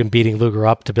show Hogan beating Luger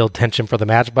up to build tension for the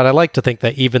match, but I like to think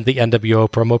that even the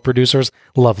NWO promo producers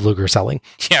love Luger selling.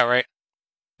 Yeah, right.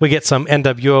 We get some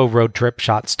NWO road trip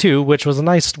shots too, which was a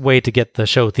nice way to get the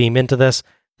show theme into this,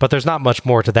 but there's not much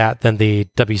more to that than the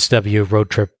WCW road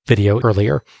trip video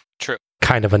earlier. True.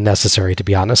 Kind of unnecessary, to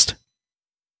be honest.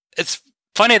 It's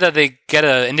funny that they get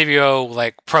an NWO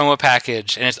like promo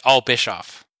package and it's all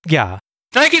Bischoff. Yeah.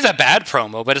 It's not like he's a bad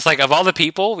promo, but it's like of all the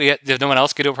people, no one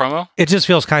else could do a promo. It just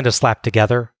feels kind of slapped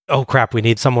together. Oh crap, we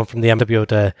need someone from the NWO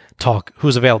to talk.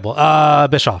 Who's available?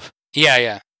 Bischoff.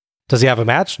 Yeah. Does he have a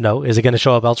match? No. Is he going to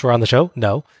show up elsewhere on the show?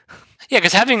 No. Yeah,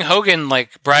 because having Hogan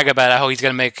like brag about how he's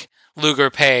going to make Luger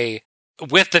pay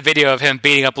with the video of him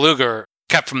beating up Luger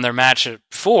cut from their match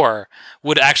before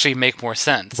would actually make more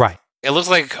sense. Right. It looks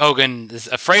like Hogan is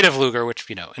afraid of Luger, which,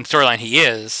 in storyline he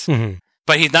is, Mm-hmm.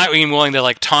 but he's not even willing to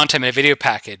like taunt him in a video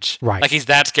package. Right. Like he's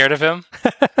that scared of him.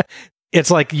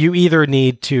 It's like you either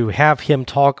need to have him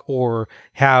talk or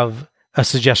have a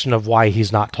suggestion of why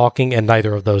he's not talking, and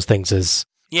neither of those things is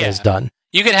done.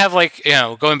 You could have like,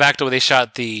 going back to where they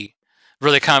shot the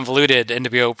really convoluted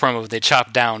NWO promo, they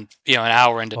chopped down, an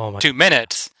hour into 2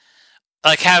 minutes.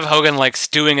 Like have Hogan like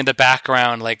stewing in the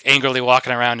background, like angrily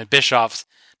walking around and Bischoff's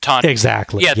taunting.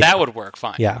 Exactly. Yeah, that would work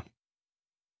fine. Yeah.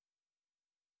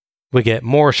 We get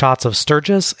more shots of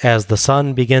Sturgis as the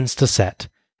sun begins to set,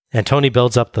 and Tony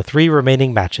builds up the 3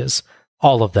 remaining matches,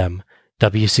 all of them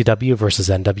WCW versus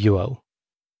NWO.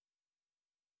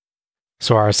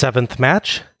 So our 7th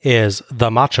match is the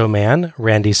Macho Man,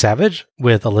 Randy Savage,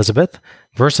 with Elizabeth,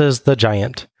 versus the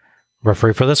Giant.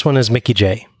 Referee for this one is Mickey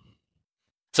J.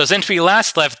 So since we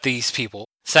last left these people,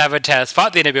 Savage has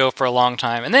fought the NWO for a long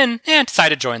time, and then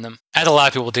decided to join them, as a lot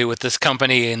of people do with this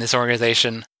company and this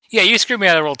organization. Yeah, you screwed me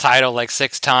out of the world title like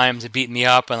 6 times and beat me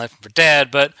up and left me for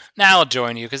dead, but now I'll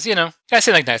join you, because, you guys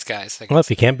seem like nice guys. Well, if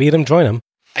you can't beat him, join him.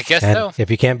 I guess and so.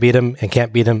 If you can't beat him, and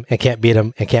can't beat him, and can't beat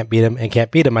him, and can't beat him, and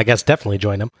can't beat him, I guess definitely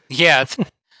join him. Yeah, at a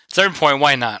certain point,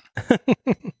 why not?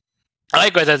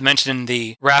 Likewise, as mentioned in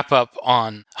the wrap-up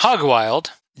on Hog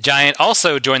Wild, Giant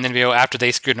also joined the NWO after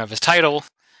they screwed him of his title,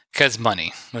 because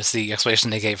money was the explanation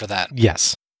they gave for that.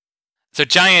 Yes. So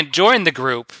Giant joined the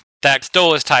group that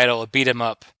stole his title and beat him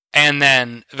up And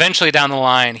then eventually down the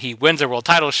line, he wins a world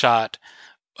title shot.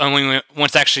 And when he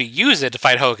wants to actually use it to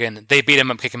fight Hogan, they beat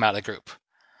him up, kick him out of the group.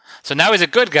 So now he's a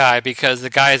good guy because the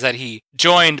guys that he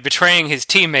joined betraying his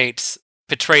teammates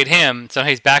betrayed him, so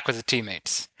he's back with his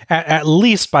teammates. At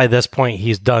least by this point,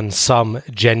 he's done some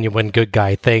genuine good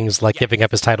guy things, like giving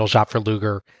up his title shot for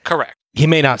Luger. Correct. He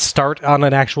may not start on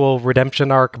an actual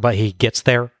redemption arc, but he gets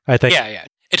there, I think. Yeah.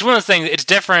 It's one of those things, it's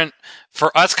different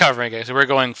for us covering it, so we're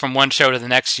going from one show to the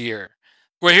next year.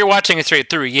 Where you're watching it straight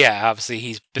through, obviously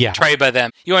he's been betrayed by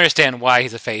them. You understand why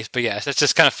he's a face, but yes, it's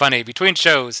just kind of funny. Between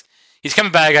shows, he's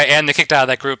coming bad guy and they kicked out of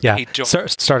that group. Yeah, he joined.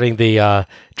 Starting the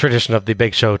tradition of the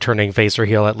Big Show turning face or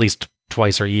heel at least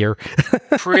twice a year.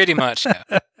 Pretty much,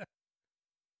 yeah.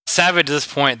 Savage, at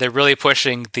this point, they're really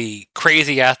pushing the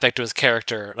crazy aspect of his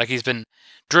character. Like, he's been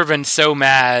driven so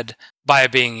mad by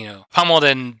being, pummeled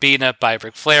and beaten up by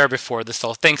Ric Flair before this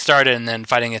whole thing started, and then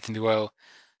fighting Anthony Boyle.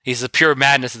 He's the pure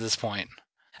madness at this point.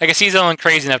 I guess he's only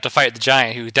crazy enough to fight the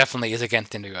Giant, who definitely is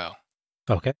against Indigo.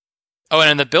 Okay. Oh,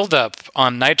 and in the build-up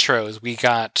on Nitros, we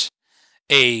got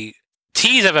a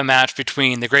tease of a match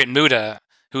between the Great Muta,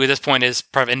 who at this point is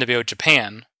part of NWO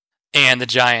Japan, and the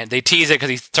Giant. They tease it because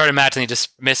he started a match and he just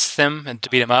missed him and to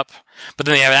beat him up. But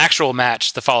then they have an actual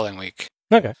match the following week.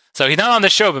 Okay. So he's not on the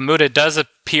show, but Muta does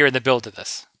appear in the build to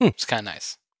this. It's kind of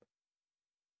nice.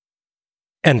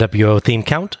 NWO theme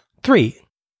count 3.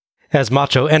 As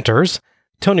Macho enters,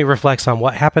 Tony reflects on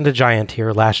what happened to Giant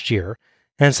here last year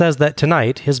and says that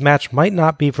tonight his match might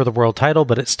not be for the world title,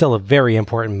 but it's still a very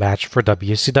important match for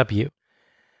WCW.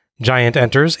 Giant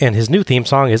enters, and his new theme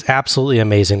song is absolutely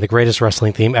amazing, the greatest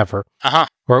wrestling theme ever.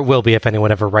 Or it will be if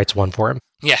anyone ever writes one for him.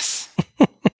 Yes.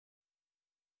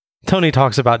 Tony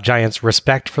talks about Giant's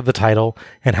respect for the title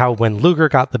and how when Luger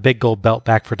got the big gold belt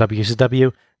back for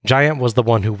WCW, Giant was the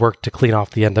one who worked to clean off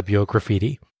the NWO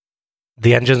graffiti.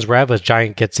 The engines rev as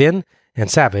Giant gets in, and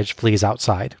Savage flees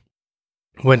outside.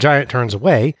 When Giant turns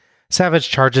away, Savage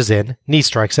charges in, knee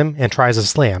strikes him, and tries a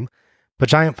slam, but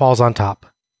Giant falls on top,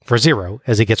 for 0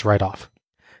 as he gets right off.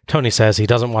 Tony says he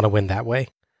doesn't want to win that way.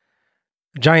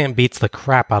 Giant beats the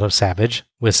crap out of Savage,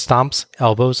 with stomps,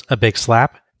 elbows, a big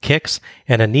slap, kicks,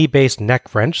 and a knee-based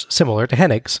neck wrench similar to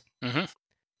Hennig's.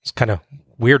 It's kind of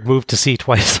weird move to see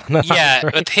twice on the Yeah,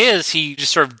 right? With his, he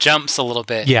just sort of jumps a little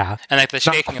bit. Yeah. And like the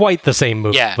shaking. Not quite the same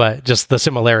move, but just the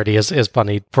similarity is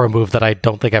funny for a move that I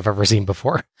don't think I've ever seen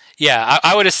before. Yeah,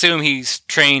 I would assume he's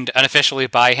trained unofficially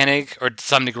by Hennig, or to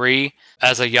some degree,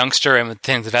 as a youngster, and with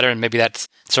Hennig's a veteran, maybe that's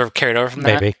sort of carried over from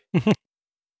that. Maybe.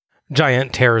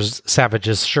 Giant tears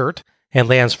Savage's shirt and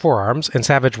lands forearms, and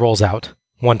Savage rolls out.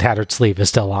 One tattered sleeve is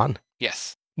still on.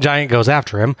 Yes. Giant goes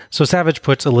after him, so Savage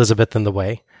puts Elizabeth in the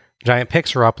way. Giant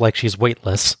picks her up like she's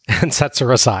weightless and sets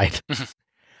her aside.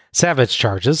 Savage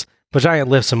charges, but Giant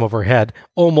lifts him overhead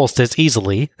almost as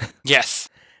easily. Yes.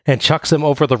 And chucks him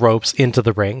over the ropes into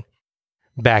the ring.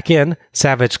 Back in,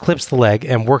 Savage clips the leg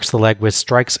and works the leg with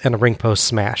strikes and a ring post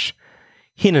smash.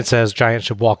 Heenan says Giant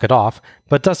should walk it off,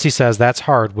 but Dusty says that's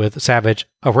hard with Savage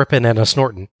a rippin' and a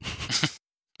snortin'.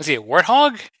 Was he a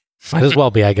warthog? Might as well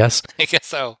be, I guess. I guess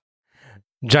so.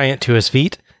 Giant to his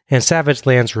feet, and Savage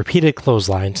lands repeated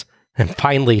clotheslines, and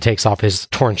finally takes off his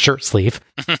torn shirt sleeve.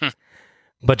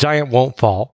 But Giant won't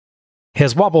fall.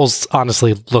 His wobbles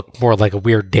honestly look more like a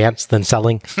weird dance than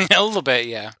selling. A little bit,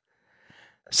 yeah.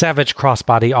 Savage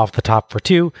crossbody off the top for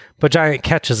 2, but Giant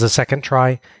catches a second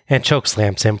try and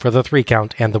chokeslams him for the 3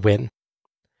 count and the win.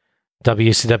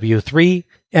 WCW 3,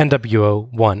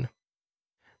 NWO 1.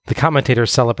 The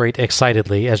commentators celebrate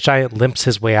excitedly as Giant limps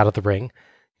his way out of the ring.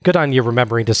 Good on you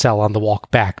remembering to sell on the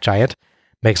walk back, Giant.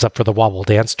 Makes up for the wobble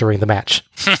dance during the match.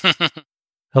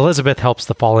 Elizabeth helps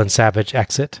the fallen Savage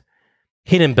exit.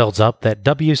 Heenan builds up that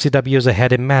WCW is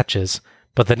ahead in matches,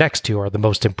 but the next 2 are the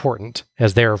most important,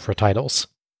 as they're for titles.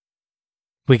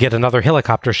 We get another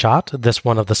helicopter shot, this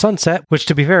one of the sunset, which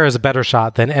to be fair is a better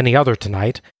shot than any other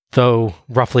tonight, though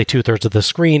roughly 2/3 of the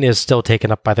screen is still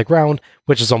taken up by the ground,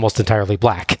 which is almost entirely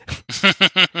black.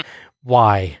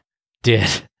 Why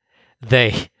did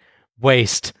they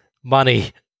waste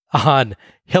money on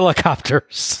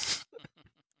helicopters?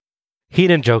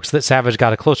 Heenan jokes that Savage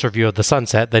got a closer view of the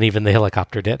sunset than even the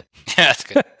helicopter did. Yeah, that's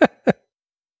good.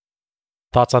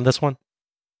 Thoughts on this one?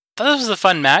 I thought this was a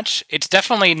fun match. It's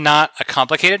definitely not a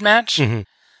complicated match. Mm-hmm.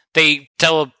 They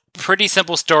tell a pretty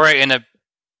simple story in a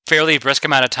fairly brisk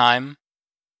amount of time.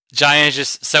 Giant is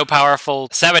just so powerful.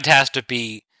 Savage has to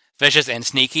be vicious and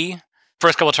sneaky.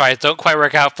 First couple tries don't quite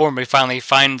work out for him, but he finally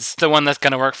finds the one that's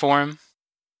going to work for him.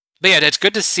 But yeah, it's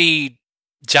good to see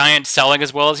Giant selling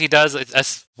as well as he does.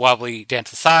 That's wobbly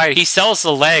dance aside. He sells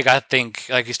the leg, I think,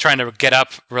 like he's trying to get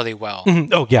up really well.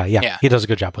 Mm-hmm. Oh, yeah. He does a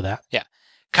good job with that. Yeah.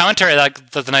 Commentary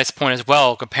does a nice point as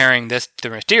well, comparing this to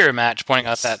the Mysterio match, pointing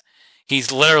out that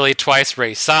he's literally twice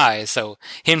Ray's size, so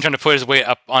him trying to put his weight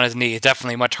up on his knee is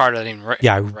definitely much harder than even Ray.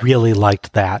 Yeah, I really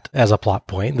liked that as a plot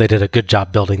point. They did a good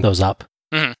job building those up.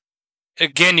 Mm-hmm.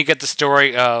 Again, you get the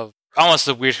story of almost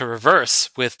a weird reverse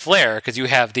with Flair, because you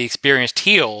have the experienced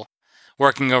heel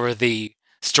working over the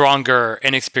stronger,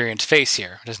 inexperienced face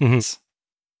here.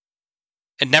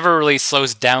 It never really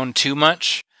slows down too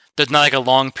much. There's not like a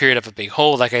long period of a big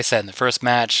hold, like I said in the first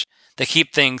match. They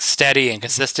keep things steady and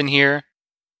consistent here.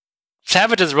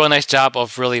 Savage does a really nice job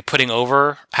of really putting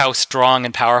over how strong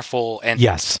and powerful and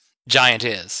Giant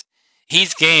is.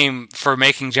 He's game for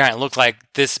making Giant look like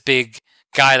this big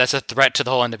guy that's a threat to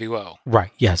the whole NWO.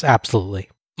 Right, yes, absolutely.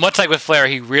 Much like with Flair,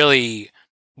 he really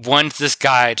wants this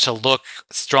guy to look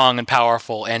strong and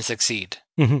powerful and succeed.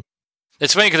 Mm-hmm.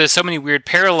 It's funny because there's so many weird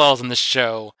parallels in this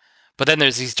show, but then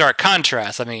there's these stark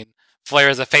contrasts. I mean, Flair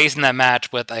is a face in that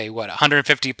match with a,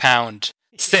 150-pound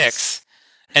Six,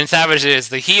 and Savage is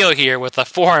the heel here with a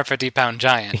 450-pound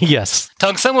Giant. Yes.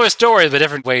 Telling similar stories, but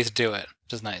different ways to do it,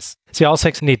 which is nice. See, all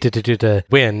Six needed to do to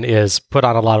win is put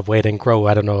on a lot of weight and grow,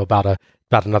 I don't know, about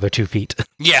another 2 feet.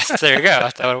 Yes, there you go.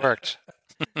 That's how it worked.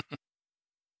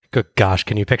 Good gosh,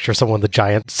 can you picture someone the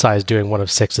Giant size doing one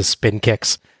of Six's spin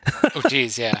kicks? Oh,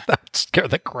 geez, yeah. That would scare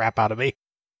the crap out of me.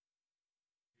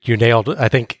 You nailed, I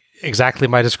think, exactly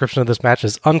my description of this match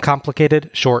is uncomplicated,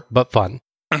 short, but fun.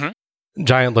 Mm-hmm.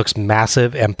 Giant looks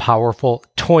massive and powerful,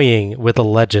 toying with a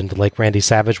legend like Randy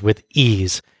Savage with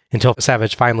ease until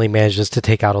Savage finally manages to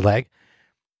take out a leg.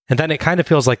 And then it kind of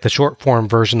feels like the short-form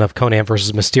version of Konnan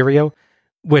versus Mysterio,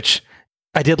 which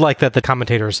I did like that the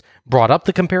commentators brought up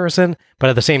the comparison, but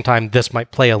at the same time, this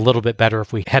might play a little bit better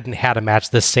if we hadn't had a match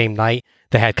this same night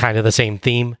that had kind of the same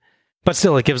theme. But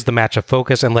still, it gives the match a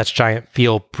focus and lets Giant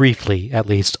feel, briefly at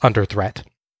least, under threat.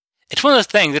 It's one of those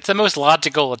things. It's the most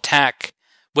logical attack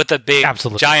with a big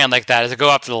Giant like that, is to go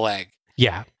after the leg.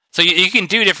 Yeah. So you can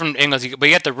do different angles, but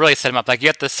you have to really set him up. Like, you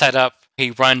have to set up,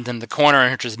 he runs in the corner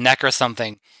and hits his neck or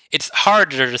something. It's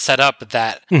harder to set up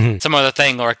that some other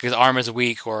thing, like his arm is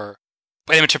weak, or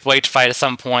him and Triple H fight at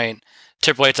some point.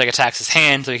 Triple H attacks his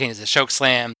hand, so he can use a choke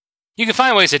slam. You can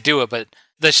find ways to do it, but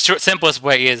the simplest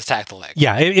way is attack the leg.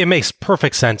 Yeah, it makes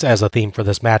perfect sense as a theme for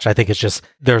this match. I think it's just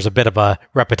there's a bit of a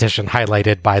repetition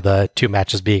highlighted by the two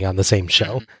matches being on the same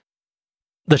show. Mm-hmm.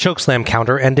 The chokeslam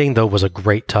counter ending, though, was a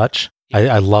great touch.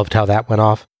 I loved how that went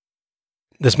off.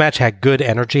 This match had good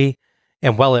energy,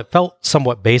 and while it felt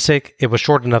somewhat basic, it was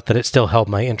short enough that it still held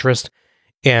my interest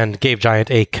and gave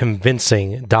Giant a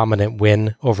convincing, dominant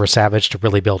win over Savage to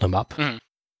really build him up. Mm.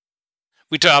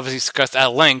 We obviously discussed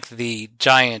at length the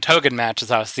Giant-Hogan match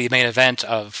as obviously the main event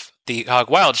of the Hog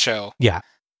Wild show. Yeah.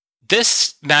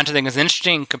 This match, I think, is an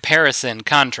interesting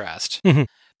contrast,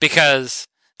 because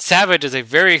Savage is a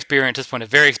very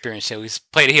experienced heel. He's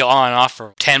played a heel on and off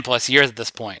for 10 plus years at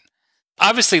this point.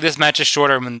 Obviously, this match is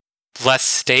shorter and less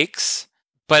stakes,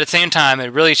 but at the same time,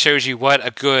 it really shows you what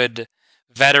a good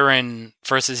veteran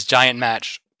versus Giant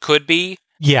match could be.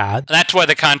 Yeah. And that's why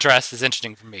the contrast is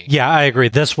interesting for me. Yeah, I agree.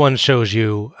 This one shows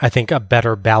you, I think, a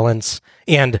better balance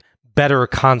and better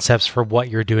concepts for what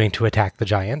you're doing to attack the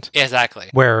Giant. Exactly.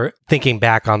 Where, thinking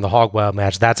back on the Hog Wild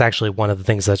match, that's actually one of the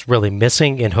things that's really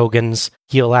missing in Hogan's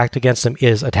heel act against him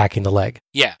is attacking the leg.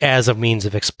 Yeah. As a means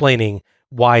of explaining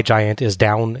why Giant is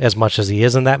down as much as he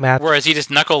is in that match. Whereas he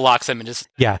just knuckle locks him and just...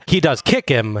 Yeah, he does kick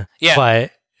him,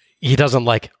 but he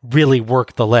doesn't, really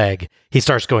work the leg. He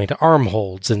starts going to arm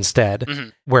holds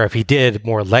instead, where if he did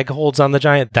more leg holds on the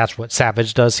Giant, that's what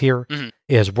Savage does here,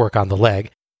 is work on the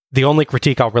leg. The only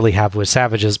critique I'll really have with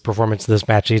Savage's performance in this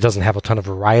match, he doesn't have a ton of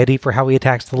variety for how he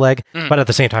attacks the leg, but at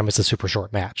the same time, it's a super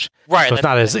short match. Right. So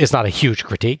it's not a huge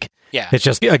critique. Yeah. It's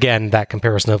just, again, that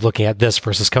comparison of looking at this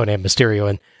versus Konnan Mysterio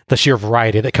and the sheer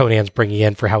variety that Konnan's bringing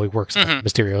in for how he works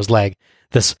Mysterio's leg.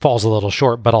 This falls a little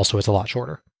short, but also it's a lot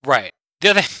shorter. Right. The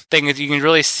other thing is you can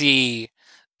really see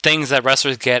things that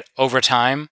wrestlers get over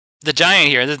time. The Giant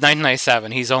here, this is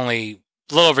 1997. He's only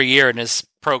a little over a year in his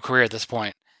pro career at this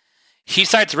point. He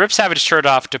decides to rip Savage's shirt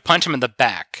off to punch him in the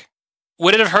back.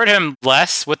 Would it have hurt him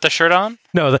less with the shirt on?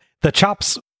 No, the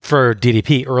chops for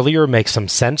DDP earlier make some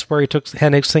sense where he took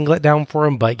Hennig's singlet down for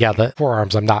him, but yeah, the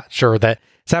forearms, I'm not sure that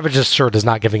Savage's shirt is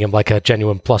not giving him like a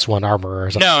genuine +1 armor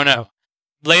or something. No.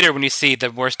 Later, when you see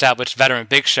the more established veteran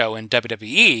Big Show in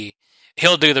WWE,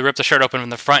 he'll do the rip the shirt open from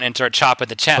the front and start chopping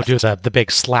the chest. He'll do the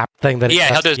big slap thing that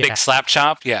he'll do his big slap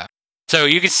chop, So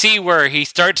you can see where he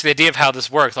starts the idea of how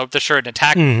this works. I'll rip the shirt and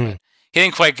attack him. He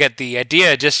didn't quite get the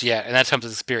idea just yet, and that comes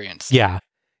with experience. Yeah,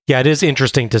 it is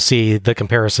interesting to see the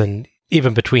comparison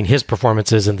even between his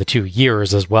performances in the 2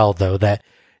 years as well, though, that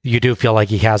you do feel like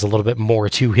he has a little bit more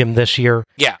to him this year.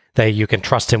 Yeah. That you can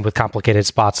trust him with complicated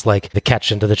spots like the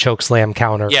catch into the choke slam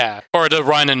counter. Yeah. Or the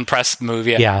run and press move.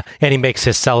 Yeah. Yeah. And he makes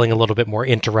his selling a little bit more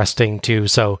interesting too.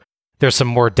 So there's some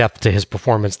more depth to his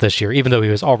performance this year, even though he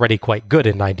was already quite good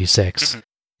in 96. Mm-hmm.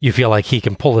 You feel like he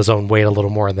can pull his own weight a little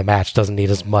more in the match, doesn't need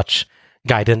as much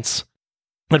guidance.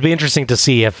 It'd be interesting to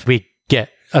see if we get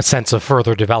a sense of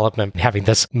further development having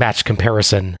this match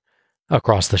comparison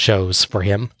across the shows for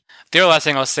him. The other last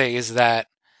thing I'll say is that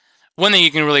one thing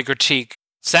you can really critique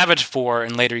Savage for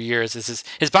in later years is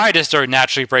his body just sort of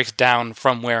naturally breaks down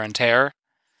from wear and tear.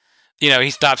 He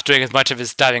stops doing as much of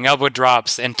his diving elbow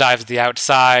drops and dives to the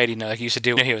outside, like he used to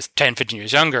do when he was 10, 15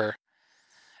 years younger.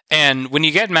 And when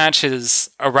you get matches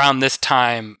around this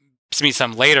time, maybe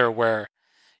some later, where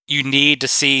you need to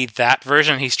see that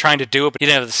version, he's trying to do it, but he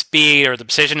didn't have the speed or the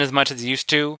precision as much as he used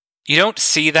to. You don't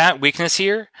see that weakness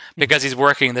here because he's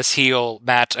working this heel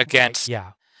match against.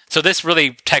 Yeah. So this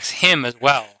really protects him as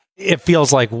well. It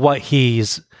feels like what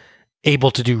he's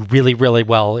able to do really, really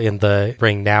well in the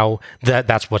ring now,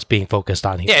 that's what's being focused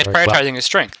on here. Yeah, it's prioritizing his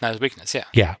strength, not his weakness, yeah.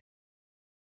 Yeah.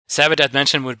 Savage, as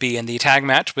mentioned, would be in the tag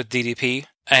match with DDP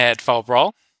at Fall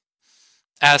Brawl.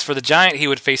 As for the Giant, he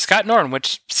would face Scott Norton,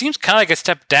 which seems kind of like a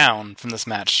step down from this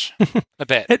match. A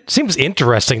bit. It seems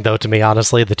interesting, though, to me,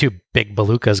 honestly, the two big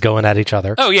belucas going at each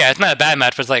other. Oh, yeah, it's not a bad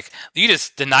match, but it's like, you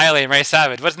just annihilate Ray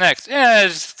Savage. What's next? Yeah,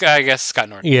 I guess Scott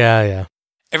Norton. Yeah.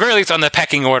 At very least, on the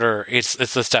pecking order, it's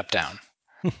a step down.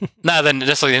 Not then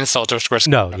just like an insult to Scott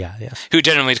Norton. No, yeah. Who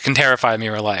generally can terrify me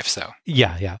in real life, so.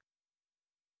 Yeah.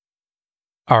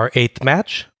 Our 8th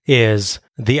match is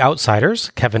The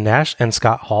Outsiders, Kevin Nash and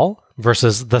Scott Hall,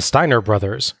 versus the Steiner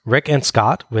Brothers, Rick and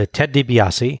Scott, with Ted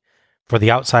DiBiase, for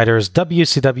the Outsiders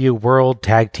WCW World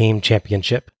Tag Team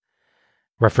Championship.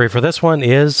 Referee for this one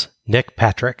is Nick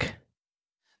Patrick.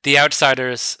 The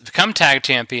Outsiders become tag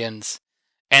champions,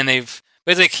 and they've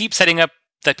basically keep setting up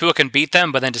that people can beat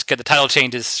them, but then just get the title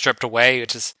changes stripped away,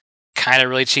 which is kind of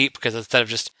really cheap, because instead of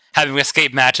just having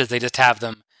escape matches, they just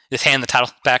hand the title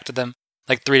back to them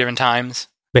like 3 different times.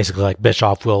 Basically, like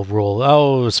Bischoff will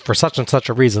rule, for such and such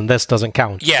a reason, this doesn't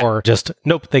count. Yeah. Or just,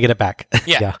 nope, they get it back.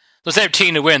 Yeah. So instead of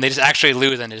cheating to win, they just actually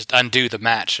lose and just undo the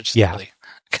match, which is really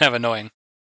kind of annoying.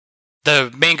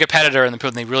 The main competitor and the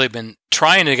people they've really been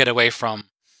trying to get away from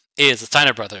is the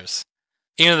Steiner Brothers.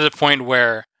 Even to the point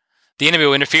where the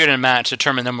NWO interfered in a match to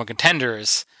determine number one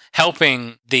contenders,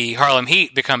 helping the Harlem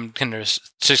Heat become contenders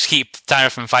to keep Steiner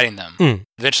from fighting them.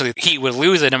 Eventually, Heat would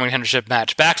lose the number one contendership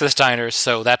match back to the Steiners,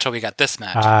 so that's why we got this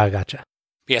match. Gotcha.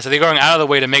 Yeah, so they're going out of the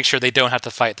way to make sure they don't have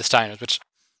to fight the Steiners, which,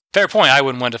 fair point, I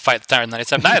wouldn't want to fight the Steiners in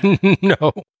 97 either.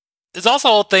 No. There's also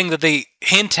a whole thing that they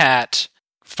hint at,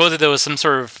 supposedly there was some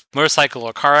sort of motorcycle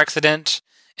or car accident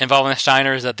involving the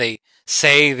Steiners that they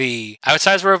say the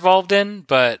Outsiders were involved in,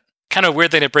 but kind of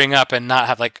weird thing to bring up and not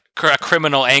have like a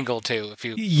criminal angle to.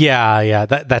 Yeah,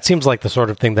 that seems like the sort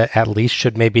of thing that at least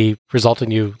should maybe result in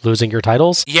you losing your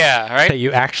titles. Yeah, right? That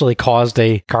you actually caused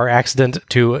a car accident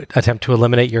to attempt to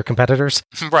eliminate your competitors.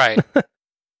 Right.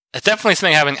 It's definitely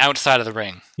something happening outside of the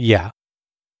ring. Yeah.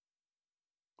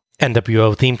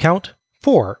 NWO theme count,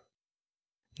 4.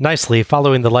 Nicely,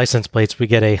 following the license plates, we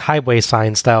get a highway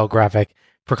sign style graphic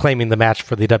proclaiming the match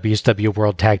for the WCW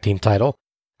World Tag Team title.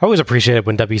 I always appreciate it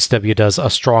when WCW does a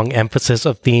strong emphasis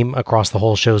of theme across the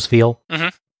whole show's feel. Mm-hmm.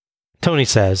 Tony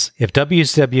says, if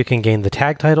WCW can gain the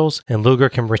tag titles and Luger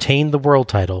can retain the world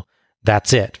title,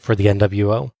 that's it for the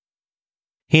NWO.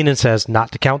 Heenan says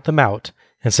not to count them out,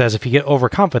 and says if you get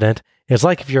overconfident, it's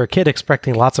like if you're a kid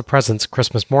expecting lots of presents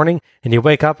Christmas morning and you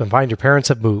wake up and find your parents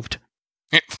have moved.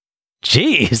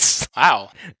 Jeez. Wow.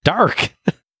 Dark.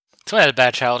 Someone had a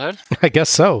bad childhood. I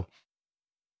guess so.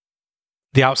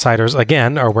 The Outsiders,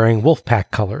 again, are wearing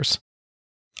Wolfpack colors.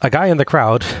 A guy in the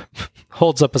crowd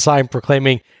holds up a sign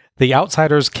proclaiming the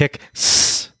Outsiders kick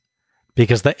S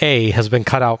because the A has been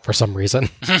cut out for some reason.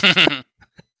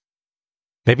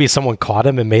 Maybe someone caught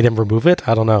him and made him remove it?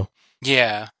 I don't know.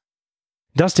 Yeah.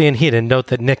 Dusty and Heenan note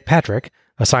that Nick Patrick,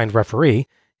 assigned referee,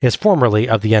 is formerly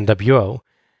of the NWO.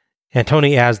 And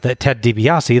Tony adds that Ted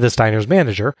DiBiase, the Steiners'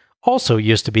 manager, also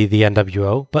used to be the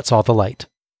NWO, but saw the light.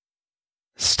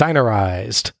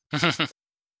 Steinerized.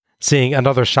 Seeing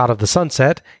another shot of the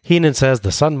sunset, Heenan says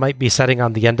the sun might be setting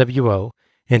on the NWO,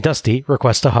 and Dusty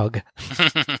requests a hug.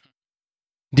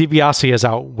 DiBiase is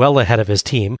out well ahead of his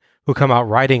team, who come out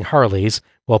riding Harleys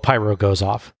while Pyro goes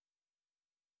off.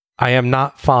 I am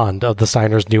not fond of the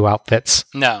Steiners' new outfits.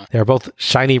 No. They're both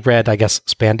shiny red, I guess,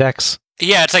 spandex.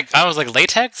 Yeah, it's like, I was like,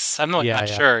 latex? I'm not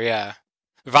sure, yeah.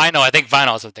 Vinyl, I think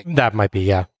vinyl is what they... That might be,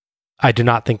 yeah. I do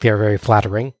not think they are very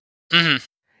flattering. Mm-hmm.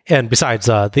 And besides,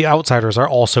 the Outsiders are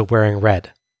also wearing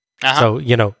red. So,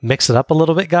 mix it up a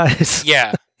little bit, guys.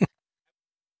 Yeah.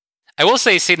 I will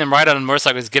say seeing them ride on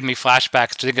motorcycles give me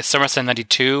flashbacks to, I think it's SummerSlam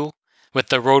 92 with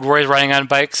the Road Warriors riding on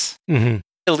bikes. Mm-hmm.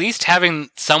 At least having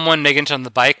someone make it on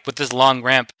the bike with this long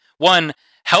ramp, one,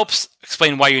 helps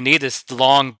explain why you need this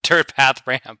long dirt path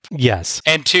ramp. Yes.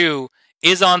 And two,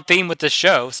 is on theme with the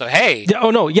show. So, hey.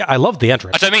 Yeah, I love the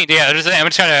entrance. That's what I mean. Yeah, I'm just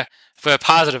trying to put a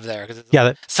positive there.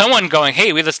 Yeah. Someone going,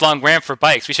 hey, we have this long ramp for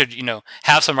bikes. We should,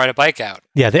 have some ride a bike out.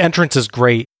 Yeah, the entrance is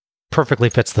great. Perfectly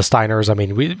fits the Steiners. I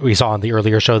mean, we saw in the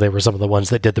earlier show, they were some of the ones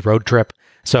that did the road trip.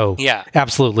 So, yeah,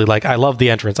 absolutely. I love the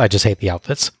entrance. I just hate the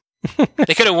outfits.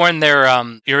 They could have worn their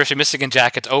University of Michigan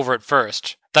jackets over at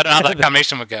first. I don't know how that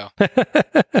combination would go.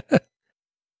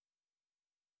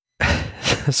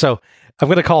 So, I'm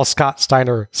going to call Scott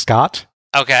Steiner Scott.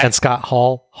 Okay. And Scott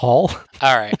Hall Hall.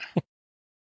 All right.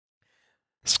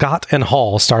 Scott and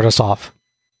Hall start us off.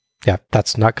 Yeah,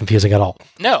 that's not confusing at all.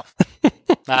 No.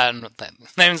 Not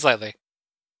even slightly.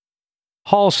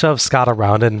 Hall shoves Scott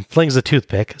around and flings a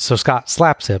toothpick, so Scott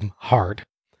slaps him hard.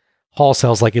 Hall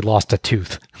sells like he lost a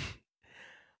tooth.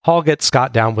 Hall gets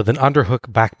Scott down with an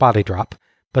underhook back body drop,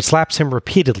 but slaps him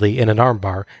repeatedly in an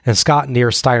armbar, and Scott near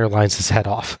Steiner lines his head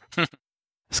off.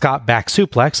 Scott back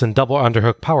suplex and double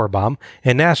underhook powerbomb,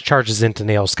 and Nash charges in to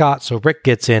nail Scott, so Rick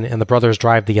gets in and the brothers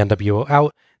drive the NWO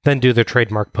out, then do their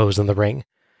trademark pose in the ring.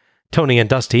 Tony and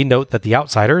Dusty note that the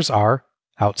outsiders are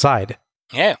outside.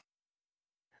 Yeah.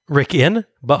 Rick in,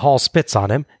 but Hall spits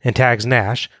on him and tags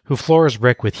Nash, who floors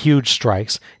Rick with huge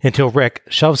strikes until Rick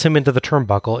shoves him into the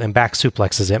turnbuckle and back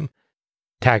suplexes him.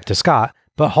 Tag to Scott,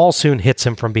 but Hall soon hits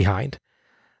him from behind.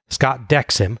 Scott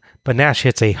decks him, but Nash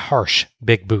hits a harsh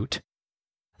big boot.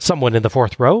 Someone in the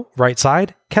fourth row, right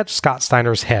side, catch Scott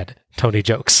Steiner's head, Tony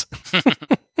jokes.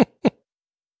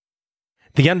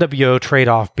 The NWO trade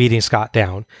off beating Scott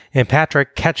down, and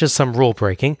Patrick catches some rule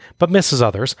breaking, but misses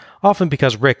others, often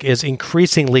because Rick is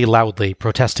increasingly loudly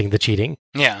protesting the cheating.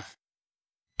 Yeah.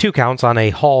 2 counts on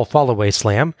a Hall fallaway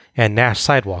slam and Nash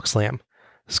sidewalk slam.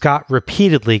 Scott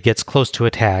repeatedly gets close to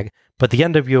a tag, but the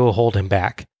NWO hold him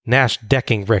back, Nash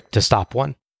decking Rick to stop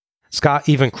one. Scott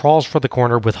even crawls for the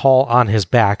corner with Hall on his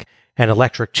back, an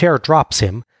electric chair drops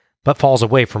him, but falls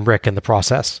away from Rick in the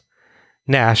process.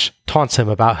 Nash taunts him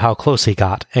about how close he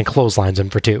got and clotheslines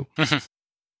him for 2.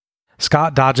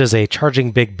 Scott dodges a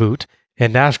charging big boot,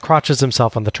 and Nash crotches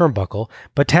himself on the turnbuckle,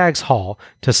 but tags Hall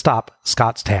to stop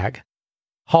Scott's tag.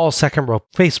 Hall's second rope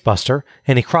facebuster,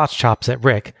 and he crotch chops at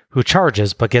Rick, who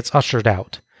charges but gets ushered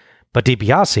out. But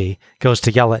DiBiase goes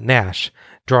to yell at Nash,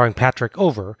 drawing Patrick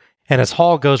over, and as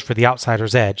Hall goes for the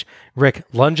outsider's edge, Rick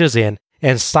lunges in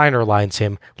and Steiner lines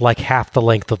him like half the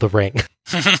length of the ring.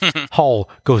 Hall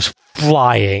goes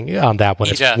flying on that one.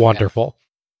 It's wonderful.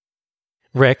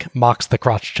 Yeah. Rick mocks the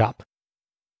crotch chop.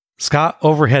 Scott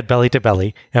overhead belly to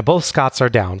belly, and both Scotts are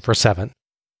down for 7.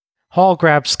 Hall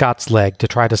grabs Scott's leg to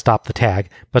try to stop the tag,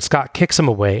 but Scott kicks him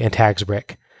away and tags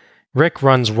Rick. Rick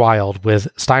runs wild with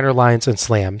Steiner lines and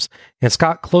slams, and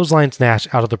Scott clotheslines Nash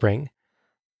out of the ring.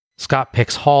 Scott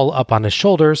picks Hall up on his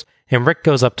shoulders, and Rick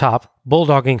goes up top,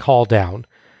 bulldogging Hall down,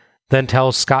 then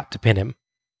tells Scott to pin him.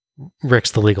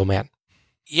 Rick's the legal man.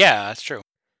 Yeah, that's true.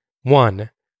 1,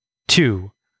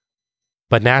 2,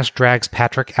 but Nash drags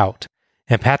Patrick out,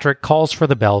 and Patrick calls for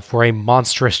the bell for a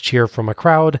monstrous cheer from a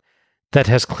crowd that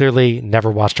has clearly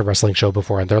never watched a wrestling show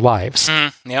before in their lives.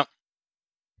 Yep.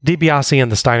 DiBiase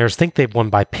and the Steiners think they've won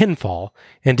by pinfall,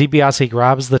 and DiBiase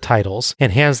grabs the titles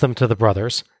and hands them to the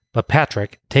brothers, but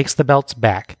Patrick takes the belts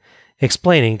back,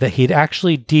 explaining that he'd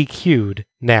actually DQ'd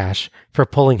Nash for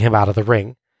pulling him out of the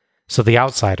ring, so the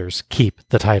outsiders keep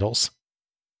the titles.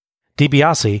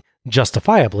 DiBiase,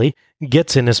 justifiably,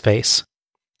 gets in his face.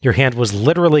 Your hand was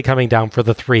literally coming down for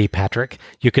the 3, Patrick.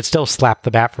 You could still slap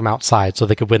the bat from outside so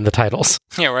they could win the titles.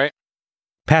 Yeah, right.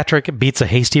 Patrick beats a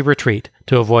hasty retreat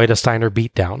to avoid a Steiner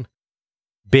beatdown.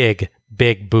 Big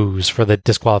boos for the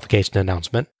disqualification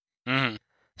announcement. Mm-hmm.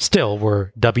 Still,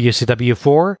 we're WCW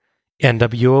 4,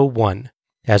 NWO 1,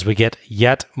 as we get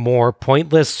yet more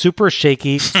pointless, super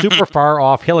shaky, super far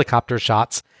off helicopter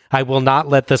shots. I will not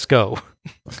let this go.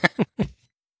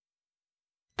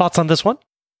 Thoughts on this one?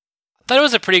 I thought it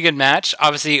was a pretty good match.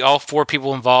 Obviously, all 4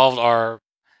 people involved are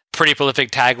pretty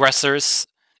prolific tag wrestlers.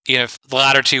 The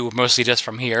latter 2 were mostly just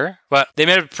from here, but they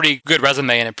made a pretty good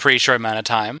resume in a pretty short amount of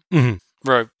time. Mm-hmm.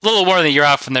 We're a little more than a year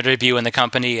out from their debut in the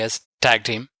company as tag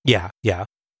team. Yeah.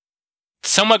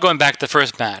 Somewhat going back to the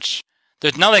first match,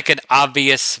 there's not like an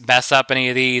obvious mess up in any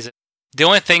of these. The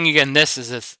only thing you get in this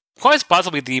is it's quite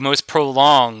possibly the most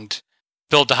prolonged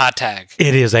build to hot tag.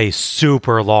 It is a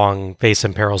super long face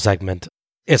and peril segment.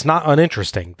 It's not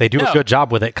uninteresting. They do a good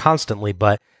job with it constantly,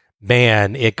 but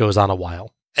man, it goes on a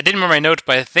while. I didn't remember my notes,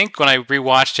 but I think when I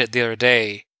rewatched it the other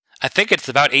day, I think it's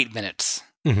about 8 minutes.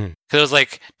 Mm-hmm. Because it was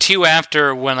like 2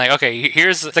 after when, like, okay,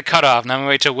 here's the cutoff. Now I'm going to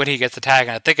wait till when he gets the tag.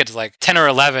 And I think it's like 10 or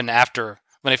 11 after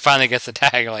when he finally gets the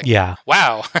tag. You're like, Yeah.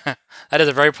 wow, that is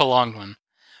a very prolonged one.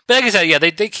 But like I said, yeah,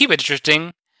 they keep it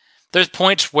interesting. There's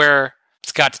points where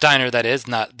Scott Steiner, that is,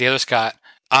 not the other Scott,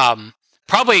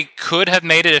 probably could have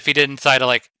made it if he didn't decide to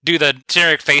like do the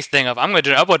generic face thing of, I'm going to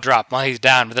do an elbow drop while he's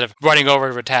down instead of running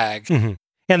over to a tag. Mm-hmm.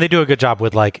 And they do a good job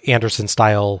with like Anderson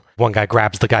style. One guy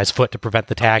grabs the guy's foot to prevent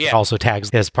the tag and also tags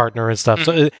his partner and stuff.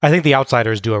 Mm-hmm. So I think the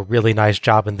Outsiders do a really nice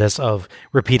job in this of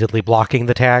repeatedly blocking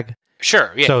the tag.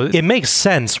 Sure, yeah. So it makes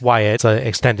sense why it's an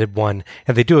extended one,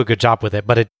 and they do a good job with it,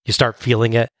 but you start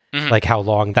feeling it, like how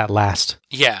long that lasts.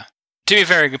 Yeah. To be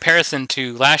fair, in comparison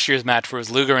to last year's match where it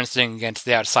was Luger and Sting against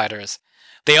the Outsiders,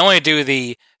 they only do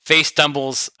the face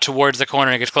stumbles towards the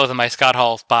corner and gets closed by Scott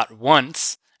Hall spot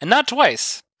once, and not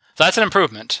twice. So that's an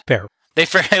improvement. Fair. They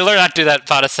learned not to do that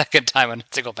about a second time in a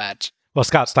single match. Well,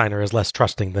 Scott Steiner is less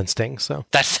trusting than Sting, so.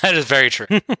 That is very true.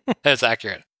 That is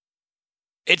accurate.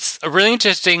 It's a really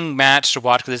interesting match to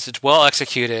watch because it's well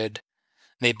executed.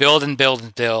 They build and build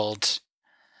and build.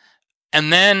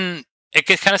 And then it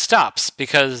kind of stops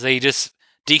because they just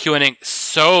DQ it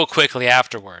so quickly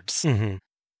afterwards. Mm-hmm.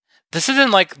 This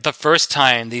isn't like the first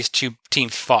time these two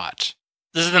teams fought.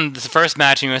 This isn't the first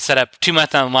match you're going to set up 2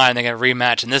 months down the line, they're going to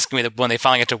rematch, and this is going to be the one they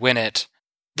finally get to win it.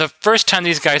 The first time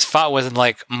these guys fought was in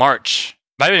like March,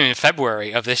 might have been in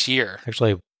February of this year.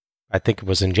 Actually, I think it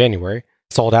was in January.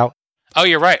 Sold out. Oh,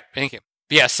 you're right. Thank you.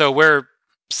 Yeah, so we're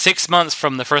 6 months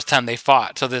from the first time they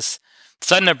fought. So this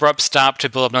sudden abrupt stop to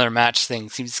build up another match thing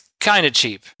seems kind of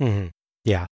cheap. Mm-hmm.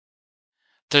 Yeah.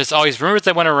 There's always rumors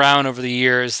that went around over the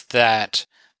years that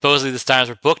supposedly the Steiners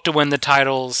were booked to win the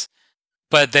titles,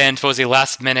 but then supposedly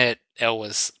last minute it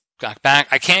was got back.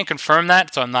 I can't confirm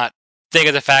that, so I'm not saying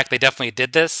of the fact they definitely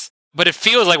did this. But it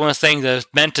feels like one of those things that was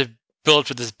meant to build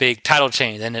to this big title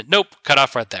change, and nope, cut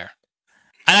off right there.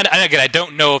 And again, I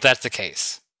don't know if that's the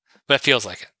case, but it feels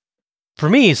like it. For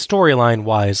me,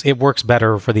 storyline-wise, it works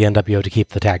better for the NWO to keep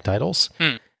the tag titles.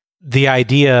 The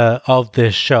idea of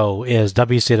this show is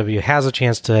WCW has a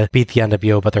chance to beat the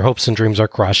NWO, but their hopes and dreams are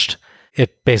crushed.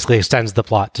 It basically extends the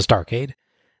plot to Starrcade.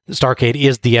 Starrcade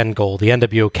is the end goal. The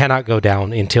NWO cannot go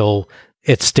down until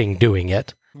it's Sting doing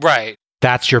it. Right.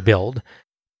 That's your build.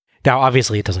 Now,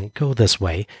 obviously, it doesn't go this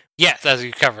way. Yes, as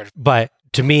you covered. But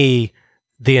to me,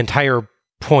 the entire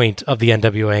point of the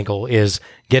NWO angle is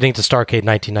getting to Starrcade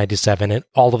 1997, and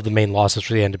all of the main losses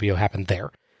for the NWO happened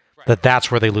there. Right. That's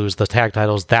where they lose the tag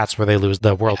titles. That's where they lose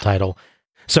the world title.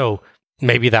 So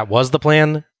maybe that was the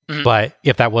plan, but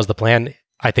if that was the plan,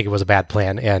 I think it was a bad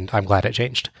plan, and I'm glad it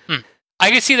changed. I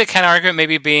can see the kind of argument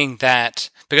maybe being that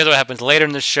because of what happens later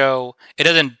in the show, it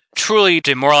doesn't truly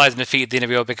demoralize and defeat the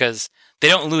NWO because they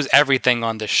don't lose everything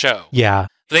on the show. Yeah.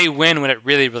 They win when it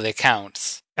really, really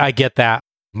counts. I get that.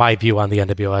 My view on the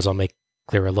NWO, as I'll make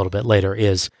clear a little bit later,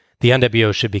 is the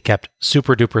NWO should be kept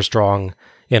super duper strong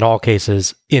in all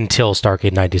cases until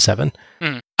Starrcade 97.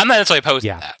 I'm not necessarily opposed to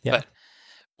that, but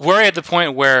we're at the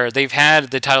point where they've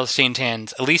had the titles changed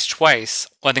hands at least twice,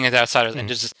 one thing as Outsiders, and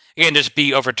just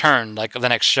be overturned like the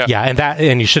next show. Yeah,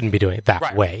 and you shouldn't be doing it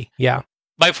that way. Yeah.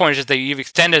 My point is just that you've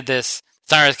extended this.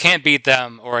 Steiners can't beat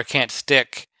them or it can't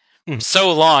stick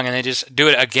so long, and they just do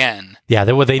it again. Yeah,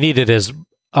 what they needed is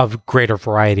a greater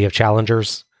variety of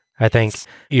challengers, I think.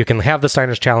 You can have the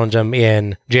Steiners challenge them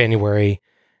in January,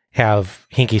 have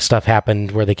hinky stuff happen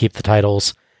where they keep the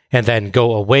titles, and then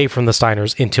go away from the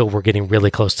Steiners until we're getting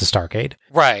really close to Starrcade.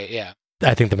 Right, yeah.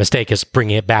 I think the mistake is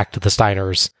bringing it back to the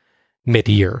Steiners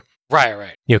mid-year.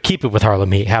 Right. Keep it with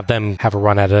Harlem Heat. Have them have a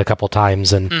run at it a couple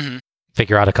times and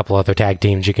figure out a couple other tag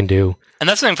teams you can do. And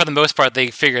that's something for the most part they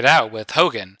figured out with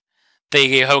Hogan. They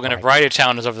gave Hogan a variety of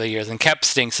challenges over the years and kept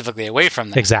Sting specifically away from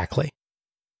them. Exactly.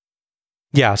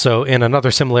 Yeah, so in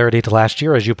another similarity to last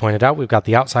year, as you pointed out, we've got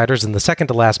the Outsiders in the second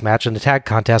to last match in the tag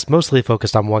contest, mostly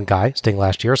focused on one guy, Sting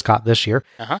last year, Scott this year,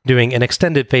 doing an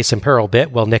extended face in peril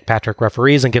bit while Nick Patrick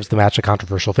referees and gives the match a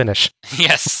controversial finish.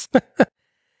 Yes.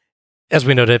 As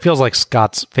we noted, it feels like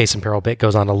Scott's face in peril bit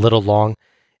goes on a little long.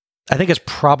 I think it's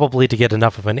probably to get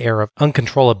enough of an air of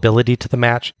uncontrollability to the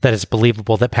match that it's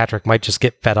believable that Patrick might just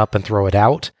get fed up and throw it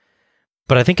out.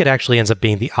 But I think it actually ends up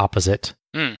being the opposite.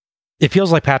 It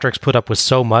feels like Patrick's put up with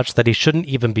so much that he shouldn't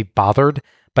even be bothered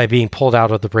by being pulled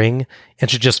out of the ring and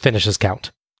should just finish his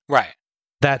count. Right.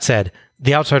 That said,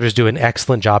 the Outsiders do an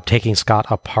excellent job taking Scott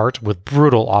apart with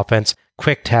brutal offense,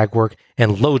 quick tag work,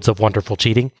 and loads of wonderful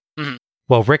cheating.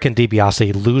 While Rick and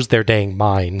DiBiase lose their dang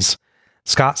minds,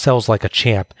 Scott sells like a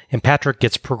champ, and Patrick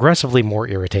gets progressively more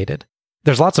irritated.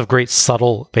 There's lots of great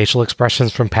subtle facial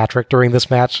expressions from Patrick during this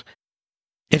match.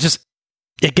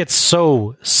 It gets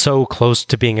so close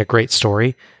to being a great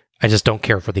story. I just don't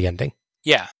care for the ending.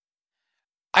 Yeah.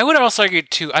 I would also argue,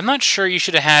 too, I'm not sure you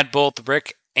should have had both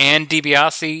Rick and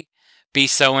DiBiase be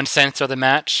so incensed of the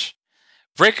match.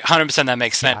 Rick, 100% that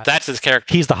makes sense. Yeah. That's his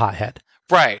character. He's the hothead.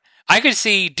 Right. I could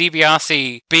see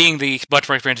DiBiase being the much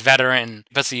more experienced veteran,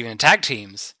 especially even in tag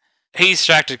teams. He's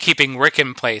distracted keeping Rick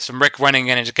in place, from Rick running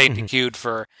in and just getting DQ'd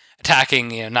for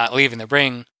attacking, not leaving the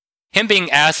ring. Him being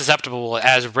as susceptible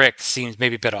as Rick seems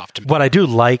maybe a bit off to me. What I do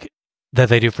like that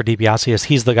they do for DiBiase is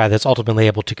he's the guy that's ultimately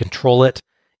able to control it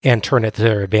and turn it to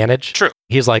their advantage. True.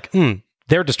 He's like,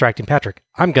 they're distracting Patrick.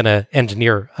 I'm going to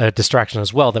engineer a distraction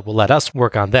as well that will let us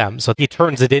work on them. So he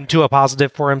turns it into a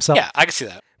positive for himself. Yeah, I can see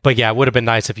that. But yeah, it would have been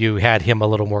nice if you had him a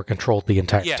little more controlled the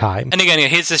entire time. And again,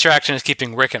 his distraction is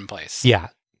keeping Rick in place. Yeah.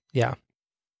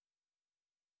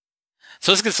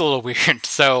 So this gets a little weird.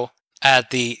 So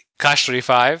at the Clash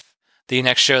 35, the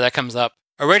next show that comes up,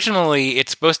 originally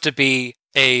it's supposed to be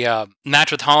a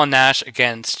match with Hall and Nash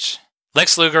against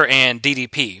Lex Luger and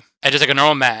DDP. And just like a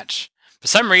normal match. For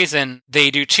some reason,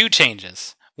 they do two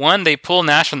changes. One, they pull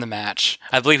Nash from the match.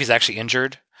 I believe he's actually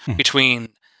injured between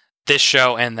this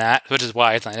show and that, which is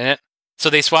why it's not in it. So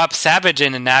they swap Savage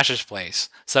in Nash's place.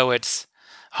 So it's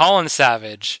Hall and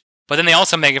Savage, but then they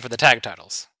also make it for the tag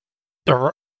titles.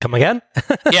 Come again?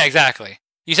 Yeah, exactly.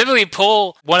 You typically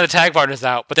pull one of the tag partners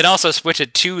out, but then also switch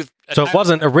it to... So it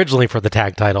wasn't originally for the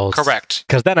tag titles. Correct.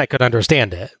 Because then I could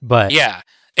understand it, but... Yeah.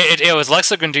 It was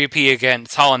Lex Luger and DDP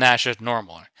against Hall and Nash as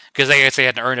normal. Because they guess they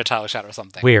hadn't earned a title shot or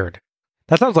something. Weird.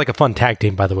 That sounds like a fun tag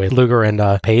team, by the way. Luger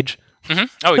and Page. Mm-hmm.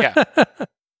 Oh, yeah.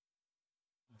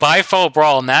 By Fall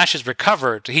Brawl, Nash is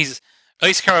recovered. He's at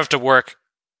least covered to work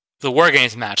the War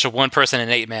Games match, a one-person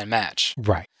and 8-man match.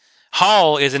 Right.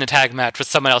 Hall is in a tag match with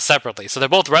someone else separately, so they're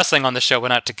both wrestling on the show but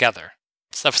not together.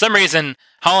 So for some reason,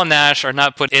 Hall and Nash are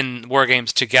not put in War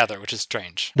Games together, which is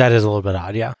strange. That is a little bit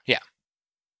odd, yeah. Yeah.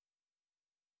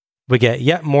 We get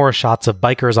yet more shots of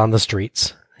bikers on the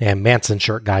streets, and Manson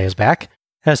shirt guy is back.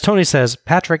 As Tony says,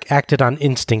 Patrick acted on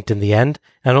instinct in the end,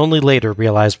 and only later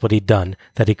realized what he'd done,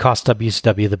 that he cost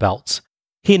WCW the belts.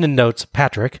 Heenan notes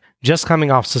Patrick, just coming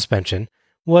off suspension,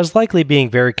 was likely being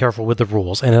very careful with the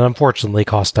rules, and it unfortunately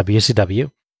cost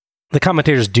WCW. The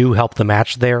commentators do help the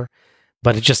match there,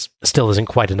 but it just still isn't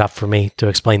quite enough for me to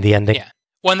explain the ending. Yeah.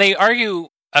 When they argue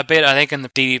a bit, I think, in the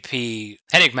DDP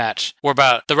Hennig match, were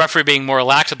about the referee being more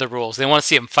lax with the rules. They want to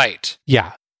see him fight.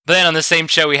 Yeah. But then on the same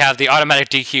show, we have the automatic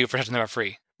DQ for touching the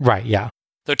referee. Right, yeah.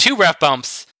 So 2 ref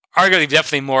bumps, arguably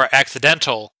definitely more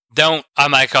accidental, don't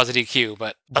automatically cause a DQ,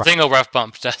 but a single ref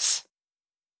bump does.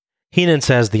 Heenan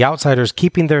says the outsiders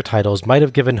keeping their titles might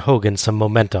have given Hogan some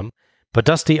momentum, but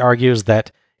Dusty argues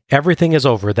that everything is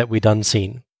over that we done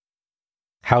seen.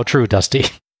 How true, Dusty?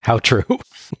 How true?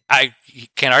 I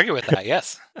can't argue with that,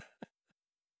 yes.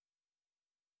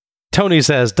 Tony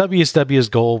says WCW's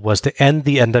goal was to end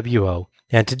the NWO,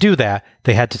 and to do that,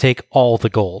 they had to take all the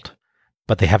gold.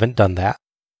 But they haven't done that.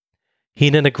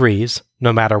 Heenan agrees,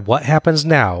 no matter what happens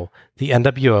now, the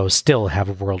NWO still have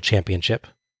a world championship.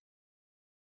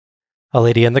 A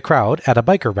lady in the crowd at a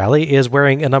biker rally is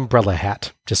wearing an umbrella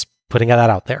hat. Just putting that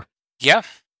out there. Yeah.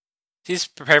 She's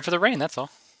prepared for the rain, that's all.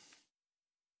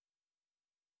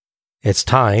 It's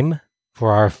time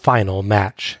for our final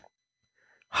match.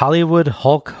 Hollywood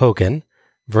Hulk Hogan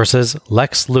versus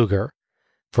Lex Luger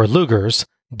for Luger's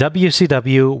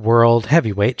WCW World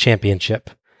Heavyweight Championship.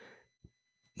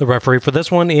 The referee for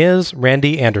this one is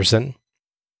Randy Anderson.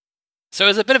 So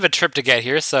it's a bit of a trip to get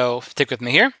here, so stick with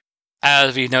me here.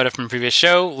 As we noted from the previous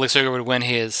show, Lex Luger would win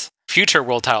his future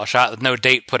world title shot with no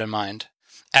date put in mind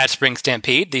at Spring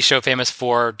Stampede, the show famous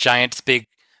for Giant's big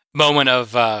moment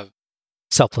of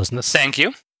selflessness. Thank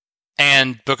you.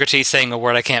 And Booker T saying a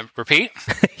word I can't repeat.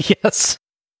 Yes.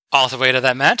 Also way to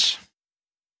that match.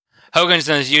 Hogan's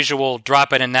done his usual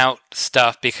drop in and out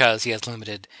stuff because he has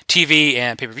limited TV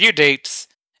and pay-per-view dates.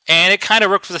 And it kind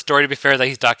of worked for the story, to be fair, that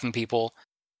he's docking people.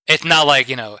 It's not like,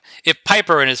 if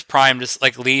Piper in his prime just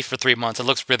leaves for 3 months, it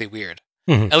looks really weird.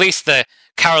 Mm-hmm. At least the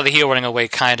cowardly heel running away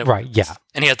kind of right, yeah.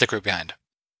 And he has the group behind.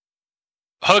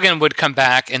 Hogan would come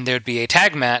back and there'd be a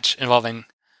tag match involving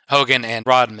Hogan and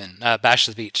Rodman, Bash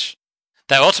the Beach.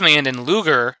 That ultimately ended in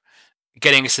Luger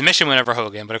getting a submission win over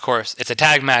Hogan, but of course, it's a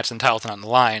tag match and the title's not on the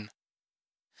line.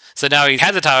 So now he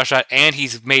has a title shot and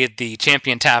he's made the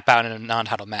champion tap out in a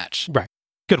non-title match. Right.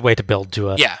 Good way to build to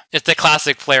a... Yeah, it's the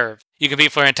classic Flair. You can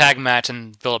beat Flair in a tag match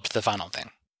and build up to the final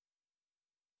thing.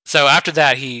 So after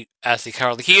that, he, as the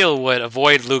cowardly heel, would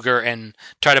avoid Luger and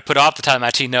try to put off the title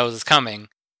match he knows is coming.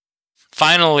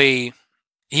 Finally,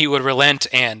 he would relent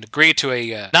and agree to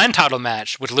a non-title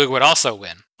match, which Luger would also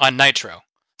win on Nitro.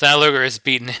 So now Luger has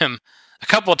beaten him a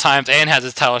couple of times and has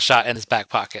his title shot in his back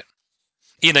pocket.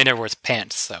 Even though he never wears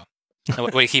pants, so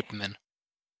what do you keep him in?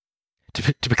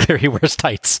 To be clear, he wears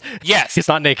tights. Yes. He's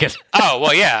not naked. Oh,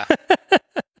 well, yeah.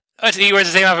 He wears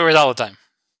the same outfit he wears all the time.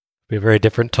 Be a very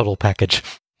different total package.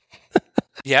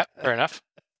 Yeah, fair enough.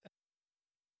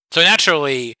 So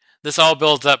naturally, this all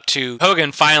builds up to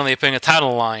Hogan finally putting a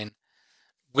title line,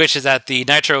 which is at the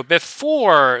Nitro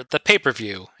before the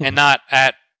pay-per-view, and not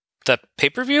at the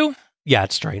pay-per-view? Yeah,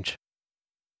 it's strange.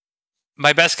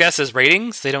 My best guess is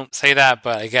ratings. They don't say that,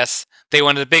 but I guess they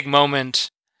wanted a big moment.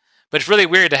 But it's really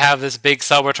weird to have this big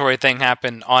celebratory thing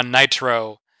happen on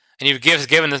Nitro, and you've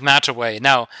given this match away.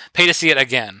 Now, pay to see it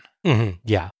again. Mm-hmm.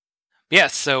 Yeah. Yeah,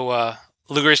 so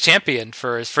Luger is champion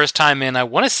for his first time in, I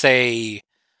want to say,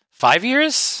 5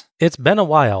 years? It's been a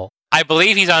while. I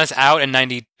believe he's on his out in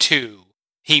 92.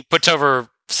 He puts over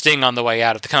Sting on the way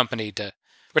out of the company to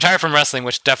retire from wrestling,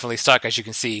 which definitely stuck, as you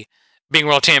can see, being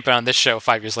world champion on this show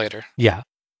 5 years later. Yeah.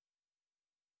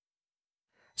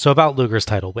 So about Luger's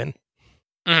title win.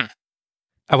 Mm-hmm.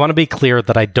 I want to be clear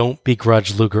that I don't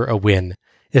begrudge Luger a win,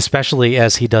 especially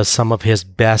as he does some of his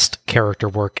best character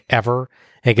work ever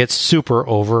and gets super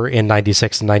over in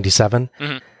 96 and 97.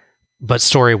 Mm-hmm. But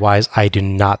story-wise, I do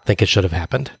not think it should have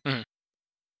happened. Mm-hmm.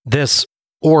 This,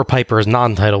 or Piper's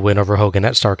non-title win over Hogan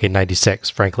at Starrcade 96,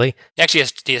 frankly. Actually,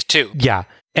 he has two. Yeah.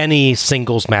 Any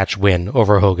singles match win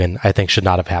over Hogan, I think, should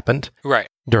not have happened. Right.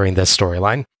 During this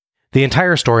storyline. The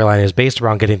entire storyline is based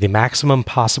around getting the maximum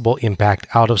possible impact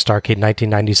out of Starrcade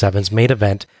 1997's main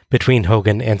event between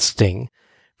Hogan and Sting.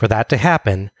 For that to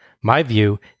happen, my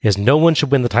view is no one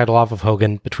should win the title off of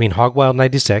Hogan between Hog Wild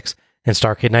 96 and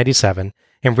Starrcade 97,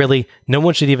 and really, no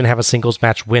one should even have a singles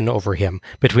match win over him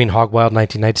between Hog Wild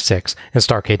 1996 and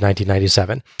Starrcade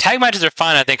 1997. Tag matches are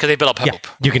fun, I think, because they build up hope.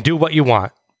 Yeah, you can do what you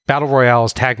want. Battle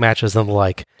Royales, tag matches, and the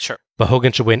like. Sure. But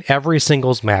Hogan should win every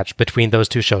singles match between those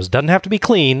two shows. Doesn't have to be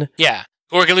clean. Yeah.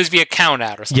 Or it can lose via count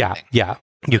out or something. Yeah.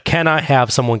 You cannot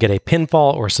have someone get a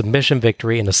pinfall or submission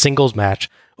victory in a singles match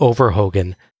over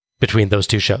Hogan between those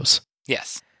two shows.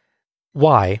 Yes.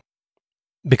 Why?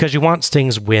 Because you want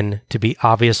Sting's win to be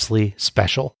obviously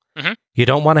special. Mm-hmm. You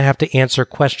don't want to have to answer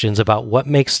questions about what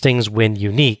makes Sting's win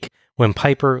unique when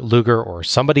Piper, Luger, or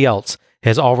somebody else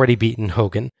has already beaten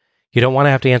Hogan. You don't want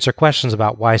to have to answer questions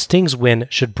about why Sting's win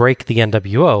should break the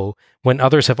NWO when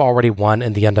others have already won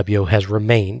and the NWO has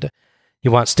remained. You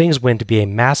want Sting's win to be a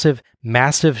massive,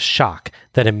 massive shock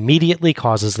that immediately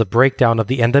causes the breakdown of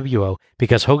the NWO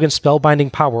because Hogan's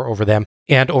spellbinding power over them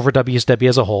and over WCW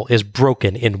as a whole is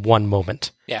broken in one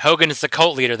moment. Yeah, Hogan is the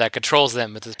cult leader that controls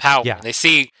them with his power. Yeah. They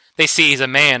see he's a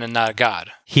man and not a god.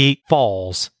 He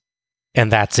falls, and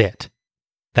that's it.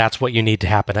 That's what you need to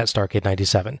happen at Starrcade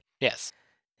 97. Yes.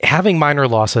 Having minor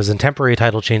losses and temporary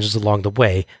title changes along the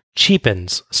way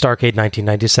cheapens Starrcade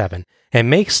 1997 and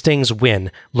makes Sting's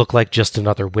win look like just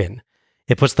another win.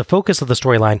 It puts the focus of the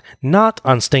storyline not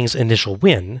on Sting's initial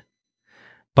win,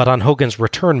 but on Hogan's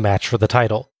return match for the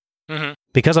title. Mm-hmm.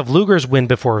 Because of Luger's win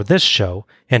before this show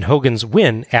and Hogan's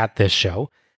win at this show,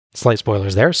 slight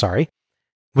spoilers there, sorry,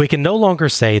 we can no longer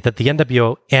say that the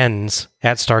NWO ends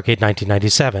at Starrcade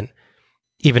 1997,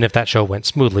 even if that show went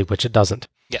smoothly, which it doesn't.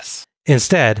 Yes.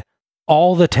 Instead,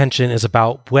 all the tension is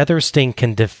about whether Sting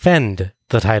can defend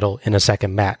the title in a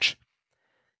second match.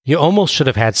 You almost should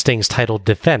have had Sting's title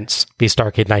defense be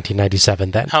Starrcade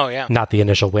 1997 then, Oh, yeah. not the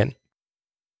initial win.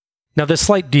 Now, this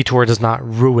slight detour does not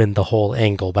ruin the whole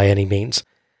angle by any means,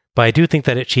 but I do think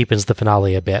that it cheapens the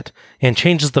finale a bit and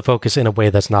changes the focus in a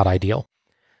way that's not ideal.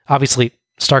 Obviously,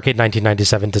 Starrcade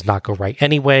 1997 does not go right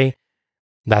anyway.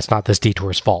 That's not this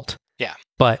detour's fault. Yeah.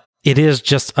 But it is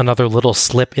just another little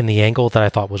slip in the angle that I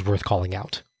thought was worth calling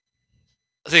out.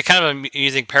 So kind of an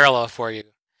amusing parallel for you.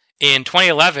 In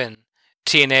 2011,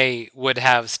 TNA would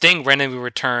have Sting randomly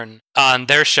return on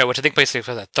their show, which I think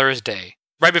basically was a Thursday,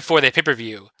 right before the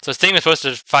pay-per-view. So Sting was supposed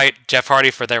to fight Jeff Hardy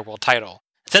for their world title.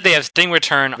 Instead, they have Sting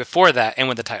return before that and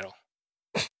win the title.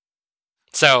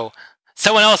 So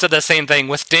someone else did the same thing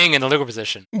with Sting in the Luger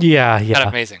position. Yeah. Kind of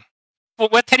amazing. Well,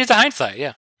 with 10 years of hindsight,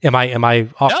 yeah. Am I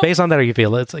off base on that, or you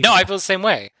feel it's like... No, I feel the same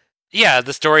way. Yeah,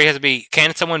 the story has to be,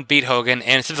 can someone beat Hogan,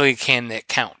 and specifically, can it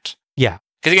count? Yeah.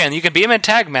 Because again, you can beat him in a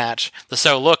tag match,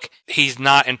 so look, he's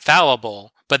not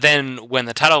infallible, but then when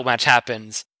the title match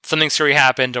happens, something screwy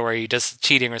happened, or he just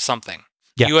cheating or something.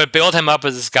 Yeah. You would build him up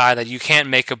as this guy that you can't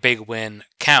make a big win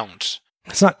count.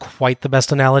 It's not quite the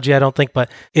best analogy, I don't think,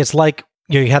 but it's like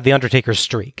you had the Undertaker's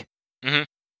streak. Mm-hmm.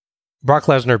 Brock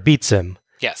Lesnar beats him.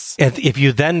 Yes. And if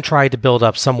you then try to build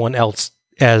up someone else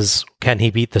as can he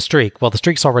beat the streak? Well, the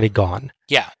streak's already gone.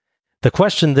 Yeah. The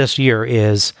question this year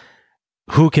is,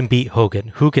 who can beat Hogan?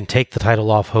 Who can take the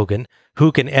title off Hogan?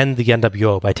 Who can end the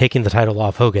NWO by taking the title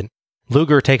off Hogan?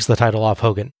 Luger takes the title off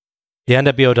Hogan. The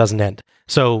NWO doesn't end.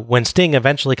 So when Sting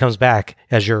eventually comes back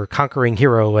as your conquering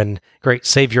hero and great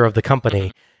savior of the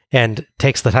company and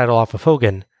takes the title off of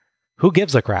Hogan, who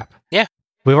gives a crap? Yeah.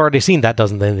 We've already seen that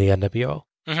doesn't end the NWO.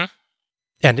 Mm-hmm.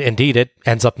 And indeed, it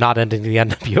ends up not ending the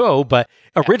NWO, but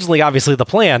originally, obviously, the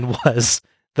plan was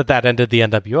that ended the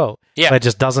NWO. Yeah. But it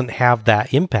just doesn't have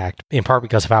that impact, in part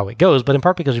because of how it goes, but in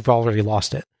part because you've already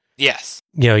lost it. Yes.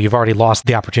 You've already lost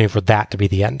the opportunity for that to be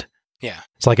the end. Yeah.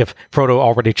 It's like if Frodo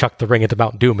already chucked the ring into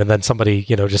Mount Doom and then somebody,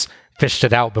 just fished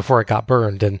it out before it got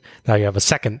burned, and now you have a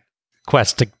second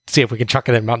quest to see if we can chuck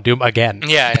it in Mount Doom again.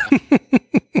 Yeah.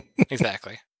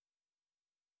 Exactly.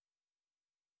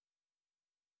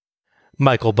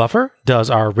 Michael Buffer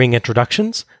does our ring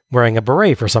introductions wearing a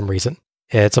beret for some reason.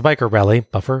 It's a biker rally,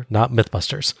 Buffer, not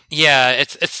Mythbusters. Yeah,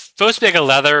 it's supposed to be like a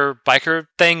leather biker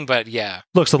thing, but yeah.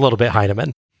 Looks a little bit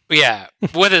Heineman. Yeah,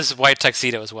 with his white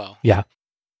tuxedo as well. Yeah.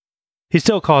 He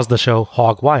still calls the show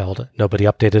Hog Wild. Nobody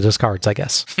updated his cards, I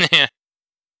guess.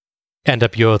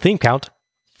 NWO theme count,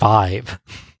 5.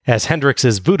 As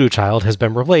Hendrix's Voodoo Child has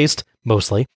been replaced,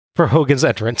 mostly, for Hogan's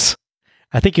entrance.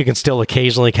 I think you can still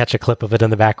occasionally catch a clip of it in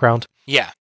the background.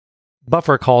 Yeah.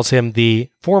 Buffer calls him the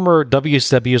former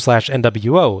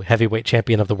WCW/NWO heavyweight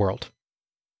champion of the world.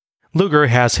 Luger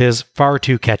has his far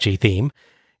too catchy theme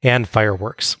and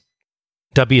fireworks.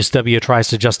 WCW tries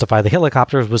to justify the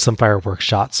helicopters with some fireworks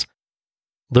shots.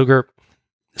 Luger,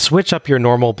 switch up your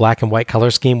normal black and white color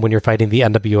scheme when you're fighting the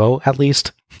NWO, at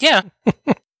least. Yeah.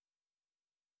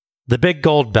 The big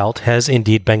gold belt has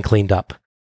indeed been cleaned up.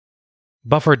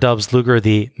 Buffer dubs Luger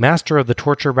the Master of the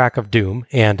Torture Rack of Doom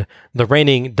and the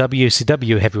reigning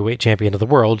WCW heavyweight champion of the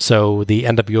world, so the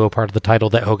NWO part of the title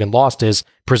that Hogan lost is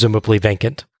presumably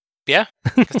vacant. Yeah,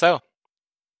 I guess so.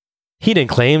 Heenan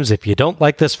claims if you don't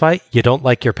like this fight, you don't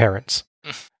like your parents.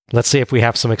 Let's see if we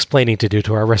have some explaining to do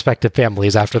to our respective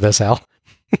families after this, Al.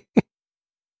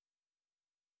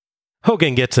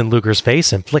 Hogan gets in Luger's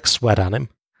face and flicks sweat on him.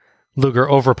 Luger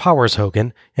overpowers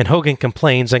Hogan, and Hogan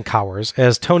complains and cowers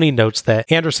as Tony notes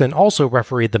that Anderson also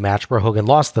refereed the match where Hogan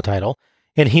lost the title,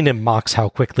 and Heenan mocks how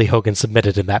quickly Hogan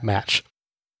submitted in that match.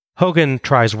 Hogan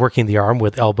tries working the arm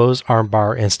with elbows,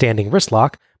 armbar, and standing wrist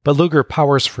lock, but Luger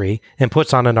powers free and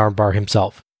puts on an armbar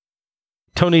himself.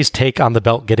 Tony's take on the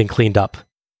belt getting cleaned up.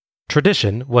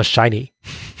 Tradition was shiny.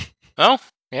 Oh,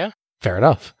 yeah. Fair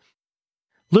enough.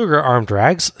 Luger arm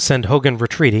drags send Hogan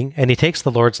retreating, and he takes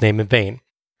the Lord's name in vain.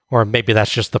 Or maybe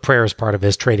that's just the prayers part of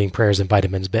his trading prayers and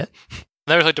vitamins bit.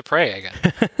 Never like to pray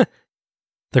again.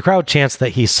 The crowd chants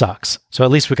that he sucks, so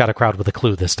at least we got a crowd with a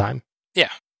clue this time. Yeah.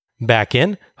 Back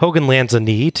in, Hogan lands a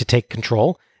knee to take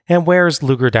control and wears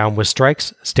Luger down with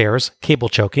strikes, stairs, cable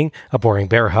choking, a boring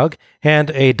bear hug,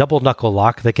 and a double knuckle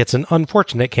lock that gets an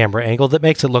unfortunate camera angle that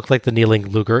makes it look like the kneeling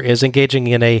Luger is engaging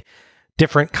in a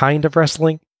different kind of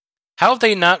wrestling. How have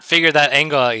they not figured that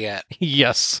angle out yet?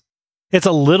 Yes. It's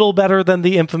a little better than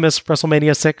the infamous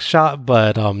WrestleMania 6 shot,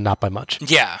 but not by much.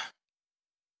 Yeah.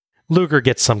 Luger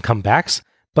gets some comebacks,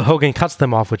 but Hogan cuts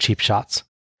them off with cheap shots.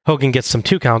 Hogan gets some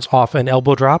 2 counts off an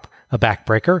elbow drop, a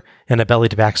backbreaker, and a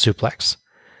belly-to-back suplex.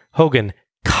 Hogan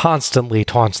constantly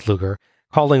taunts Luger,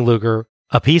 calling Luger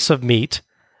a piece of meat,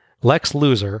 Lex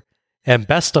Loser, and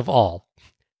best of all,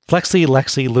 Flexi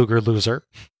Lexi Luger Loser.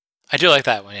 I do like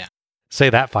that one, yeah. Say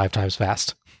that 5 times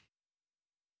fast.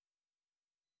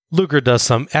 Luger does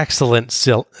some excellent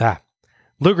I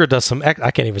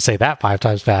can't even say that 5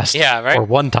 times fast. Yeah, right. Or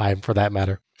 1 time, for that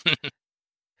matter.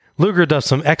 Luger does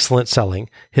some excellent selling,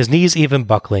 his knees even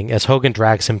buckling as Hogan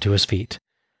drags him to his feet.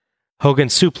 Hogan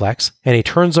suplex, and he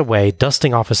turns away,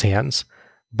 dusting off his hands.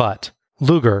 But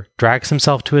Luger drags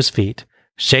himself to his feet,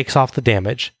 shakes off the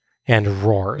damage, and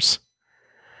roars.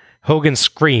 Hogan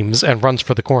screams and runs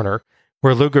for the corner,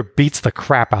 where Luger beats the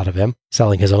crap out of him,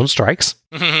 selling his own strikes.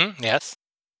 Yes.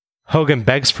 Hogan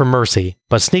begs for mercy,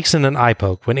 but sneaks in an eye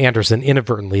poke when Anderson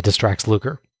inadvertently distracts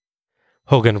Luger.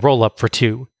 Hogan roll up for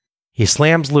 2. He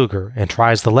slams Luger and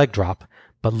tries the leg drop,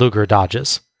 but Luger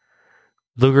dodges.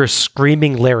 Luger's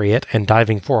screaming lariat and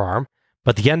diving forearm,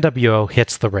 but the NWO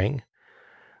hits the ring.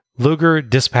 Luger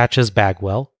dispatches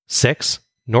Bagwell, 6,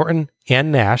 Norton,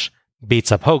 and Nash,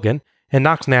 beats up Hogan, and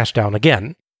knocks Nash down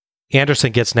again.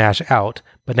 Anderson gets Nash out,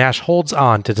 but Nash holds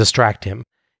on to distract him,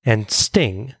 and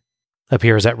Sting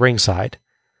appears at ringside.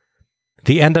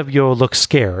 The NWO looks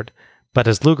scared, but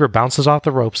as Luger bounces off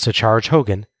the ropes to charge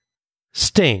Hogan,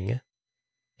 Sting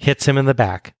hits him in the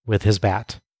back with his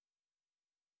bat.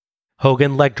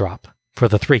 Hogan leg drop for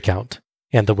the 3 count,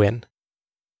 and the win.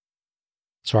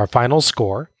 So our final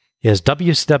score is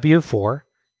WCW 4,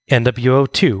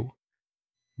 NWO 2,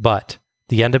 but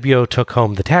the NWO took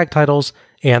home the tag titles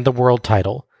and the world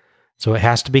title, so it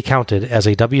has to be counted as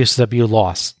a WCW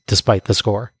loss despite the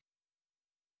score.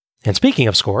 And speaking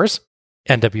of scores,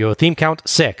 NWO theme count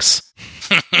 6,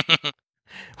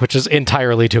 which is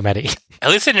entirely too many. At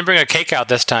least they didn't bring a cake out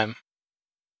this time.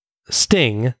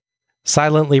 Sting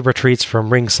silently retreats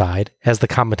from ringside as the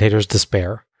commentators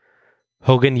despair.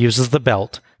 Hogan uses the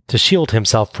belt to shield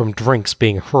himself from drinks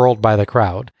being hurled by the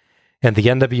crowd, and the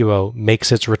NWO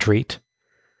makes its retreat.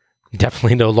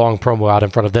 Definitely no long promo out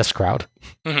in front of this crowd.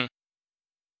 Mm-hmm.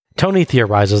 Tony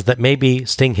theorizes that maybe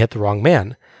Sting hit the wrong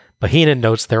man, but Heenan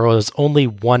notes there was only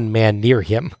one man near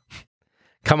him.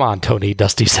 Come on, Tony,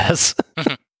 Dusty says.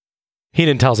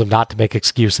 Heenan tells him not to make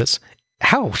excuses.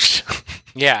 Ouch!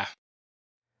 Yeah.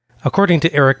 According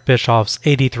to Eric Bischoff's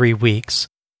 83 Weeks,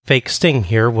 fake Sting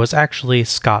here was actually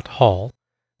Scott Hall,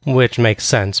 which makes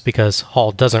sense because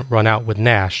Hall doesn't run out with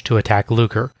Nash to attack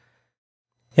Luger.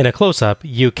 In a close-up,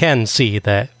 you can see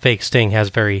that fake Sting has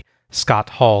very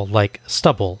Scott Hall-like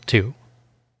stubble, too.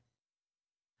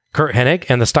 Kurt Hennig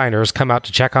and the Steiners come out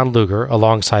to check on Luger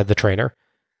alongside the trainer.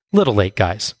 Little late,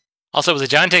 guys. Also, was the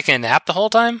Giant taking a nap the whole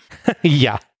time?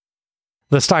 Yeah.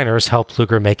 The Steiners help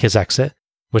Luger make his exit,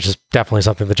 which is definitely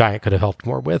something the Giant could have helped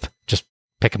more with. Just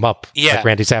pick him up, like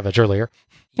Randy Savage earlier.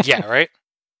 Yeah, right?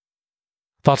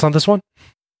 Thoughts on this one?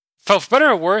 For better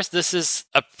or worse, this is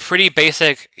a pretty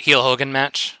basic heel Hogan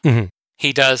match. Mm-hmm.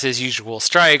 He does his usual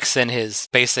strikes and his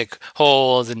basic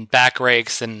holds and back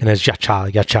rakes and his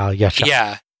yacha.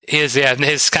 Yeah,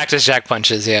 his Cactus Jack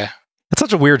punches. Yeah, it's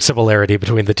such a weird similarity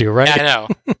between the two, right? Yeah, I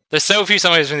know. There's so few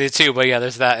similarities between the two, but yeah,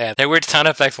 there's that. Yeah, they're weird sound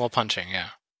effects while punching. Yeah.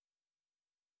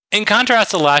 In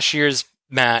contrast to last year's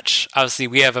match, obviously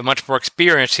we have a much more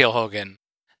experienced heel Hogan.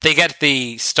 They get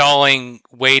the stalling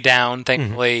way down,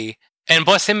 thankfully. And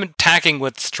plus him attacking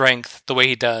with strength the way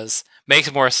he does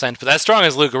makes more sense. But as strong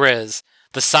as Luger is,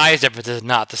 the size difference is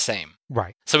not the same.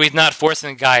 Right. So he's not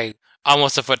forcing a guy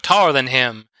almost a foot taller than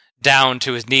him down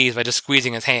to his knees by just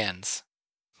squeezing his hands.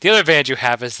 The other advantage you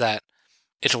have is that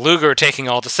it's Luger taking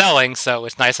all the selling, so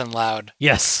it's nice and loud.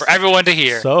 Yes. For everyone to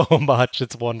hear. So much.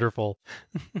 It's wonderful.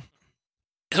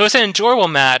 So it's an enjoyable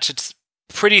match. It's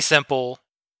pretty simple.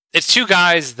 It's two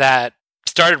guys that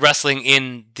started wrestling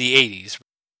in the 80s.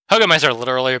 Hogan might start a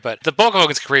little earlier, but the bulk of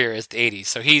Hogan's career is the 80s,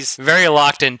 so he's very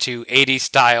locked into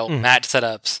 80s-style match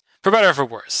setups, for better or for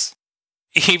worse.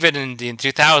 Even in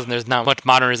 2000, there's not much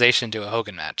modernization to a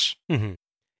Hogan match. Mm-hmm.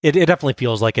 It definitely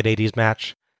feels like an 80s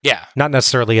match. Yeah. Not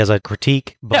necessarily as a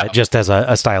critique, but just as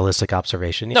a stylistic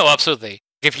observation. No, absolutely.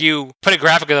 If you put a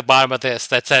graphic at the bottom of this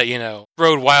that said,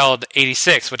 Road Wild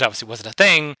 86, which obviously wasn't a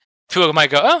thing, people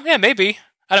might go, oh, yeah, maybe.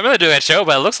 I don't really do that show,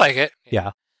 but it looks like it.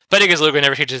 Yeah. But because Luger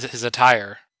never changes his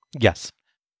attire. Yes.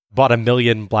 Bought 1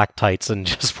 million black tights and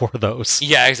just wore those.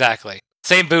 Yeah, exactly.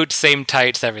 Same boots, same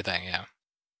tights, everything, yeah.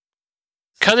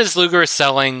 Because it's Luger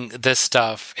selling this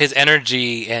stuff, his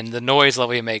energy and the noise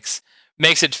level he makes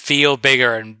it feel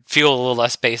bigger and feel a little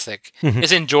less basic. Mm-hmm.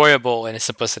 It's enjoyable in its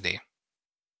simplicity.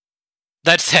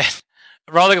 That said,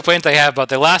 for all the complaints I have about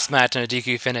the last match and a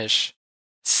DQ finish,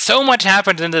 so much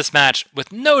happened in this match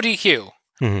with no DQ.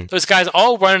 Mm-hmm. Those guys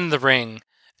all run in the ring.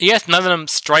 Yes, none of them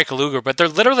strike Luger, but they're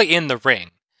literally in the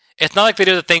ring. It's not like they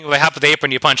do the thing where they hop with the apron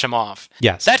and you punch him off.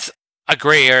 Yes. That's a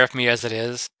gray area for me as it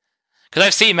is. Because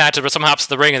I've seen matches where someone hops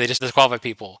the ring and they just disqualify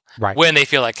people when they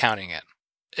feel like counting it.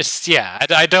 It's,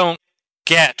 I don't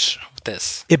get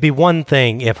this. It'd be one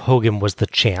thing if Hogan was the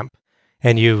champ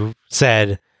and you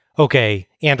said, okay,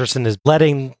 Anderson is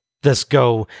letting this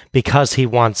go because he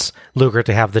wants Luger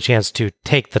to have the chance to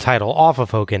take the title off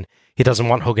of Hogan. He doesn't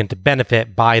want Hogan to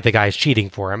benefit by the guys cheating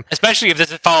for him. Especially if this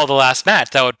is follow the last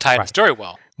match. That would tie the story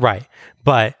well. Right.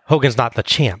 But Hogan's not the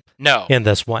champ in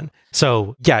this one.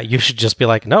 So, yeah, you should just be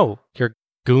like, no, your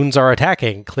goons are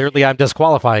attacking. Clearly, I'm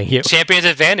disqualifying you. Champion's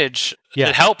advantage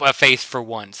to help a face for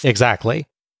once. Exactly.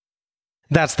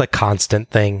 That's the constant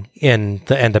thing in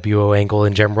the NWO angle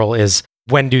in general is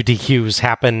when do DQs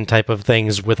happen type of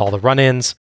things with all the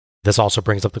run-ins. This also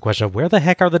brings up the question of where the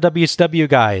heck are the WCW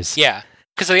guys? Yeah.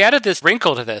 Because they added this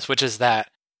wrinkle to this, which is that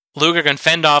Luger can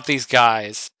fend off these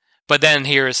guys, but then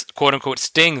here's quote-unquote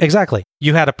Sting. Exactly.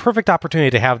 You had a perfect opportunity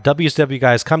to have WCW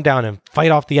guys come down and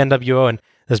fight off the NWO in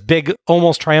this big,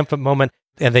 almost triumphant moment,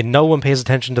 and no one pays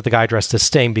attention to the guy dressed as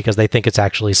Sting because they think it's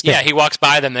actually Sting. Yeah, he walks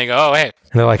by them, and they go, oh, hey.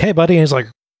 And they're like, hey, buddy. And he's like,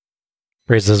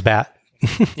 raises his bat.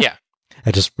 Yeah.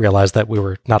 I just realized that we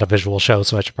were not a visual show,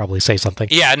 so I should probably say something.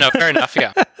 Yeah, no, fair enough,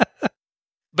 yeah.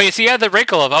 But you see, you had the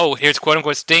wrinkle of, oh, here's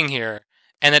quote-unquote Sting here.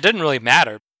 And it didn't really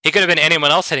matter. He could have been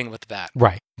anyone else hitting with the bat.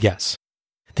 Right, yes.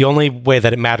 The only way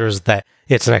that it matters is that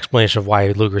it's an explanation of why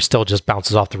Luger still just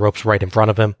bounces off the ropes right in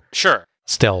front of him. Sure.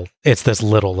 Still, it's this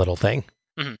little thing.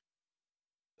 Mm-hmm.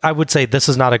 I would say this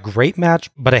is not a great match,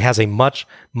 but it has a much,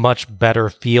 much better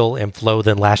feel and flow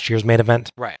than last year's main event.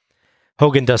 Right.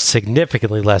 Hogan does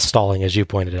significantly less stalling, as you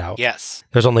pointed out. Yes.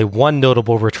 There's only one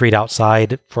notable retreat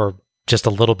outside for just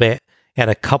a little bit, and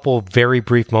a couple very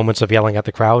brief moments of yelling at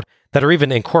the crowd that are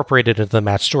even incorporated into the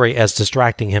match story as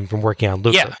distracting him from working on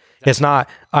Luger. Yeah. It's not,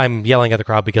 I'm yelling at the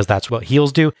crowd because that's what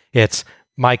heels do. It's,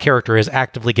 my character is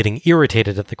actively getting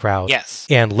irritated at the crowd. Yes.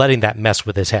 And letting that mess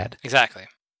with his head. Exactly.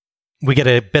 We get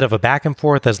a bit of a back and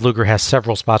forth as Luger has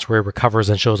several spots where he recovers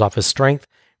and shows off his strength,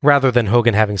 rather than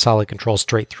Hogan having solid control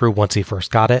straight through once he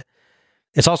first got it.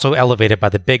 It's also elevated by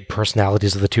the big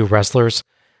personalities of the two wrestlers.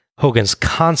 Hogan's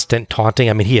constant taunting,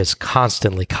 I mean, he is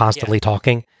constantly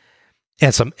talking.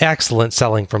 And some excellent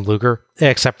selling from Luger,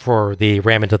 except for the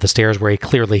ram into the stairs where he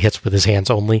clearly hits with his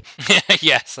hands only.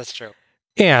 Yes, that's true.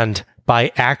 And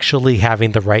by actually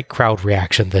having the right crowd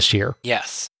reaction this year.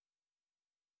 Yes.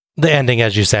 The ending,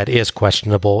 as you said, is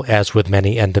questionable, as with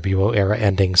many NWO era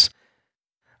endings.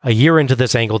 A year into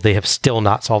this angle, they have still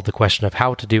not solved the question of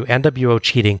how to do NWO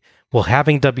cheating while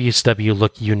having WCW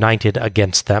look united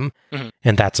against them,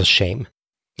 and that's a shame.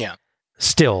 Yeah.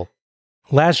 Still,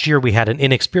 last year we had an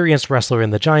inexperienced wrestler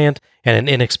in the Giant and an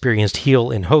inexperienced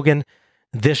heel in Hogan.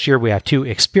 This year we have two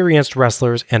experienced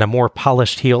wrestlers and a more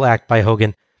polished heel act by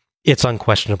Hogan. It's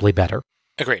unquestionably better.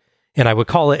 Agreed. And I would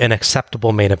call it an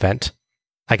acceptable main event.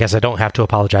 I guess I don't have to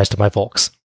apologize to my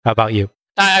folks. How about you?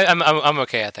 I'm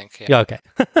okay, I think. Yeah, okay.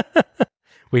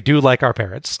 We do like our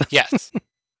parents. Yes.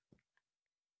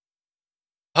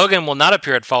 Hogan will not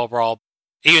appear at Fall Brawl,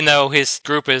 even though his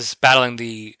group is battling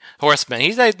the Horsemen.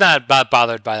 He's not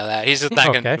bothered by that. He's just not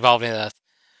going to involve in that.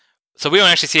 So we don't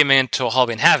actually see him until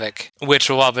Halloween Havoc, which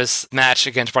will have his match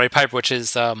against Roddy Piper, which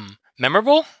is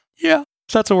memorable? Yeah,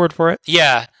 that's a word for it.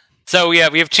 Yeah. So yeah,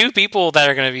 we have two people that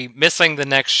are going to be missing the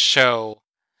next show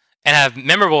and have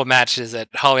memorable matches at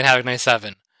Halloween Havoc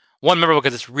 97. One memorable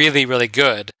because it's really, really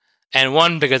good, and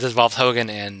one because it involves Hogan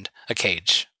and a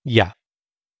cage. Yeah.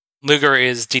 Luger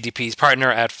is DDP's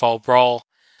partner at Fall Brawl.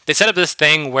 They set up this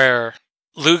thing where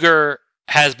Luger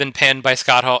has been pinned by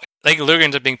Scott Hall. Like, Luger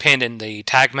ends up being pinned in the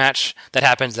tag match that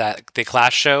happens at the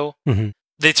Clash show. Mm-hmm.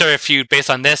 They start a feud based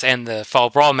on this and the Fall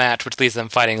Brawl match, which leads them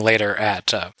fighting later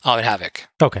at Halloween Havoc.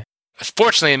 Okay.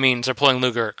 Fortunately, it means they're pulling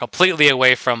Luger completely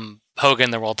away from Hogan,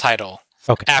 the world title.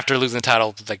 Okay. After losing the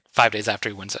title, like 5 days after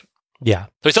he wins it. Yeah.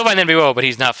 So he's still fighting NWO, but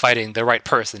he's not fighting the right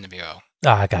person in NWO.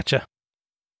 Ah, gotcha.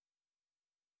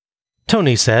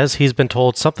 Tony says he's been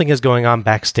told something is going on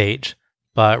backstage,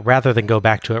 but rather than go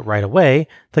back to it right away,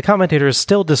 the commentators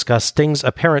still discuss Sting's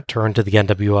apparent turn to the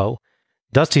NWO.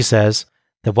 Dusty says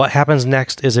that what happens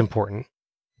next is important.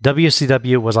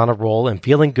 WCW was on a roll and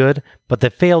feeling good, but they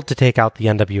failed to take out the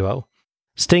NWO.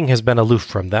 Sting has been aloof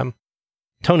from them.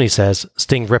 Tony says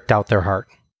Sting ripped out their heart.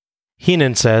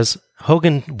 Heenan says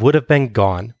Hogan would have been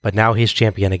gone, but now he's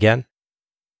champion again.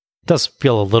 It does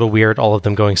feel a little weird, all of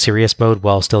them going serious mode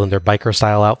while still in their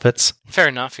biker-style outfits. Fair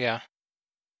enough, yeah.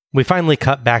 We finally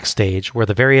cut backstage, where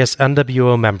the various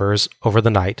NWO members over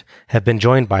the night have been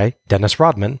joined by Dennis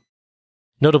Rodman.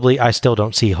 Notably, I still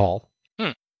don't see Hall.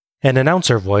 An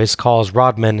announcer voice calls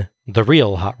Rodman the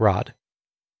real Hot Rod.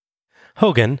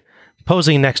 Hogan,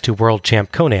 posing next to world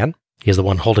champ Conan, he is the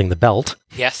one holding the belt.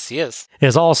 Yes, he is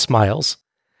all smiles.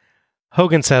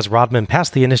 Hogan says Rodman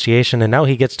passed the initiation and now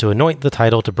he gets to anoint the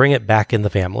title to bring it back in the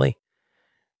family.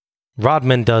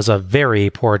 Rodman does a very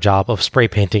poor job of spray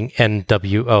painting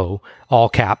NWO, all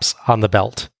caps, on the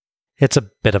belt. It's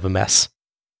a bit of a mess.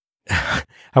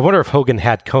 I wonder if Hogan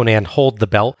had Conan hold the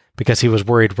belt because he was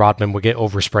worried Rodman would get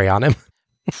overspray on him.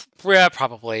 Yeah,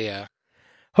 probably, yeah.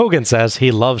 Hogan says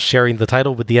he loves sharing the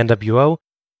title with the NWO,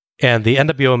 and the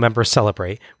NWO members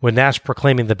celebrate, with Nash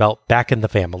proclaiming the belt back in the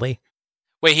family.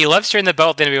 Wait, he loves sharing the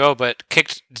belt with the NWO, but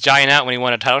kicked the Giant out when he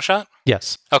won a title shot?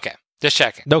 Yes. Okay, just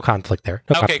checking. No conflict there.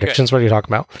 No Okay, contradictions. good. What are you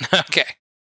talking about? Okay.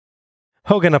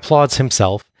 Hogan applauds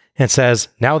himself and says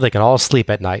now they can all sleep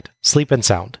at night. Sleep and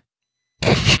sound.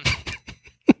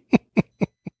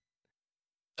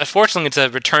 Unfortunately, it's a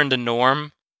return to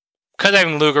norm. Because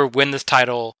having Luger win this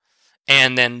title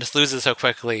and then just lose it so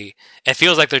quickly, it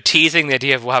feels like they're teasing the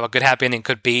idea of how a good happy ending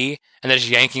could be, and they're just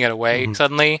yanking it away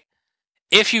suddenly.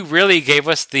 If you really gave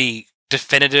us the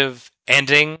definitive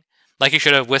ending, like you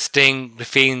should have with Sting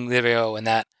defeating Livio and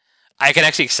that, I can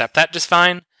actually accept that just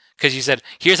fine. Because you said,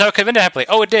 here's how it could have ended happily.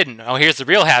 Oh, it didn't. Oh, here's the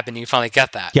real happen. You finally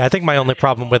get that. Yeah, I think my only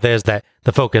problem with it is that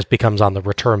the focus becomes on the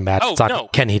return match. Oh, it's not, no.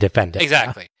 can he defend it?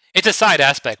 Exactly. It's a side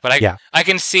aspect, but Yeah. I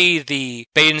can see the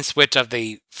bait and switch of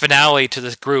the finale to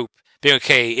this group being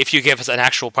okay if you give us an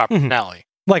actual proper finale.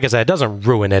 Like I said, it doesn't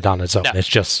ruin it on its own. No. It's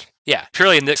just... Yeah,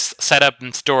 purely in this setup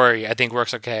and story, I think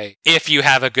works okay if you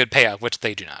have a good payoff, which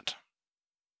they do not.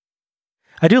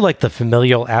 I do like the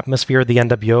familial atmosphere the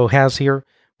NWO has here,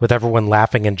 with everyone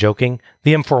laughing and joking.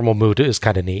 The informal mood is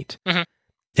kind of neat. Mhm.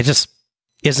 It just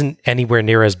isn't anywhere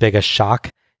near as big a shock,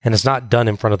 and it's not done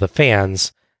in front of the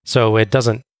fans, so it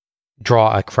doesn't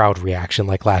draw a crowd reaction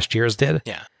like last year's did.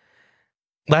 Yeah.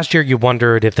 Last year, you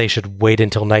wondered if they should wait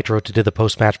until Nitro to do the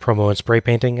post-match promo and spray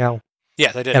painting, Al?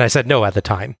 Yeah, they did. And I said no at the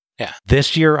time. Yeah.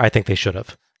 This year, I think they should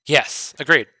have. Yes,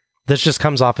 agreed. This just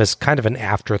comes off as kind of an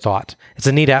afterthought. It's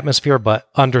a neat atmosphere, but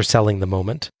underselling the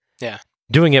moment. Yeah.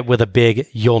 Doing it with a big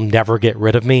 "you'll never get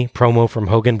rid of me" promo from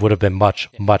Hogan would have been much,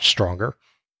 much stronger.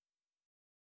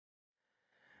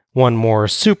 One more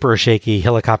super shaky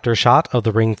helicopter shot of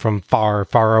the ring from far,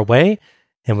 far away,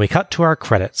 and we cut to our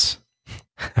credits.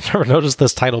 I've never noticed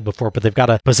this title before, but they've got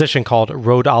a position called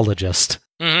Roadologist.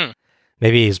 Mm-hmm.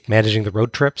 Maybe he's managing the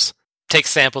road trips? Take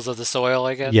samples of the soil,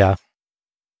 I guess. Yeah.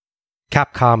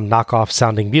 Capcom knockoff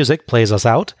sounding music plays us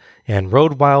out, and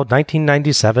Road Wild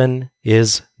 1997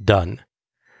 is done.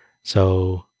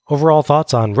 So, overall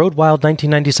thoughts on Road Wild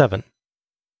 1997?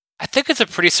 I think it's a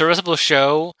pretty serviceable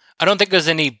show. I don't think there's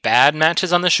any bad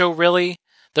matches on the show, really.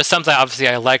 There's some that obviously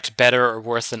I liked better or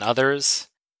worse than others.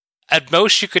 At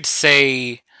most, you could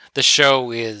say the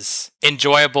show is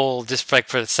enjoyable just like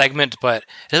for the segment, but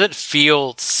it doesn't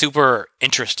feel super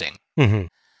interesting. Mm-hmm.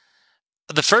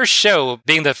 The first show,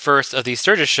 being the first of these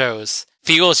Sturgis shows,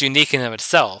 feels unique in and of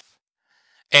itself.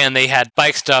 And they had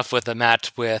bike stuff with the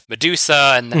match with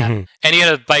Medusa and that. Mhm. And you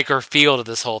had a biker feel to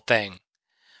this whole thing.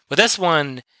 With this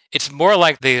one, it's more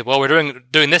like we're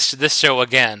doing this show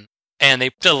again. And they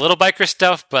did a little biker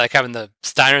stuff, but like having the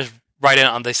Steiners right in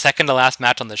on the second to last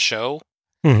match on the show.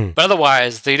 Mm-hmm. But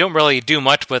otherwise, they don't really do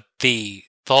much with the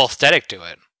whole aesthetic to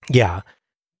it. Yeah.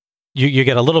 You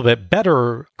get a little bit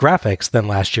better graphics than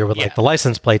last year with like the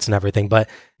license plates and everything, but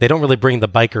they don't really bring the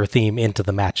biker theme into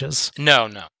the matches. No.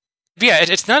 But yeah,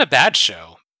 it's not a bad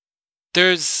show.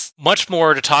 There's much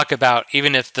more to talk about,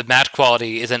 even if the match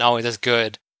quality isn't always as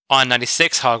good on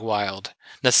 96 Hog Wild,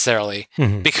 necessarily,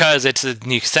 Mhm. because it's a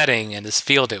unique setting and this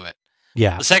feel to it.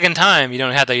 Yeah. The second time, you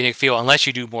don't have that unique feel unless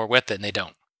you do more with it, and they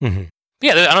don't. Mm-hmm.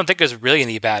 Yeah, I don't think there's really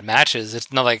any bad matches.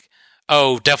 It's not like,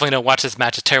 oh, definitely don't watch this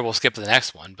match, it's terrible, skip to the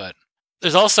next one. But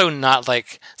there's also not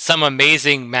like some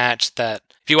amazing match that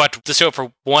if you watch the show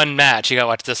for one match, you gotta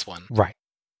watch this one. Right.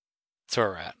 That's where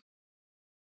we're at.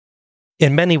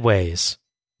 In many ways,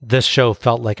 this show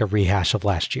felt like a rehash of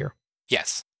last year.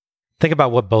 Yes. Think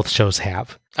about what both shows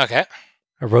have. Okay.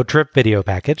 A road trip video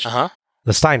package, Uh-huh.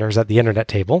 the Steiners at the internet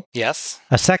table, Yes.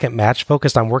 a second match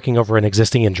focused on working over an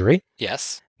existing injury,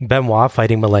 Yes. Benoit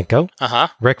fighting Malenko, Uh-huh.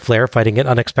 Ric Flair fighting an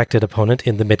unexpected opponent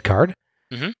in the mid-card,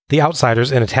 Mhm. the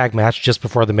Outsiders in a tag match just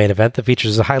before the main event that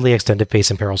features a highly extended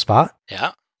face and peril spot,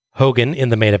 Yeah. Hogan in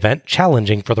the main event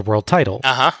challenging for the world title,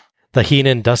 Uh-huh. the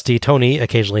Heenan, Dusty, Tony,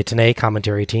 occasionally Tenay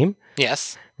commentary team,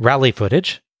 Yes. rally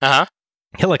footage, Uh-huh.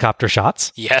 helicopter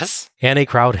shots, Yes. and a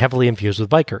crowd heavily infused with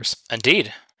bikers.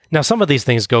 Indeed. Now, some of these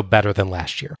things go better than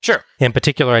last year. Sure. In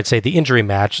particular, I'd say the injury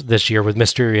match this year with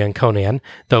Mysterio and Conan,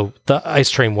 though the Ice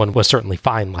Train one was certainly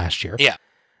fine last year. Yeah.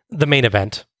 The main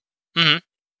event, Mm-hmm.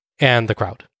 and the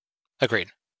crowd. Agreed.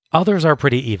 Others are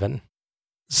pretty even.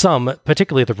 Some,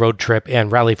 particularly the road trip and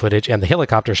rally footage and the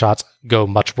helicopter shots, go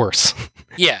much worse.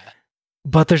 Yeah.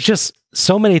 But there's just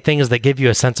so many things that give you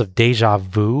a sense of deja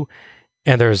vu,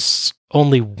 and there's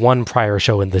only one prior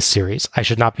show in this series. I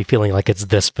should not be feeling like it's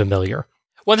this familiar.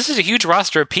 Well, this is a huge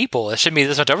roster of people. It shouldn't be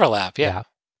this much overlap. Yeah.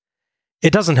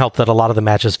 It doesn't help that a lot of the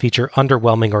matches feature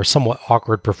underwhelming or somewhat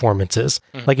awkward performances.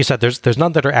 Mhm. Like you said, there's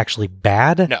none that are actually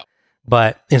bad. No.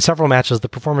 But in several matches, the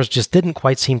performers just didn't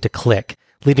quite seem to click,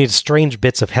 leading to strange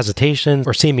bits of hesitation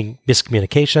or seeming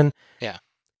miscommunication. Yeah.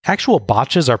 Actual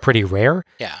botches are pretty rare,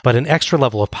 Yeah. but an extra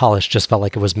level of polish just felt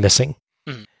like it was missing.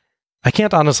 Mhm. I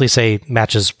can't honestly say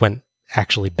matches went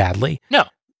actually badly. No.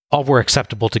 All were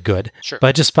acceptable to good, Sure. but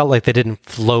I just felt like they didn't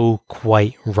flow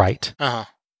quite right. Uh-huh.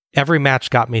 Every match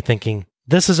got me thinking,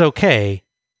 this is okay,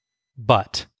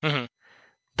 but Mhm.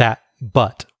 that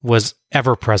but was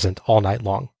ever present all night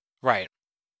long. Right.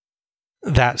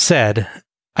 That said,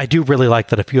 I do really like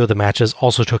that a few of the matches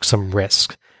also took some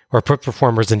risk or put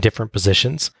performers in different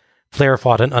positions. Flair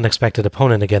fought an unexpected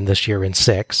opponent again this year in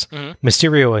 6. Mhm.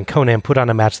 Mysterio and Conan put on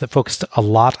a match that focused a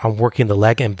lot on working the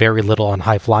leg and very little on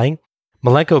high flying.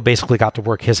 Malenko basically got to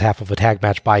work his half of a tag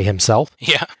match by himself.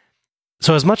 Yeah.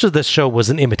 So as much as this show was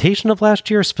an imitation of last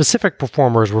year, specific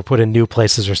performers were put in new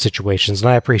places or situations, and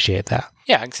I appreciate that.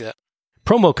 Yeah, I can see that.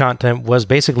 Promo content was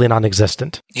basically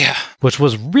non-existent. Yeah. Which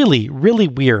was really, really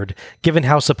weird, given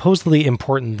how supposedly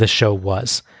important this show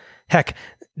was. Heck,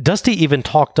 Dusty even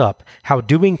talked up how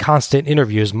doing constant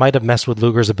interviews might have messed with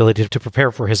Luger's ability to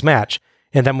prepare for his match,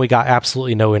 and then we got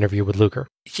absolutely no interview with Luger.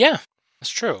 Yeah,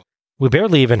 that's true. We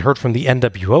barely even heard from the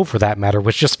NWO for that matter,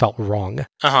 which just felt wrong.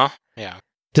 Yeah.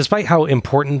 Despite how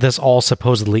important this all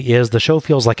supposedly is, the show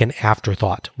feels like an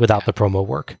afterthought without the promo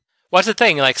work. What's the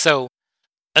thing? So,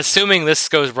 assuming this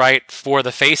goes right for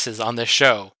the faces on this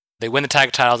show, they win the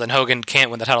tag titles and Hogan can't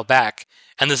win the title back,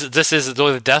 and this is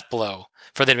really the death blow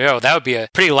for the NWO, that would be a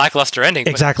pretty lackluster ending.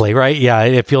 Exactly, right? Yeah,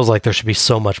 it feels like there should be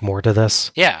so much more to this.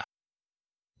 Yeah.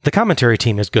 The commentary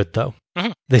team is good, though.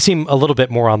 Mm-hmm. They seem a little bit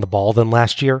more on the ball than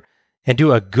last year, and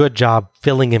do a good job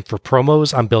filling in for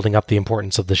promos on building up the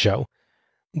importance of the show.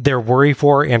 Their worry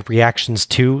for and reactions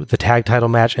to the tag title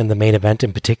match and the main event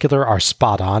in particular are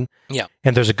spot on. Yeah.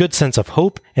 And there's a good sense of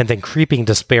hope and then creeping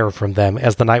despair from them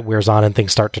as the night wears on and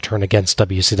things start to turn against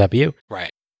WCW.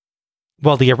 Right.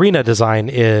 While the arena design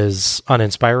is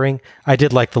uninspiring, I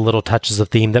did like the little touches of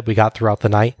theme that we got throughout the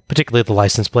night, particularly the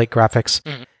license plate graphics.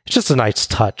 Mm-hmm. It's just a nice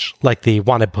touch, like the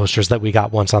wanted posters that we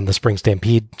got once on the Spring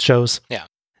Stampede shows. Yeah.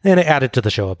 And it added to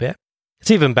the show a bit. It's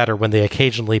even better when they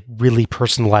occasionally really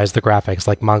personalize the graphics,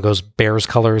 like Mongo's Bears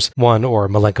colors one or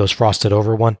Malenko's Frosted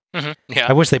Over one. Mm-hmm. Yeah.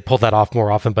 I wish they pulled that off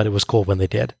more often, but it was cool when they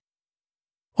did.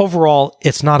 Overall,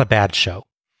 it's not a bad show.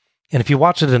 And if you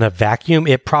watch it in a vacuum,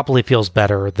 it probably feels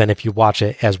better than if you watch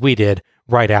it, as we did,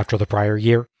 right after the prior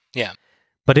year. Yeah.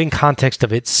 But in context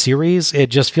of its series,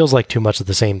 it just feels like too much of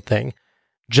the same thing.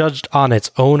 Judged on its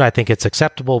own, I think it's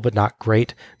acceptable, but not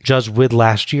great. Judged with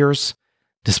last year's,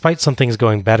 despite some things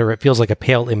going better, it feels like a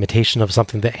pale imitation of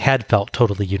something that had felt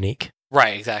totally unique.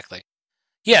 Right, exactly.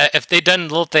 Yeah, if they'd done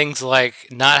little things like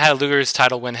not have Luger's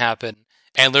title win happen,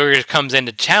 and Luger comes in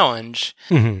to challenge,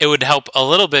 it would help a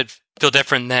little bit feel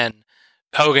different than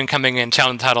Hogan coming in,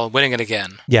 challenging the title, and winning it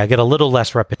again. Yeah, get a little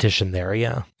less repetition there,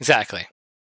 yeah. Exactly.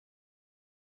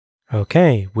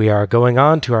 Okay, we are going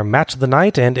on to our match of the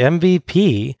night and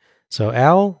MVP. So,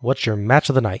 Al, what's your match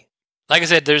of the night? Like I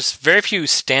said, there's very few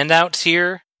standouts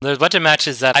here. There's a bunch of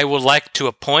matches that I would like to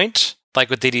a point, like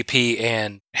with DDP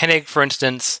and Hennig, for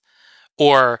instance,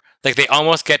 or like they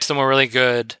almost get somewhere really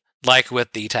good, like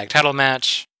with the tag title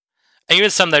match. And even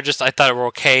some that just I thought were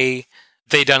okay.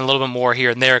 They done a little bit more here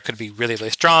and there could be really, really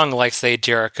strong, like say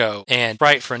Jericho and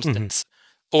Bright, for instance.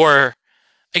 Or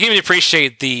I can even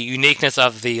appreciate the uniqueness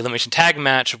of the elimination tag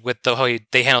match with the way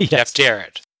they handled Jeff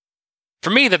Jarrett. For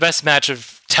me, the best match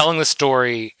of telling the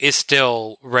story is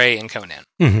still Ray and Konnan.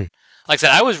 Like I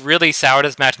said, I was really sour at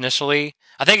this match initially.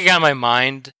 I think it got in my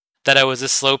mind that I was a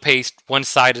slow-paced,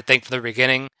 one-sided thing from the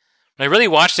beginning. When I really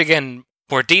watched it again,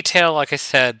 more detail, like I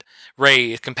said,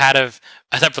 Ray is combative,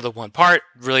 except for the one part,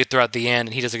 really throughout the end,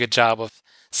 and he does a good job of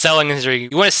selling his... You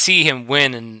want to see him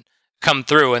win and come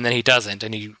through, and then he doesn't,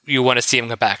 and you want to see him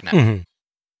come back now.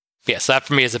 Yeah, so that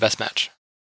for me is the best match.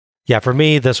 Yeah, for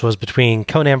me, this was between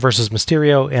Konnan versus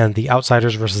Mysterio and the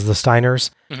Outsiders versus the Steiners.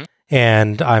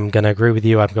 And I'm going to agree with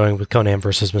you. I'm going with Konnan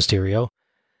versus Mysterio.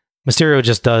 Mysterio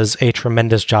just does a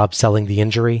tremendous job selling the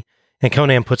injury, and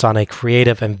Konnan puts on a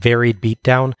creative and varied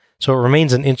beatdown, so it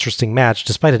remains an interesting match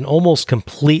despite an almost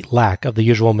complete lack of the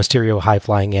usual Mysterio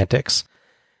high-flying antics.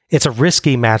 It's a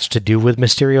risky match to do with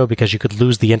Mysterio because you could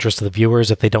lose the interest of the viewers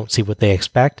if they don't see what they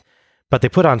expect, but they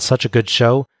put on such a good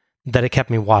show that it kept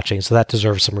me watching, so that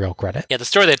deserves some real credit. Yeah, the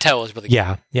story they tell is really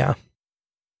good. Yeah.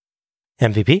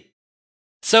 MVP?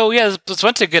 So, yeah, there's a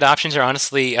bunch of good options here,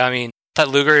 honestly. I mean, I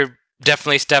thought Luger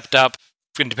definitely stepped up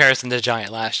in comparison to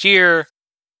Giant last year.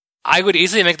 I would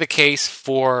easily make the case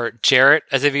for Jarrett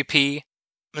as MVP.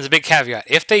 There's a big caveat.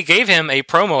 If they gave him a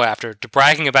promo after to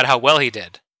bragging about how well he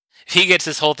did, if he gets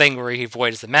this whole thing where he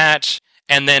avoids the match,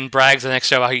 and then brags the next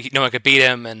show how no one could beat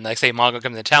him, and like say Mongo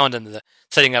comes in the challenge and the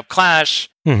setting up Clash,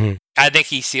 I think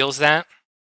he seals that.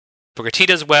 Booker T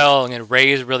does well, and then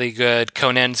Ray is really good.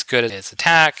 Konnan's good at his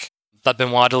attack. But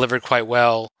Benoit delivered quite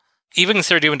well. Even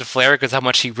consider doing to Flair because how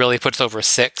much he really puts over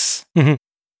 6.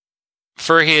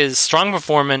 For his strong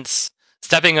performance,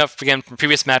 stepping up again from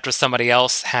previous match with somebody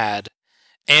else had,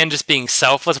 and just being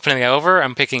selfless and putting it over,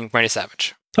 I'm picking Randy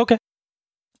Savage. Okay.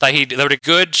 Like he delivered a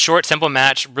good, short, simple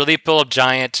match, really built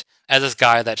Giant as this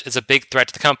guy that is a big threat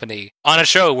to the company on a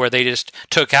show where they just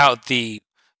took out the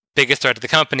biggest threat to the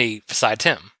company besides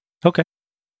him. Okay.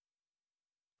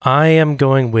 I am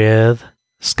going with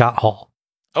Scott Hall.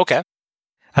 Okay.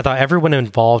 I thought everyone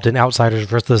involved in Outsiders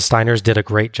versus the Steiners did a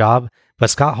great job, but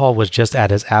Scott Hall was just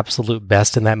at his absolute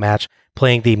best in that match,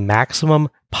 playing the maximum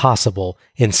possible,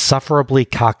 insufferably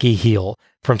cocky heel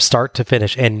from start to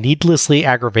finish and needlessly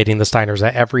aggravating the Steiners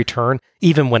at every turn,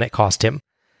 even when it cost him.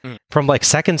 From like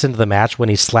seconds into the match when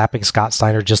he's slapping Scott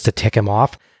Steiner just to tick him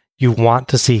off, you want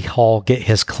to see Hall get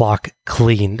his clock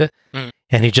cleaned.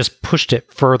 And he just pushed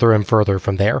it further and further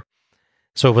from there.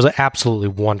 So it was an absolutely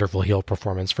wonderful heel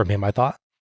performance from him, I thought.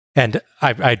 And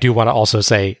I do want to also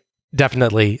say,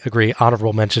 definitely agree,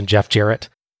 honorable mention Jeff Jarrett.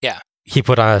 Yeah. He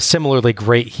put on a similarly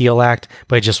great heel act,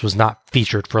 but he just was not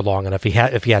featured for long enough.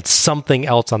 If he had something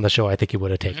else on the show, I think he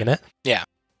would have taken it. Yeah.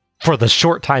 For the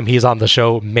short time he's on the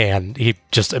show, man, he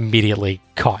just immediately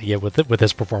caught you with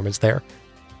his performance there.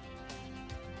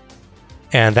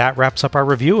 And that wraps up our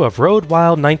review of Road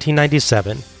Wild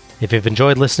 1997. If you've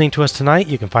enjoyed listening to us tonight,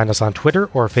 you can find us on Twitter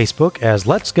or Facebook as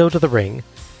Let's Go to the Ring.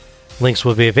 Links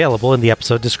will be available in the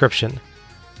episode description.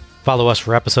 Follow us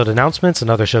for episode announcements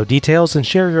and other show details, and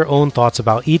share your own thoughts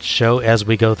about each show as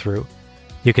we go through.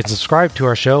 You can subscribe to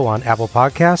our show on Apple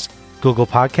Podcasts, Google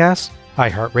Podcasts,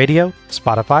 iHeartRadio,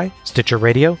 Spotify, Stitcher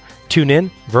Radio, TuneIn,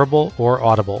 Verbal, or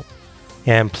Audible.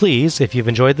 And please, if you've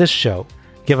enjoyed this show,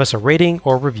 give us a rating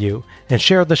or review, and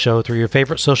share the show through your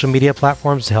favorite social media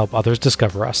platforms to help others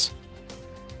discover us.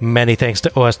 Many thanks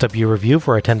to OSW Review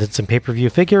for attendance and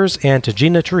pay-per-view figures, and to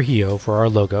Gina Trujillo for our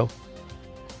logo.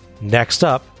 Next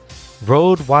up,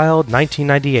 Road Wild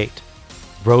 1998.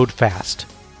 Road fast.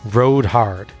 Road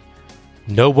hard.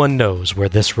 No one knows where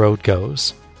this road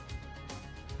goes.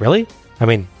 Really? I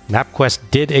mean,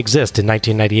 MapQuest did exist in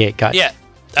 1998, guys. Yeah.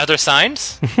 Are there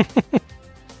signs?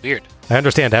 Weird. I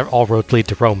understand all roads lead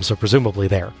to Rome, so presumably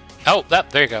there. Oh,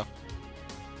 there you go.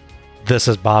 This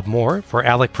is Bob Moore for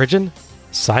Alec Pridgeon,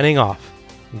 signing off.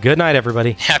 Good night,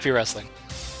 everybody. Happy wrestling.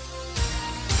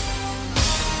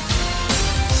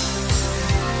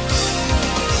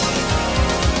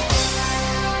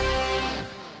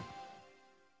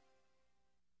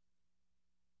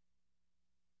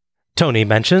 Tony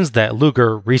mentions that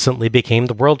Luger recently became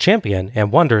the world champion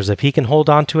and wonders if he can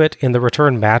hold on to it in the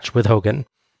return match with Hogan.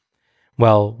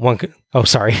 Well,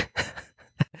 sorry.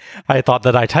 I thought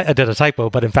that I did a typo,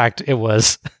 but in fact it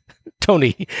was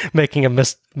Tony making a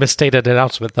misstated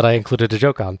announcement that I included a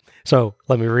joke on. So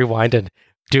let me rewind and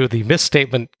do the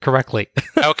misstatement correctly.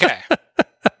 Okay.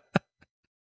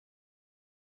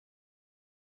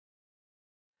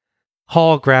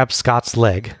 Hall grabs Scott's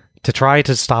leg to try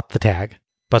to stop the tag,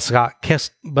 but Scott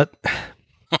kissed. But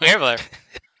Careful there.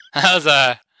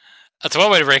 That's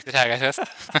one way to break the tag, I guess.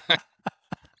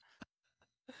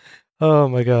 Oh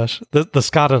my gosh. The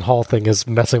Scott and Hall thing is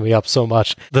messing me up so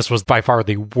much. This was by far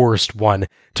the worst one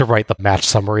to write the match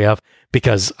summary of,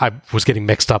 because I was getting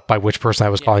mixed up by which person I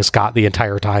was calling Scott the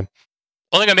entire time.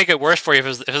 Only gonna make it worse for you if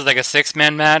it was like a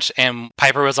 6-man match and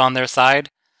Piper was on their side.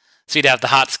 So you'd have the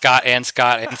hot Scott and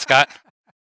Scott and Scott.